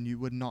memes, and you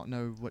would not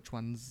know which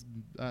ones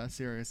are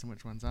serious and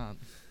which ones aren't.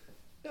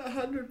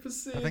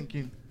 100%. I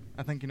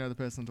think you know the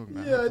person I'm talking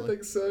about. Yeah, I hopefully.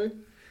 think so.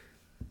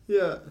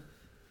 Yeah.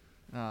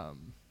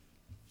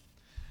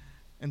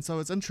 And so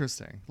it's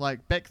interesting.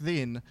 Like back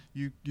then,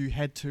 you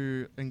had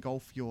to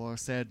engulf your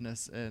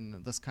sadness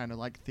in this kind of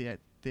like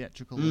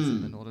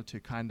theatricalism in order to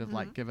kind of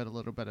like give it a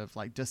little bit of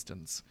like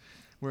distance,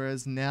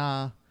 whereas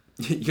now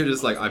You're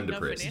just like, I'm No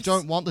depressed. you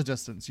don't want the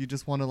distance. You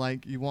just want to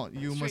like you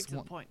Straight almost to the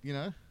want point. you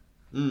know.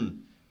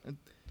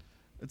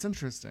 It's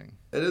interesting.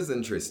 It is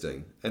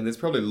interesting. And there's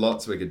probably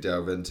lots we could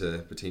delve into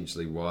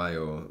potentially why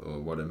or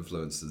what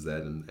influences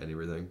that and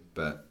everything.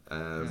 But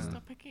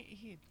Stop picking at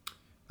your head.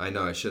 I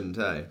know I shouldn't,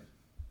 eh?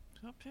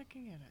 Stop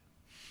picking at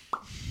it.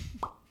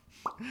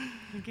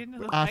 You're getting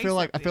in the I face feel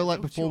like up I feel there.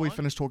 like Do before what we you want.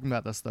 finish talking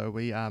about this though,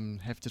 we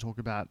have to talk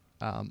about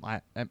I'm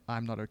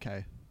Not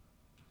Okay.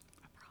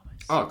 I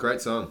promise. Oh,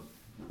 great song.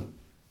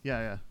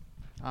 Yeah.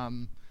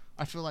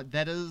 I feel like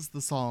that is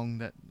the song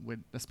that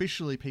would,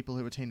 especially people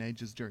who were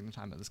teenagers during the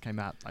time that this came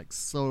out, like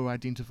so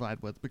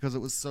identified with because it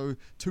was so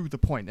to the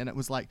point and it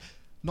was like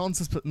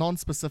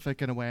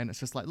non-specific in a way, and it's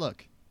just like,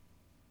 look,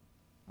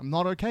 I'm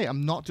not okay.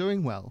 I'm not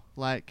doing well.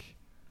 Like,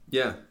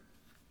 Yeah.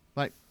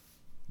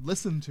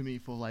 listen to me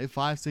for like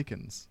 5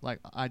 seconds. Like,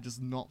 I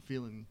just not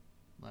feeling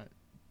like,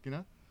 you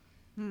know.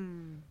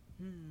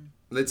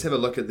 Let's have a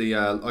look at the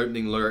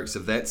opening lyrics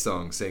of that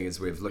song, seeing as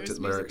we've looked There was at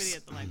a music lyrics.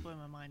 video that like blew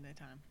my mind that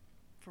time.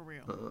 For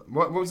real.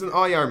 What was it?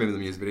 Oh, yeah, I remember the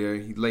music video.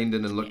 He leaned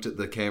in and looked at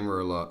the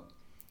camera a lot,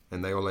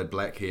 and they all had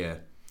black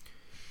hair.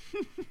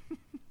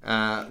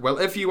 Well,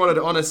 if you wanted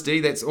honesty,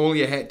 that's all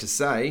you had to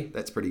say.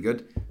 That's pretty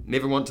good.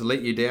 Never want to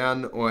let you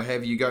down or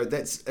have you go.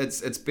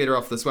 It's better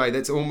off this way.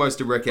 That's almost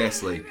a Rick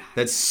Astley.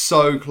 That's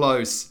so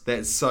close.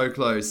 That's so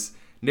close.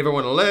 Never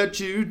want to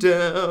let you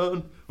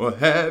down or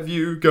have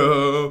you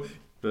go.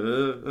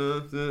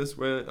 This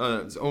way.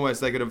 It's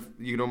almost you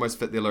could almost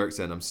fit the lyrics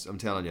in. I'm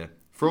telling you.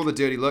 For all the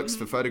dirty looks,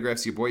 for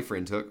photographs your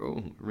boyfriend took.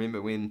 Oh,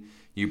 remember when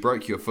you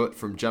broke your foot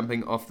from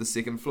jumping off the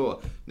second floor?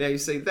 Now you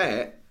see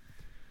that.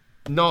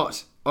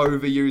 Not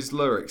overused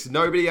lyrics.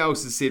 Nobody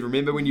else has said,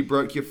 remember when you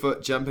broke your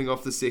foot jumping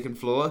off the second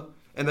floor?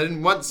 And they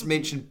didn't once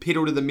mention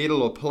pedal to the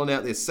metal or pulling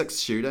out their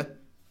 6-shooter.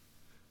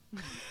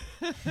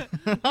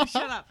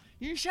 Shut up.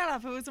 You shut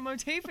up. It was a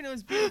motif and it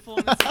was beautiful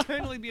and it's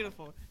eternally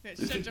beautiful. Yeah,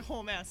 shut your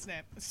whole mouth,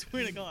 Snap. I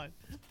swear to God.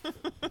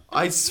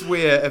 I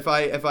swear, if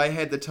I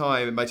had the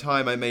time, and by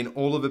time I mean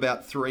all of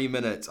about 3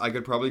 minutes, I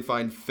could probably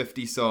find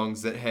 50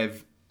 songs that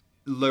have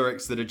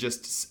lyrics that are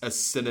just a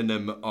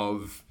synonym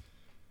of,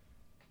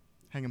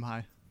 Hang 'em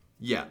high.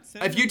 yeah.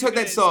 Synonym If you took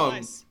that is song,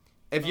 nice.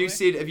 if you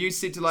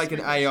said to like an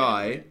Sprinkle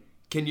AI, shit.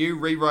 can you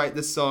rewrite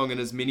this song in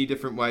as many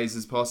different ways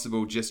as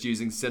possible, just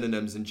using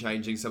synonyms and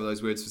changing some of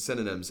those words for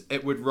synonyms?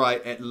 It would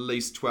write at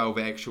least 12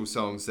 actual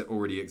songs that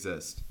already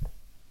exist.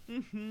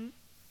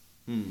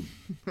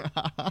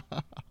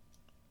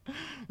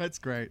 That's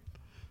great.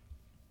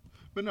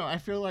 But no, I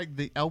feel like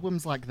the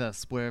albums like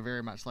this were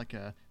very much like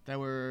they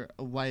were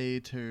a way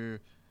to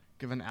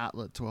give an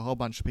outlet to a whole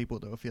bunch of people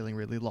that were feeling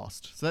really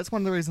lost. So that's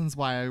one of the reasons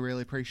why I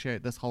really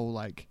appreciate this whole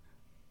like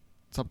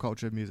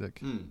subculture of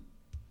music.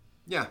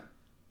 Yeah.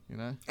 You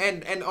know?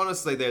 And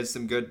honestly, there's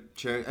some good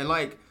tune. And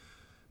like,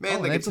 man,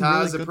 Oh, the they had some really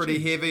guitars are good pretty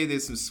tunes. heavy.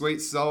 There's some sweet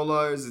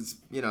solos. It's,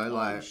 you know, Oh,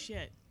 like,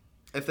 shit.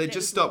 if they that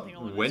just is one stop thing I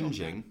wanted to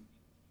talk whinging,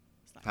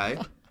 It's like,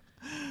 hey?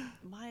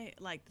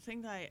 the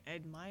thing that I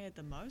admired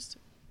the most,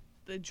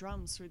 the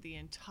drums through the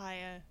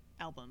entire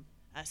album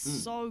are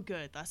so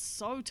good. They're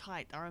so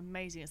tight. They're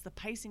amazing. It's the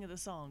pacing of the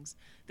songs.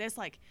 There's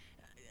like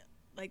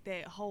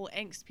that whole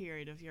angst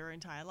period of your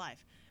entire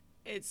life.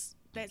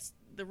 That's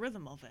the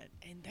rhythm of it,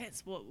 and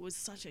that's what was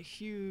such a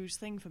huge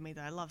thing for me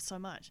that I love so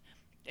much.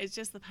 It's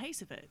just the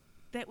pace of it.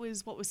 That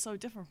was what was so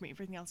different from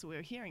everything else that we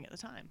were hearing at the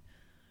time.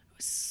 It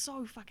was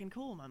so fucking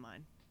cool in my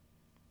mind.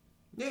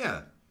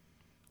 Yeah.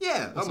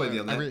 Yeah, I'm with you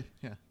on that.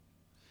 I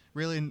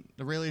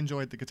really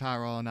enjoyed the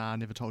guitar on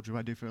Never Told You What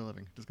I Do for a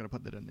Living. Just got to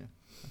put that in there.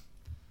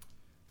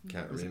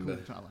 Can't It was a cool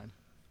remember. guitar line.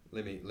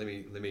 Let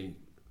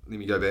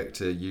me go back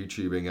to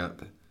YouTubing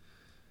up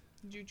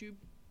YouTube.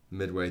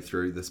 midway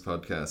through this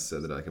podcast so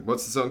that I can.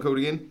 What's the song called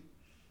again?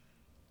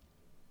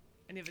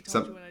 I never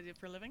told you what I did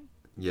for a living.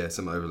 Yeah,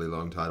 some overly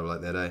long title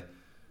like that, eh?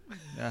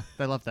 Yeah,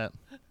 they love that.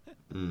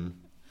 Mm.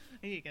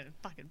 And you're gonna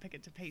fucking pick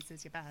it to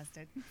pieces, you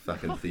bastard.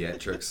 Fucking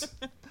theatrics.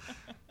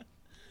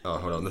 Oh,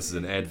 hold on. This is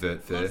an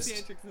advert Love first.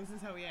 theatrics, this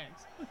is how he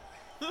acts.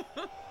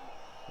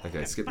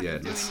 Okay, skip the Fucking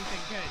ad. do Let's-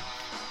 anything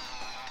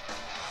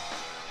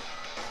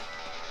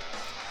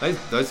good.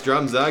 Those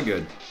drums are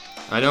good.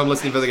 I know I'm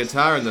listening for the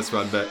guitar in this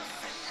one, but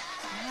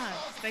Yeah,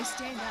 they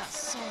stand out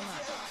so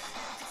much.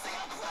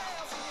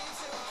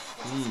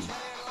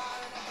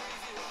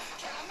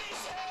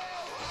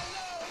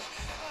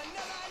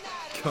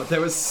 God,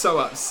 that was so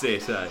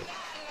upset, eh?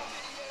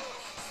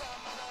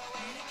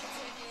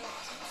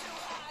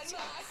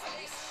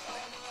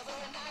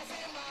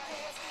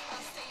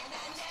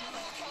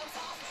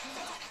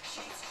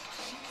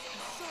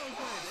 So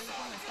good. It's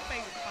one of my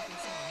favorite fucking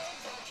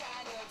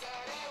songs.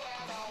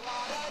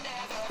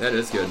 That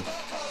is good.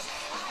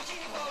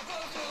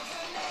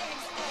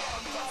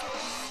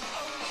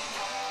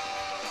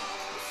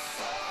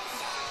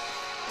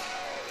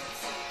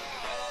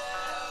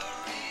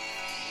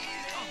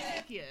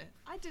 Heck yeah.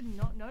 I did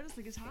not notice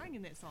the guitaring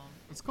in that song.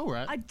 It's cool,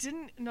 right? I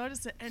didn't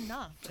notice it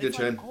enough. Good It's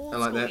like tune. old I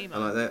like school that. emo. I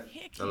like that.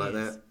 Heck I like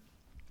yes. that.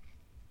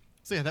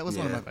 So yeah, that was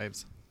one Yeah. of my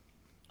faves.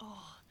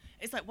 Oh,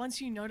 it's like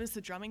once you notice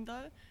the drumming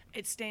though,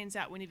 it stands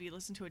out whenever you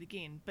listen to it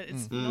again. But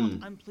it's Mm.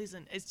 not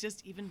unpleasant. It's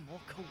just even more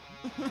cool.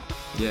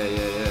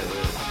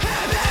 Yeah.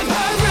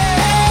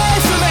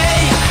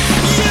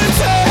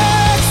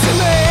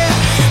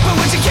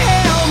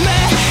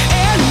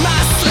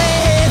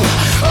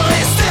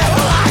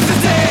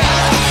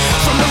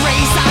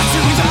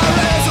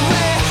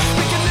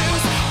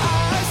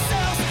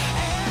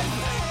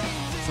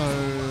 So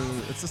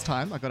it's this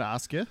time. I got to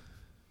ask you.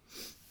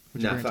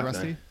 Would you Nah, bring it to fuck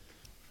Rusty? no.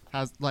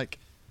 How's like?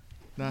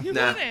 No. You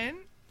Nah. wouldn't?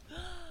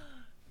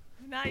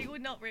 Nah, you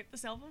would not rep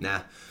this album?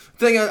 Nah.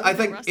 I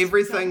think Rusty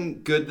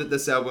everything good that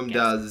this album Yes.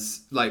 does,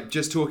 like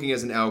just talking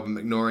as an album,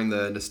 ignoring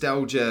the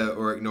nostalgia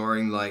or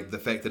ignoring like the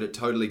fact that it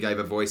totally gave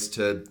a voice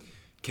to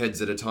kids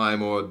at a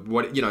time or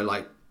what, you know,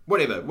 like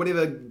whatever,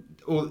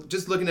 or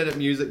just looking at it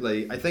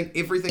musically, I think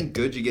everything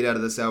good you get out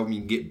of this album,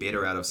 you can get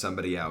better out of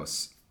somebody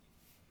else.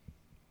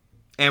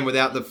 And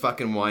without the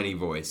fucking whiny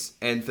voice.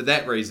 And for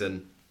that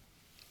reason,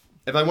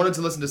 if I wanted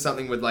to listen to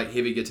something with like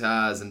heavy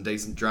guitars and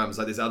decent drums,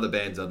 like there's other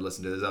bands I'd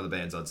listen to, there's other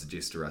bands I'd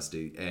suggest to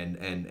Rusty,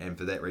 and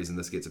for that reason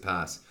this gets a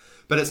pass.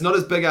 But it's not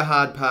as big a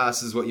hard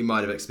pass as what you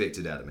might have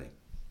expected out of me.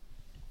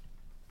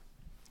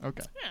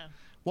 Okay. Yeah.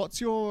 What's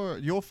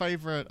your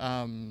favorite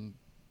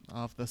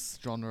of this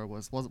genre?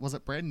 Was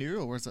it Brand New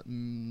or was it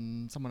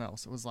someone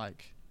else? It was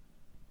like,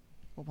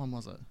 what one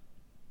was it?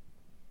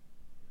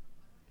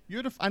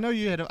 I know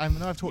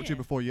I've talked to you Yeah.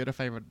 before. You had a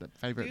favorite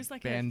It was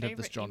like a band of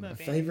this favorite emo genre. band.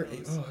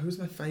 Favorite? Oh, who's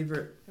my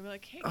favorite? They were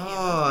like, heck yeah,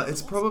 Oh, that's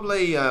it's awesome.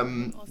 probably do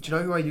Awesome. you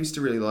know who I used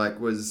to really like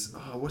was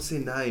what's their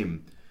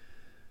name?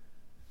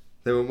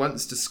 They were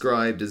once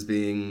described as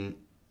being,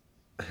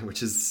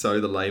 which is so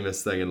the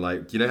lamest thing, and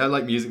like you know how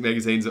like music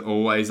magazines are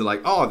always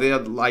like, oh, they're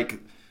like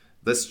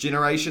this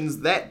generation's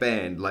that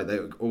band, like they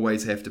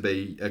always have to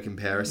be a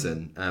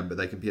comparison, but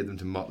they compared them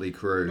to Motley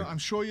Crue. No, I'm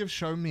sure you've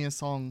shown me a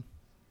song.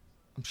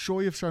 I'm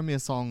sure you've shown me a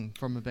song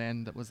from a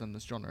band that was in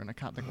this genre, and I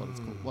can't think what it's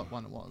called, what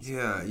one it was.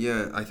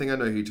 Yeah, I think I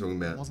know who you're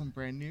talking It about. wasn't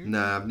Brand New.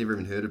 Nah, I've never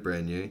even heard of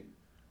Brand New. It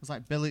was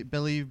like Billy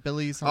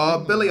something.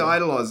 Oh, Billy or-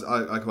 Idol,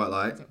 I quite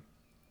like,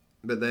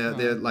 but they're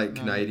like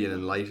no. Canadian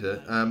and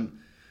later.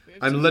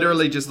 I'm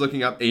literally just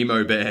looking up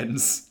emo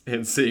bands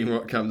and seeing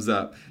what comes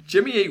up.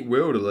 Jimmy Eat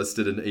World are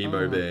listed in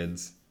emo Oh.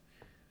 bands.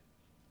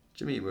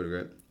 Jimmy Eat World are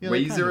great. Yeah,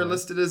 they Weezer kinda are are.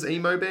 listed as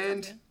emo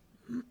band.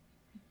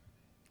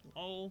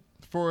 Oh,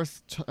 For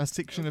a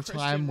section of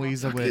time, Christian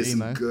Weezer rock. were There's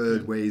emo. some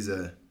good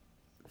Weezer.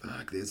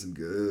 Fuck, there's some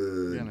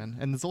good. Yeah, man.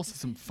 And there's also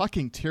some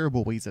fucking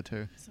terrible Weezer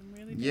too. some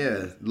really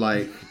Yeah,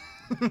 like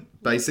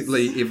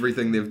basically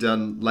everything they've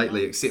done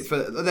lately, except for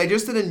they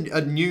just did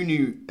a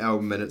new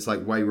album, and it's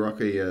like way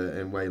rockier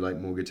and way like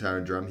more guitar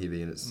and drum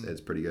heavy, and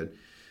it's pretty good.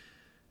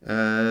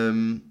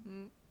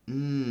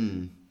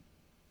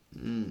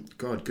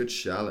 God, Good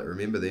Charlotte,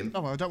 remember them? Oh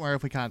well, don't worry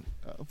if we can't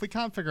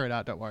figure it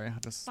out. Don't worry. I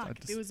just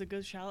There was a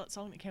good Charlotte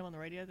song that came on the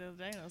radio the other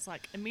day, and I was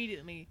like,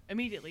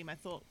 immediately my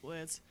thought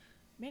was,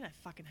 man, I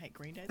fucking hate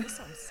Green Day. This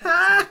song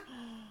sucks.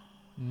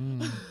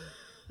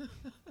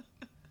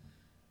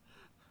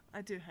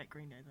 I do hate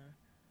Green Day though.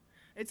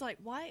 It's like,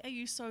 why are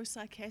you so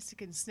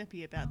sarcastic and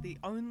snippy about being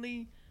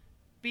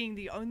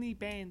the only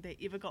band that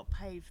ever got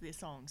paid for their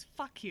songs?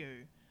 Fuck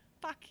you.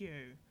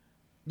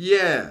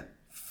 Yeah,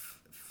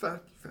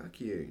 fuck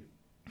you.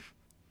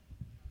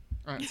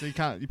 Alright, so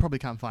you probably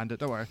can't find it.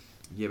 Don't worry.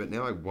 Yeah, but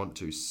now I want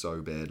to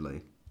so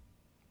badly.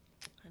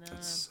 I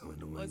That's so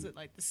annoying. Was it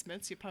like the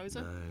Smiths, your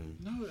poser?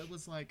 No, it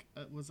was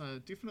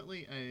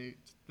definitely a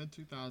mid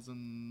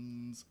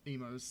 2000s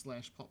emo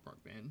 / pop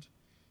rock band,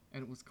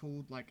 and it was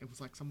called it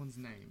was like someone's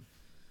name.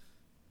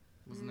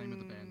 What was the name of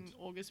the band?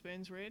 August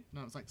Burns Red.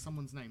 No, it was like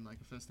someone's name, like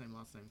a first name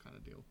last name kind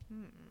of deal.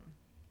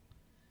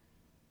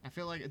 I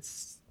feel like it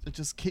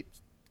just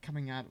keeps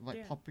coming out,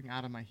 popping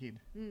out of my head.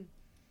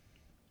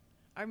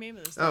 I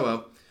remember this. Oh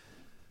well.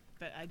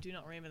 But I do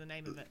not remember the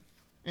name of it.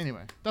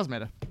 Anyway, doesn't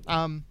matter.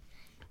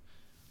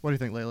 What do you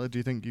think, Layla? Do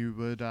you think you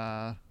would?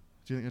 Do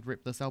you think you'd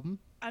rep this album?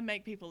 I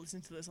make people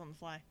listen to this on the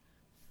fly,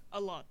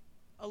 a lot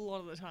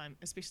of the time,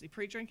 especially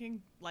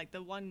pre-drinking. Like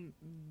the one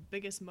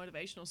biggest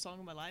motivational song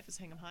in my life is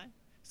 "Hang 'Em High."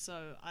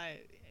 So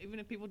even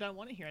if people don't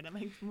want to hear it, I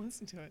make them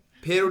listen to it.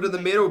 Pedal to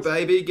the metal,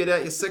 baby. Get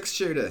out your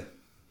 6-shooter.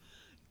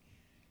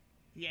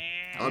 Yeah.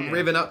 I'm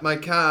revving up my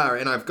car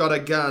and I've got a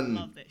gun.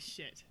 Love that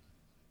shit.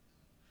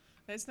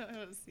 That's not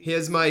how it's.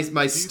 Here's my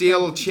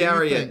steel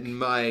chariot and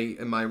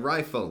my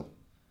rifle.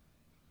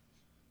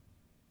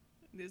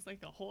 There's like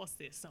a horse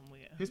there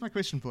somewhere. Here's my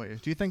question for you: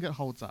 do you think it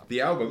holds up?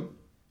 The album?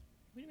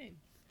 What do you mean?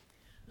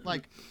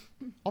 Like,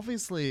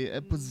 obviously,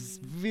 it was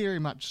very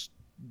much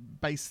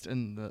based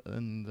in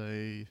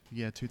the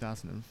year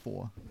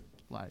 2004.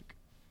 Like,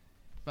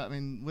 but I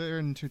mean, we're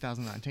in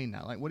 2019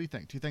 now. Like, what do you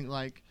think? Do you think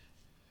like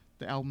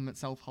the album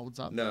itself holds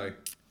up? No.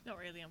 Not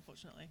really,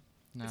 unfortunately.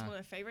 No. It's one of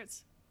my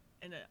favorites,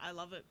 and I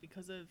love it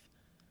because of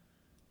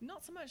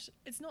not so much.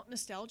 It's not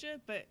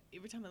nostalgia, but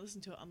every time I listen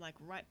to it, I'm like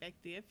right back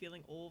there,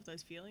 feeling all of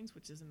those feelings,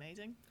 which is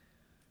amazing.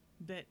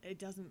 But it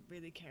doesn't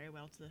really carry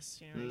well to this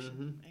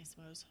generation, I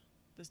suppose,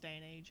 this day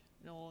and age,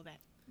 and all that.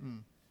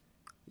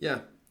 Yeah.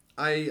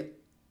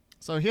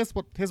 So here's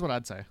what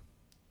I'd say.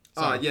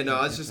 I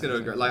was just going to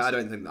agree. Like, I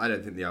don't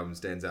think the album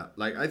stands out.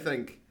 Like,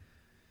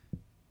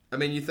 I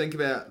mean, you think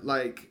about,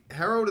 like,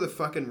 how old are the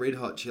fucking Red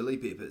Hot Chili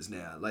Peppers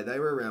now? Like, they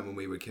were around when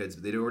we were kids,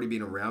 but they'd already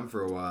been around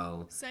for a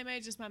while. Same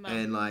age as my mum.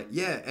 And, like,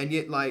 yeah, and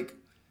yet, like,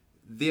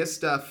 their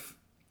stuff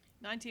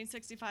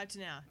 1965 to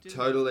now.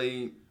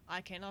 totally...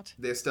 I cannot.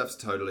 Their stuff's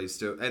totally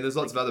still... And there's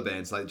lots of other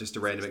bands, like, just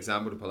a random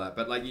example to pull out.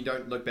 But, like, you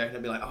don't look back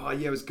and be like, oh,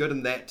 yeah, it was good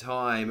in that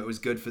time. It was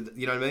good for...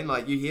 You know what I mean?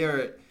 Like, you hear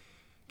it,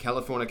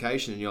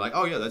 Californication, and you're like,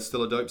 oh, yeah, that's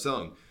still a dope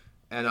song.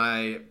 And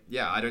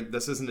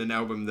this isn't an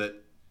album that...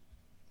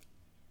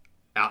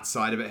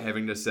 outside of it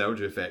having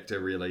nostalgia factor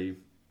really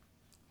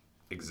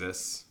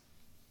exists.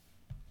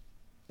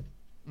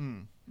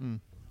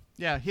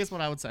 Yeah, here's what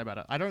I would say about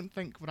it. I don't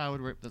think I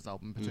would rep this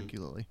album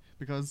particularly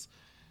because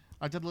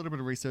I did a little bit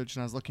of research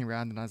and I was looking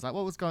around and I was like,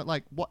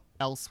 what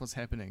else was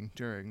happening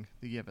during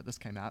the year that this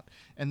came out?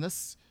 And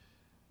this,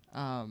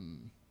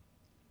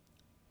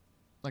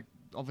 like,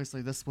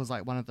 obviously this was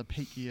like one of the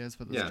peak years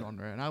for this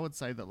genre. And I would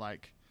say that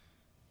like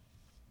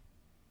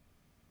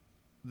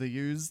The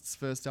Used's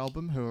first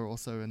album, who are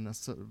also in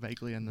this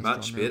vaguely in this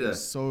genre,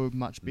 was so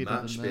much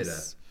better than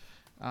this.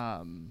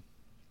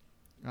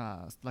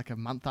 Like a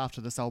month after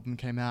this album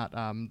came out,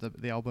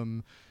 the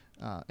album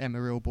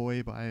Amarillo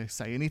Boy by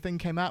Say Anything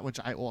came out, which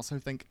I also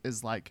think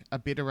is like a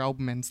better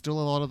album, and still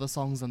a lot of the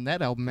songs on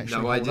that album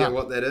actually no hold idea up.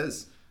 what that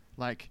is.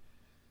 Like,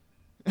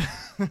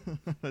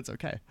 that's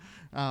okay.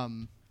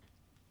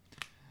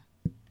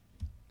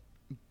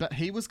 But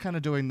he was kind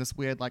of doing this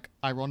weird, like,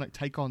 ironic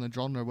take on the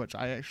genre, which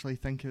I actually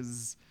think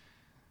is...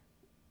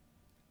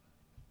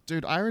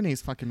 Dude, irony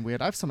is fucking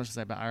weird. I have so much to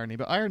say about irony,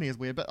 but irony is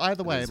weird. But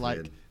either way,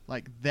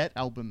 like that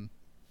album,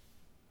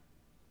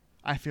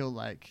 I feel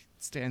like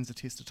stands the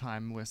test of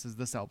time versus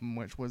this album,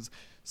 which was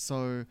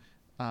so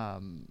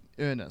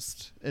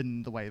earnest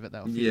in the way that they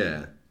were feeling.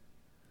 Yeah.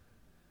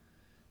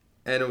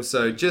 And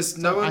also, just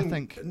So knowing... I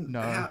think,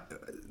 no.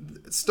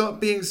 Stop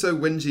being so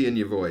whingy in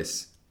your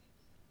voice.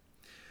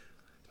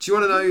 Do you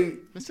want to know...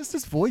 It's just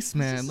his voice,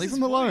 man. just Leave his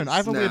him alone. voice. I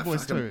have a Nah, weird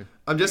voice fuck 'em. too.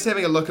 I'm just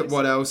having a look at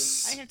what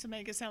else... I had to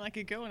make it sound like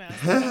a girl now.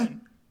 Hi,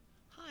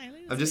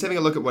 I'm just having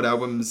a look at what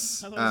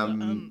albums...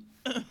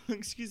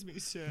 Excuse me,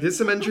 sir. There's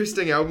some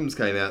interesting albums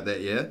came out that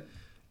year.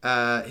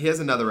 Here's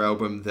another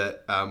album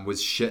that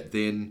was shit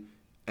then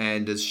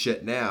and is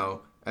shit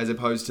now, as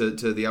opposed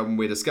to the album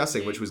we're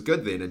discussing, which was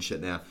good then and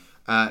shit now.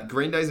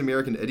 Green Day's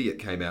American Idiot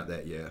came out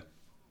that year.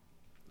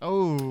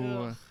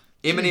 Oh. Ugh.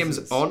 Eminem's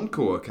Jesus.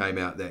 Encore came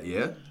out that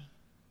year.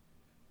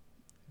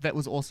 That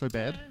was also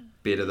bad.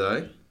 Better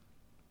though.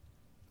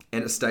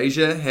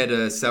 Anastasia had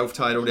a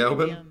self-titled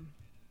album.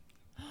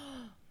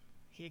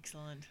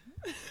 Excellent.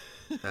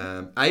 It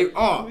It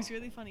was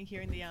really funny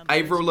hearing the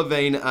Avril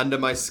Lavigne, Under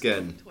My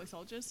Skin. Toy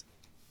Soldiers.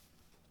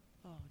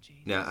 Oh,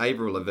 gee. Now,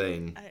 Avril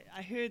Lavigne,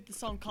 I heard the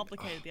song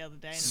Complicated the other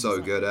day. And so I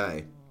was good, like,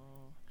 eh?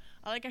 oh.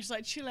 I like actually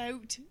like chill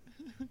out.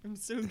 I'm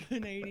so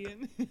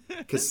Canadian.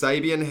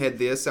 Kasabian had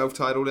their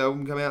self-titled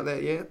album come out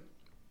that year.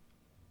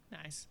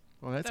 Nice.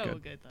 Well, that's They were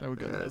good. good, though. They were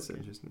good. Yeah, that's Okay.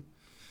 interesting.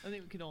 I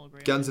think we can all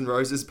agree. Guns N'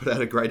 Roses put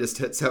out a greatest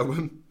hits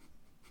album.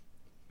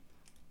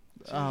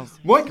 Oh,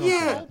 What God, year?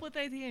 How old were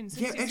they then?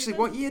 Yeah, actually, 67?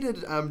 what year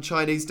did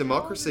Chinese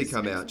Democracy is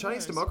come Guns out? N' Chinese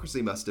Roses?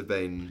 Democracy must have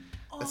been...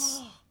 Oh,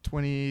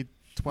 2012?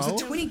 Was it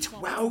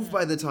 2012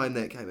 by the time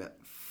that came out?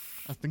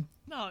 I think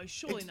No,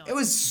 surely not. It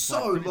was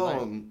so Like, really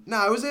long.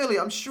 No, it was early.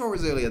 I'm sure it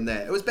was earlier than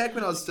that. It was back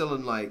when I was still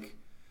in like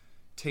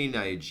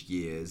teenage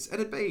years.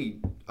 It'd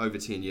be over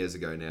 10 years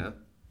ago now.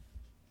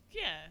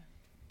 Yeah.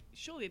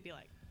 Surely it'd be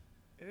like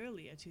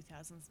earlier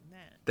 2000s than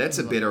that. That's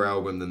a better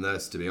album than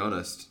this, to be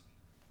honest.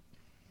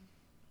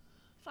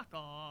 Fuck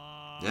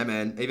off. Yeah,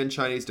 man. Even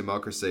Chinese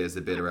Democracy is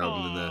a better Fuck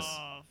album than this.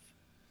 off.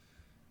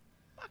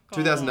 Fuck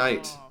 2008.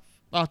 off.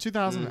 Oh,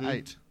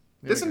 2008. There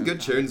There's we some go.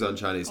 good tunes on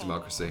Chinese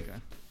Democracy. Okay.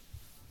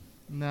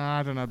 Nah,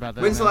 I don't know about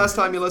that. When's the man. last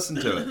time you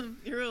listened to it?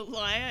 You're a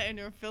liar and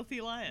you're a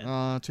filthy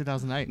liar.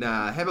 2008.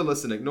 Nah, have a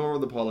listen. Ignore all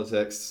the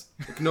politics.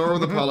 Ignore all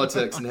the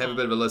politics and have a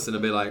bit of a listen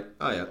and be like,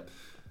 oh yeah.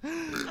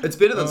 It's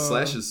better than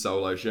Slash's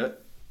solo shit.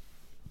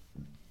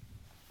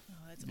 Oh,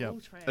 it's Yep. all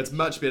trash. It's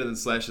much better than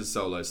Slash's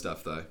solo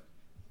stuff, though.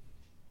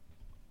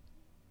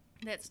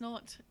 That's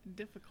not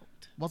difficult.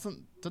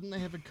 Didn't they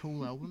have a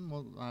cool album?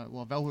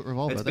 Well, Velvet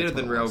Revolver. It's that's better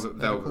than what it was. Velvet,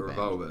 They had a Velvet cool band.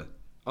 Revolver.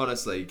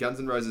 Honestly, Guns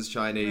N' Roses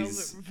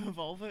Chinese. Velvet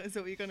Revolver, is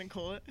that what you're going to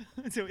call it?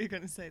 Is that what you're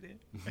going to say there?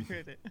 I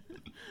heard it.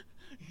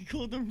 You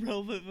called them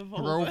Velvet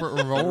Revolver.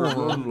 Velvet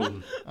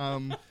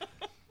Revolver.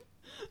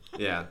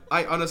 Yeah,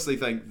 I honestly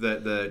think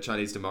that the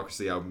Chinese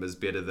Democracy album is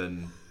better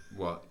than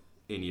what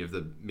any of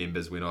the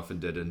members went off and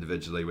did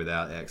individually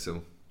without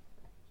Axel.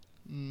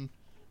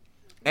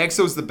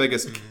 Axel's the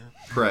biggest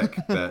prick,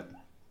 but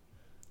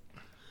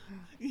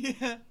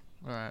Yeah.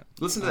 All right.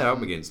 listen to that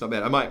album again. It's not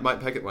bad. I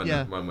might pick it one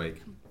Yeah.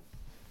 week.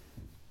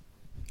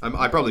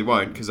 I probably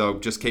won't because I'll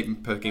just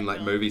keep picking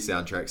like movie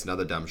soundtracks and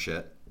other dumb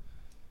shit.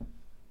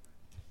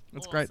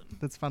 That's great. Awesome.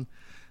 That's fun.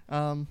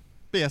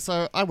 But yeah,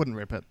 so I wouldn't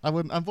rip it.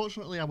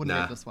 Unfortunately, I wouldn't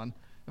Nah. rip this one.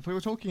 If we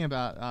were talking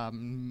about,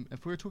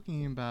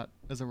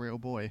 As a Real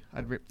Boy,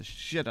 I'd rip the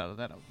shit out of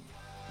that album.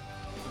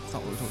 That's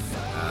not what we're talking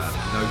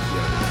about. No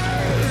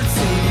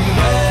joke.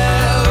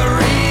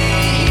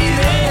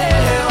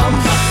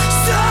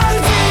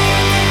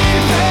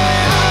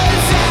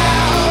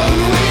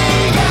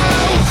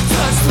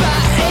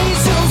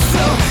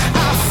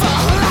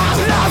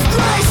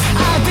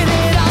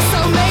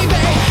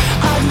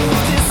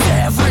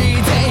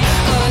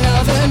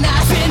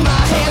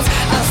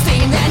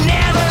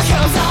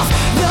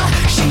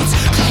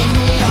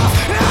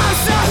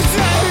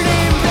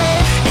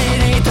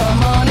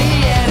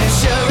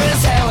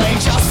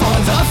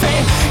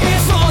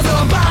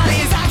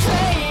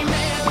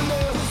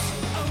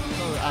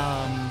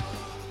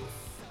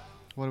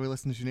 What do we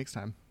listen to next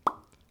time?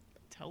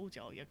 Told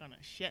y'all you're going to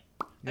shit.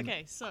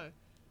 Okay, so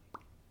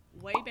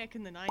way back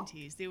in the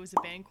 90s, there was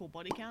a band called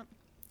Body Count,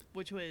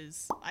 which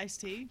was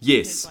Ice-T.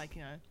 Yes. His, like,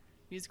 you know,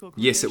 musical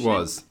Yes, it career shit.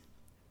 was.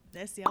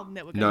 That's the album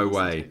that we're going No to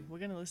listen way. to. We're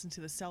going to listen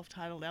to the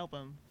self-titled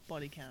album,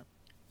 Body Count.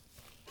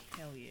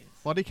 Hell yes.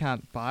 Body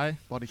Count by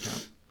Body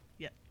Count.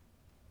 Yep.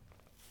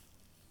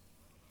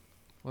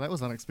 Well, that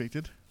was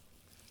unexpected.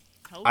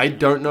 Told I ya.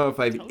 don't know if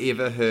I've Told you.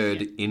 ever heard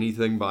Shit.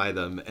 anything by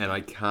them, and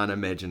I can't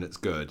imagine it's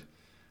good.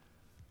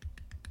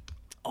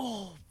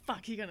 Oh,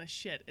 fuck, you're going to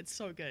shit. It's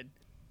so good.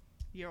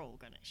 You're all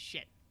going to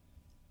shit.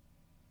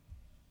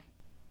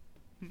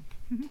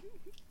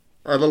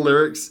 Are the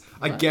lyrics?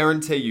 I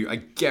guarantee you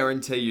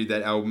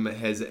that album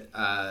has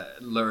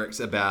lyrics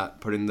about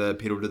putting the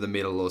pedal to the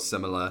metal or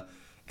similar,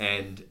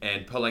 and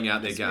pulling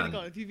out I their swear to gun.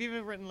 God, if you've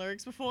ever written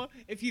lyrics before,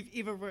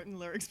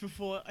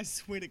 I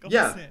swear to God,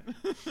 Yeah. Sam.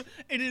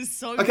 It is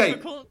so Okay.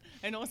 difficult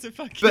and also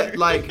fucking. But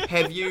like,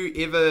 have you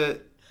ever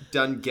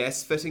done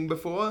gas fitting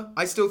before?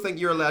 I still think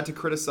you're allowed to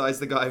criticize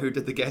the guy who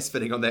did the gas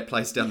fitting on that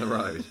place down the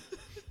road.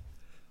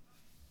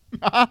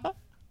 My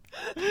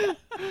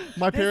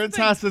That's parents'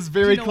 the thing. house is Do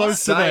very you know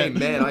close what? to Same, that.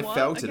 man. You know I what?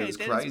 felt it. Okay, It was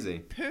that is crazy.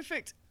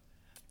 Perfect.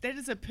 That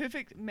is a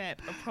perfect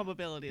map of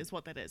probability, is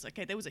what that is.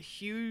 Okay, there was a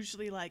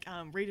hugely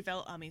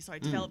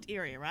developed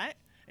area, right?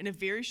 In a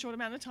very short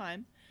amount of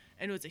time,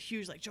 and it was a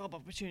huge like job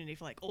opportunity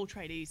for like all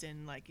tradies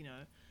and like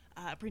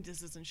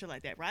apprentices and shit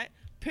like that, right?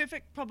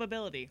 Perfect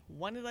probability.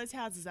 One of those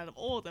houses out of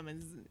all of them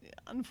is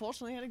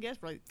unfortunately had a gas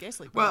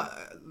leak. Well,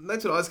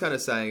 that's what I was kind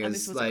of saying. And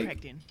Is this was a like,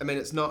 cracked in. I mean,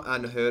 it's not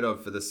unheard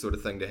of for this sort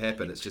of thing to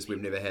happen. It's just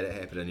we've never had it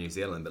happen in New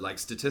Zealand. But like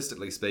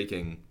statistically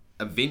speaking,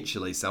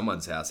 eventually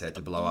someone's house had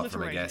to blow up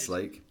from a gas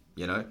leak.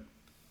 You know?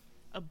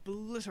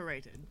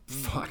 Obliterated.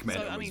 Fuck, man,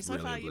 So, it I was mean, so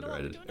really far, you know what,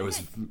 obliterated. we're It was.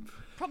 doing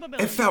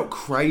Probability. It felt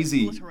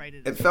crazy.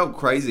 Obliterated. It felt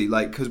crazy,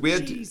 like because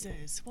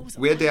Jesus, what was it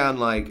we're like? down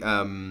like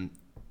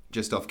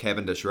just off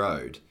Cavendish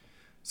Road,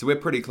 so we're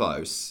pretty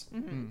close,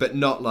 Mm-hmm. but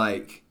not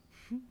like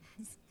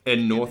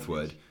in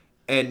Northwood,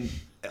 and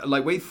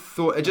like we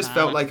thought it just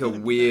felt like a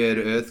weird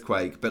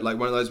earthquake, but like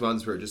one of those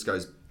ones where it just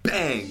goes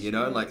bang, you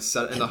know, and like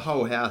and the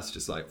whole house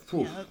just like,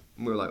 poof, Yeah.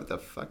 and we were like, what the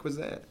fuck was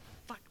that?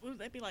 Fuck, would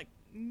that be like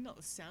not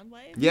the sound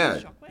wave? Yeah, The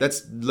shockwave?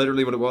 that's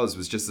literally what it was.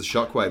 Was just the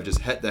shockwave just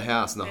hit the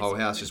house, and the whole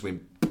house just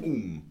went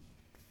boom.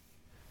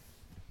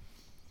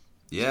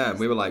 Yeah, and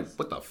we were like,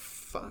 what the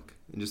fuck?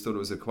 And just thought it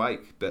was a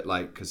quake, but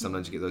like, because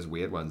sometimes you get those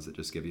weird ones that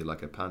just give you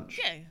like a punch.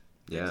 Yeah.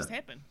 Yeah. That just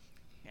happened.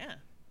 Yeah.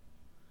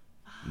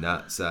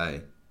 Nuts, eh?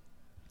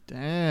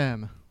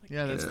 Damn.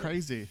 Yeah, that's Yeah.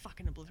 crazy.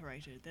 Fucking obliterated.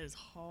 adulterated. That is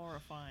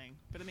horrifying.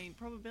 But I mean,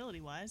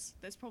 probability-wise,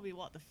 that's probably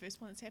the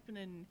first one that's happened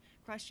in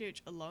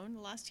Christchurch alone in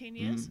the last 10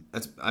 years. I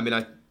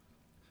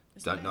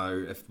don't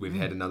know if we've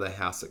had another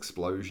house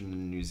explosion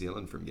in New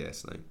Zealand from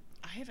gasoline.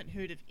 I haven't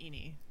heard of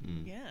any.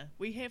 Yeah,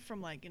 we have from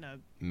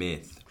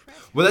Meth. crap.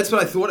 Well, that's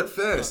what I thought at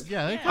first.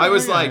 Yeah, I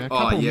was yeah, like, a oh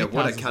couple yeah, meth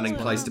what a houses cunning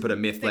as place well. to put a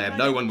meth They lab. kind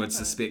No of one got would a-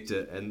 suspect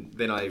it, and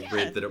then I Yeah.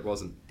 read that it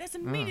wasn't. That's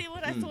immediately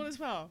what I thought as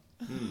well.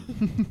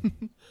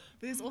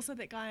 There's also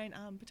that guy in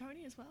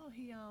Petone as well.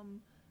 He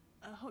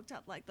hooked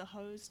up the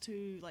hose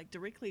to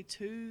directly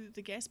to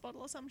the gas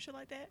bottle or some shit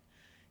like that.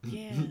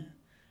 Yeah.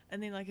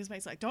 And then his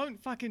mate's like,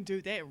 don't fucking do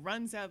that.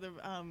 Runs out of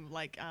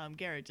the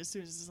garage as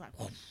soon as it's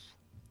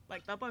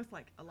they're both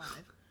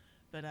alive.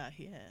 But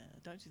yeah,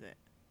 don't do that.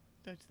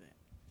 Don't do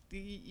that.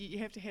 You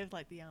have to have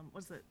the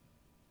what is it?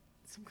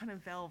 Some kind of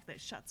valve that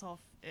shuts off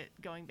it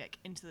going back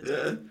into the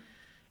tank.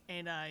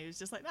 And he was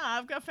just like,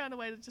 nah, I've found a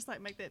way to just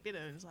make that better.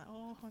 And it's like,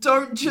 oh.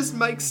 Don't just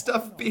make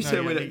stuff better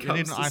No, when yeah, it you need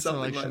comes an to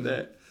something like isolation.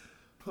 that.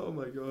 Oh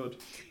my god.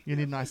 You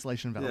need an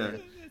isolation valve.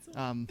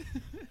 Yeah.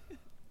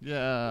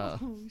 Yeah.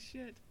 Oh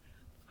shit.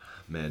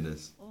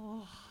 Madness.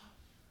 Oh,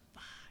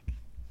 fuck.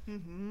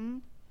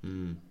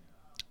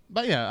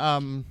 But yeah,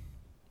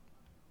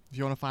 if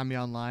you want to find me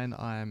online,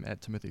 I'm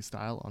at Timothy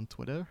Style on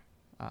Twitter.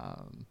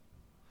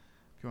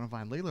 If you want to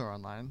find Leela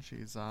online,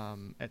 she's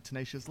at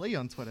Tenacious Lee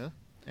on Twitter.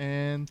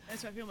 And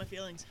That's where I feel my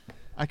feelings.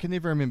 I can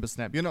never remember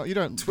Snap. You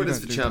don't.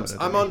 Twitter's you for don't do chumps.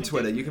 Twitter, I'm do you? on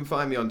Twitter. You can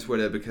find me on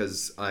Twitter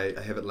because I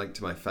have it linked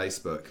to my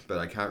Facebook, but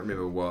I can't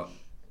remember what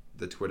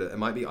the Twitter. It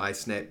might be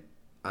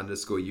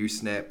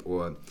iSnap_usnap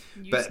or.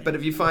 Usnap. But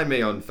if you find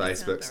me on That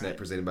sounds Facebook, about Snap right.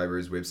 presented by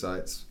Ruse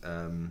websites,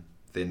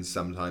 then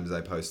sometimes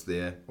I post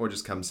there, or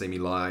just come see me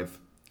live.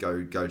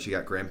 Go check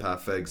out Grandpa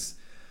Figs.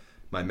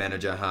 My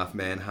manager, half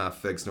man, half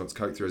fig, snorts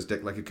coke through his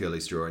dick like a curly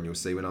straw, and you'll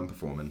see when I'm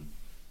performing.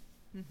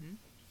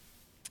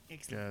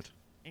 Excellent. Good.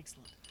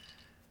 Excellent.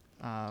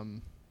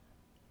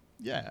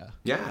 Yeah.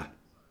 Yeah.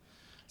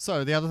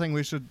 So the other thing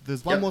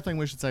there's one Yep. more thing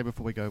we should say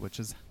before we go, which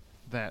is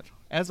that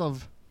as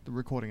of the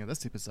recording of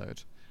this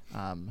episode,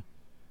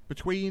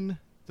 between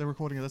the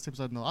recording of this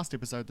episode and the last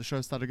episode, the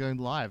show started going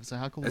live. So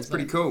how cool That's is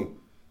pretty that? cool.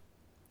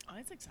 Oh,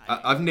 that's exciting.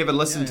 I've never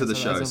listened Yeah, to the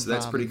so show, as of, so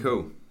that's pretty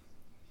cool.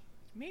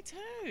 Me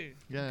too.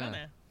 Yeah.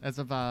 Gonna. As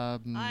of I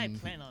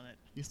plan on it.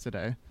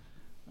 yesterday,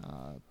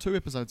 2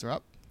 episodes are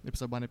up.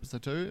 Episode 1,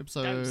 episode 2.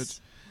 Episode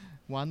Dose.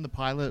 1, the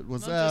pilot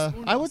was, Not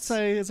just I would unos.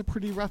 say, is a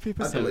pretty rough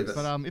episode. believe it.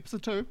 But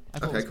episode 2, I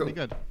thought Okay, was pretty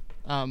cool. good.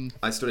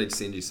 I still need to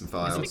send you some Is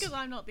files. it because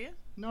I'm not there,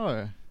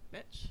 No.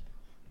 bitch?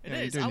 It Yeah,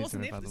 you is. do I need to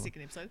wasn't there invite for the them.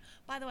 second episode.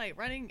 By the way,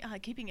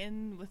 keeping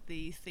in with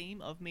the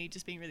theme of me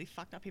just being really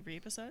fucked up every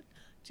episode,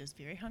 just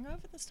very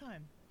hungover this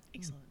time.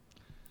 Excellent.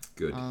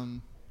 Good.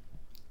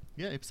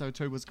 Yeah, episode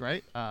 2 was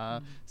great.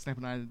 Snap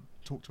and I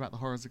talked about the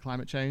horrors of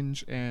climate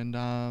change, and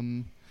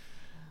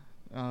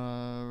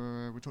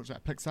we talked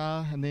about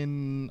Pixar, and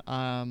then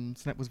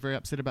Snap was very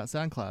upset about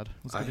SoundCloud. It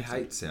was a I good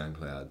hate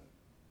SoundCloud.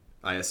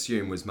 I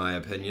assume was my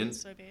opinion.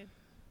 It's so bad.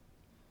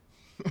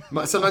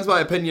 Sometimes my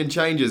opinion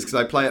changes because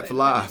I play it for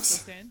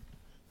laughs.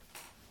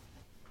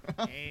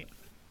 Hey.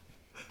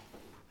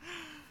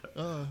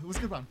 It was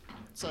a good one.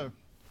 So,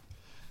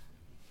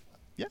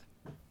 yeah.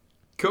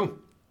 Cool.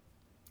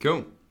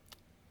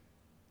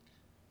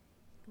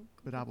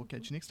 But we'll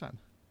catch you next time.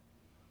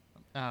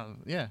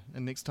 Yeah,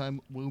 and next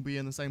time we'll be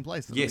in the same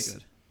place. It'll be Yes.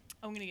 good.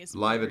 I'm gonna get some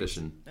Live burgers.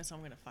 edition. That's what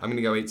I'm gonna fucking I'm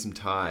gonna go eat some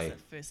Thai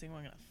That's the first thing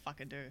I'm gonna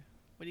fucking do.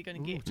 What are you gonna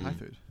Ooh, get? Thai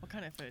food. What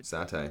kind of food?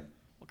 satay.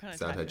 What kind of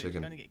satay Thai food? chicken.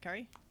 You gonna get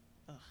curry?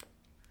 Ugh.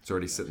 It's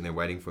already sitting there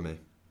waiting for me.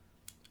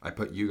 I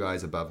put you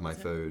guys above my Is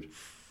it? food.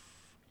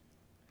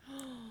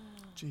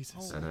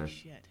 Jesus. I know. Holy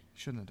shit.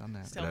 Shouldn't have done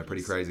that. Still- I know,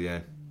 pretty crazy, eh?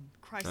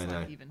 Christ-like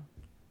know. even.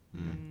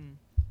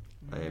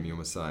 I am your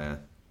messiah.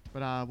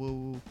 But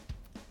we'll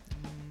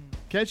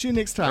catch you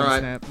next time, All right,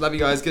 Snap. love you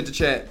guys. Good to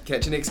chat.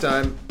 Catch you next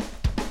time.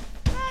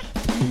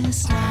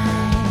 This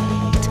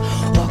night,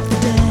 walk the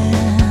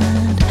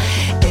dead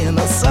in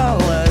a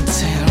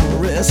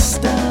solitary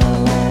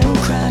style.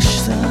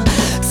 Crash the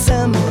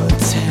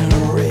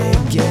cemetery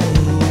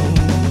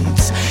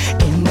gates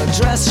in the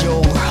dress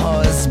your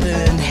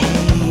husband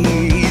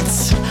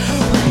hates.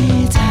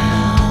 Way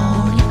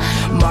down,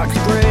 mark the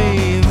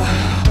grave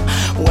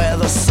where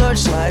the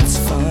searchlights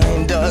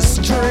find us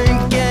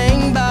drinking.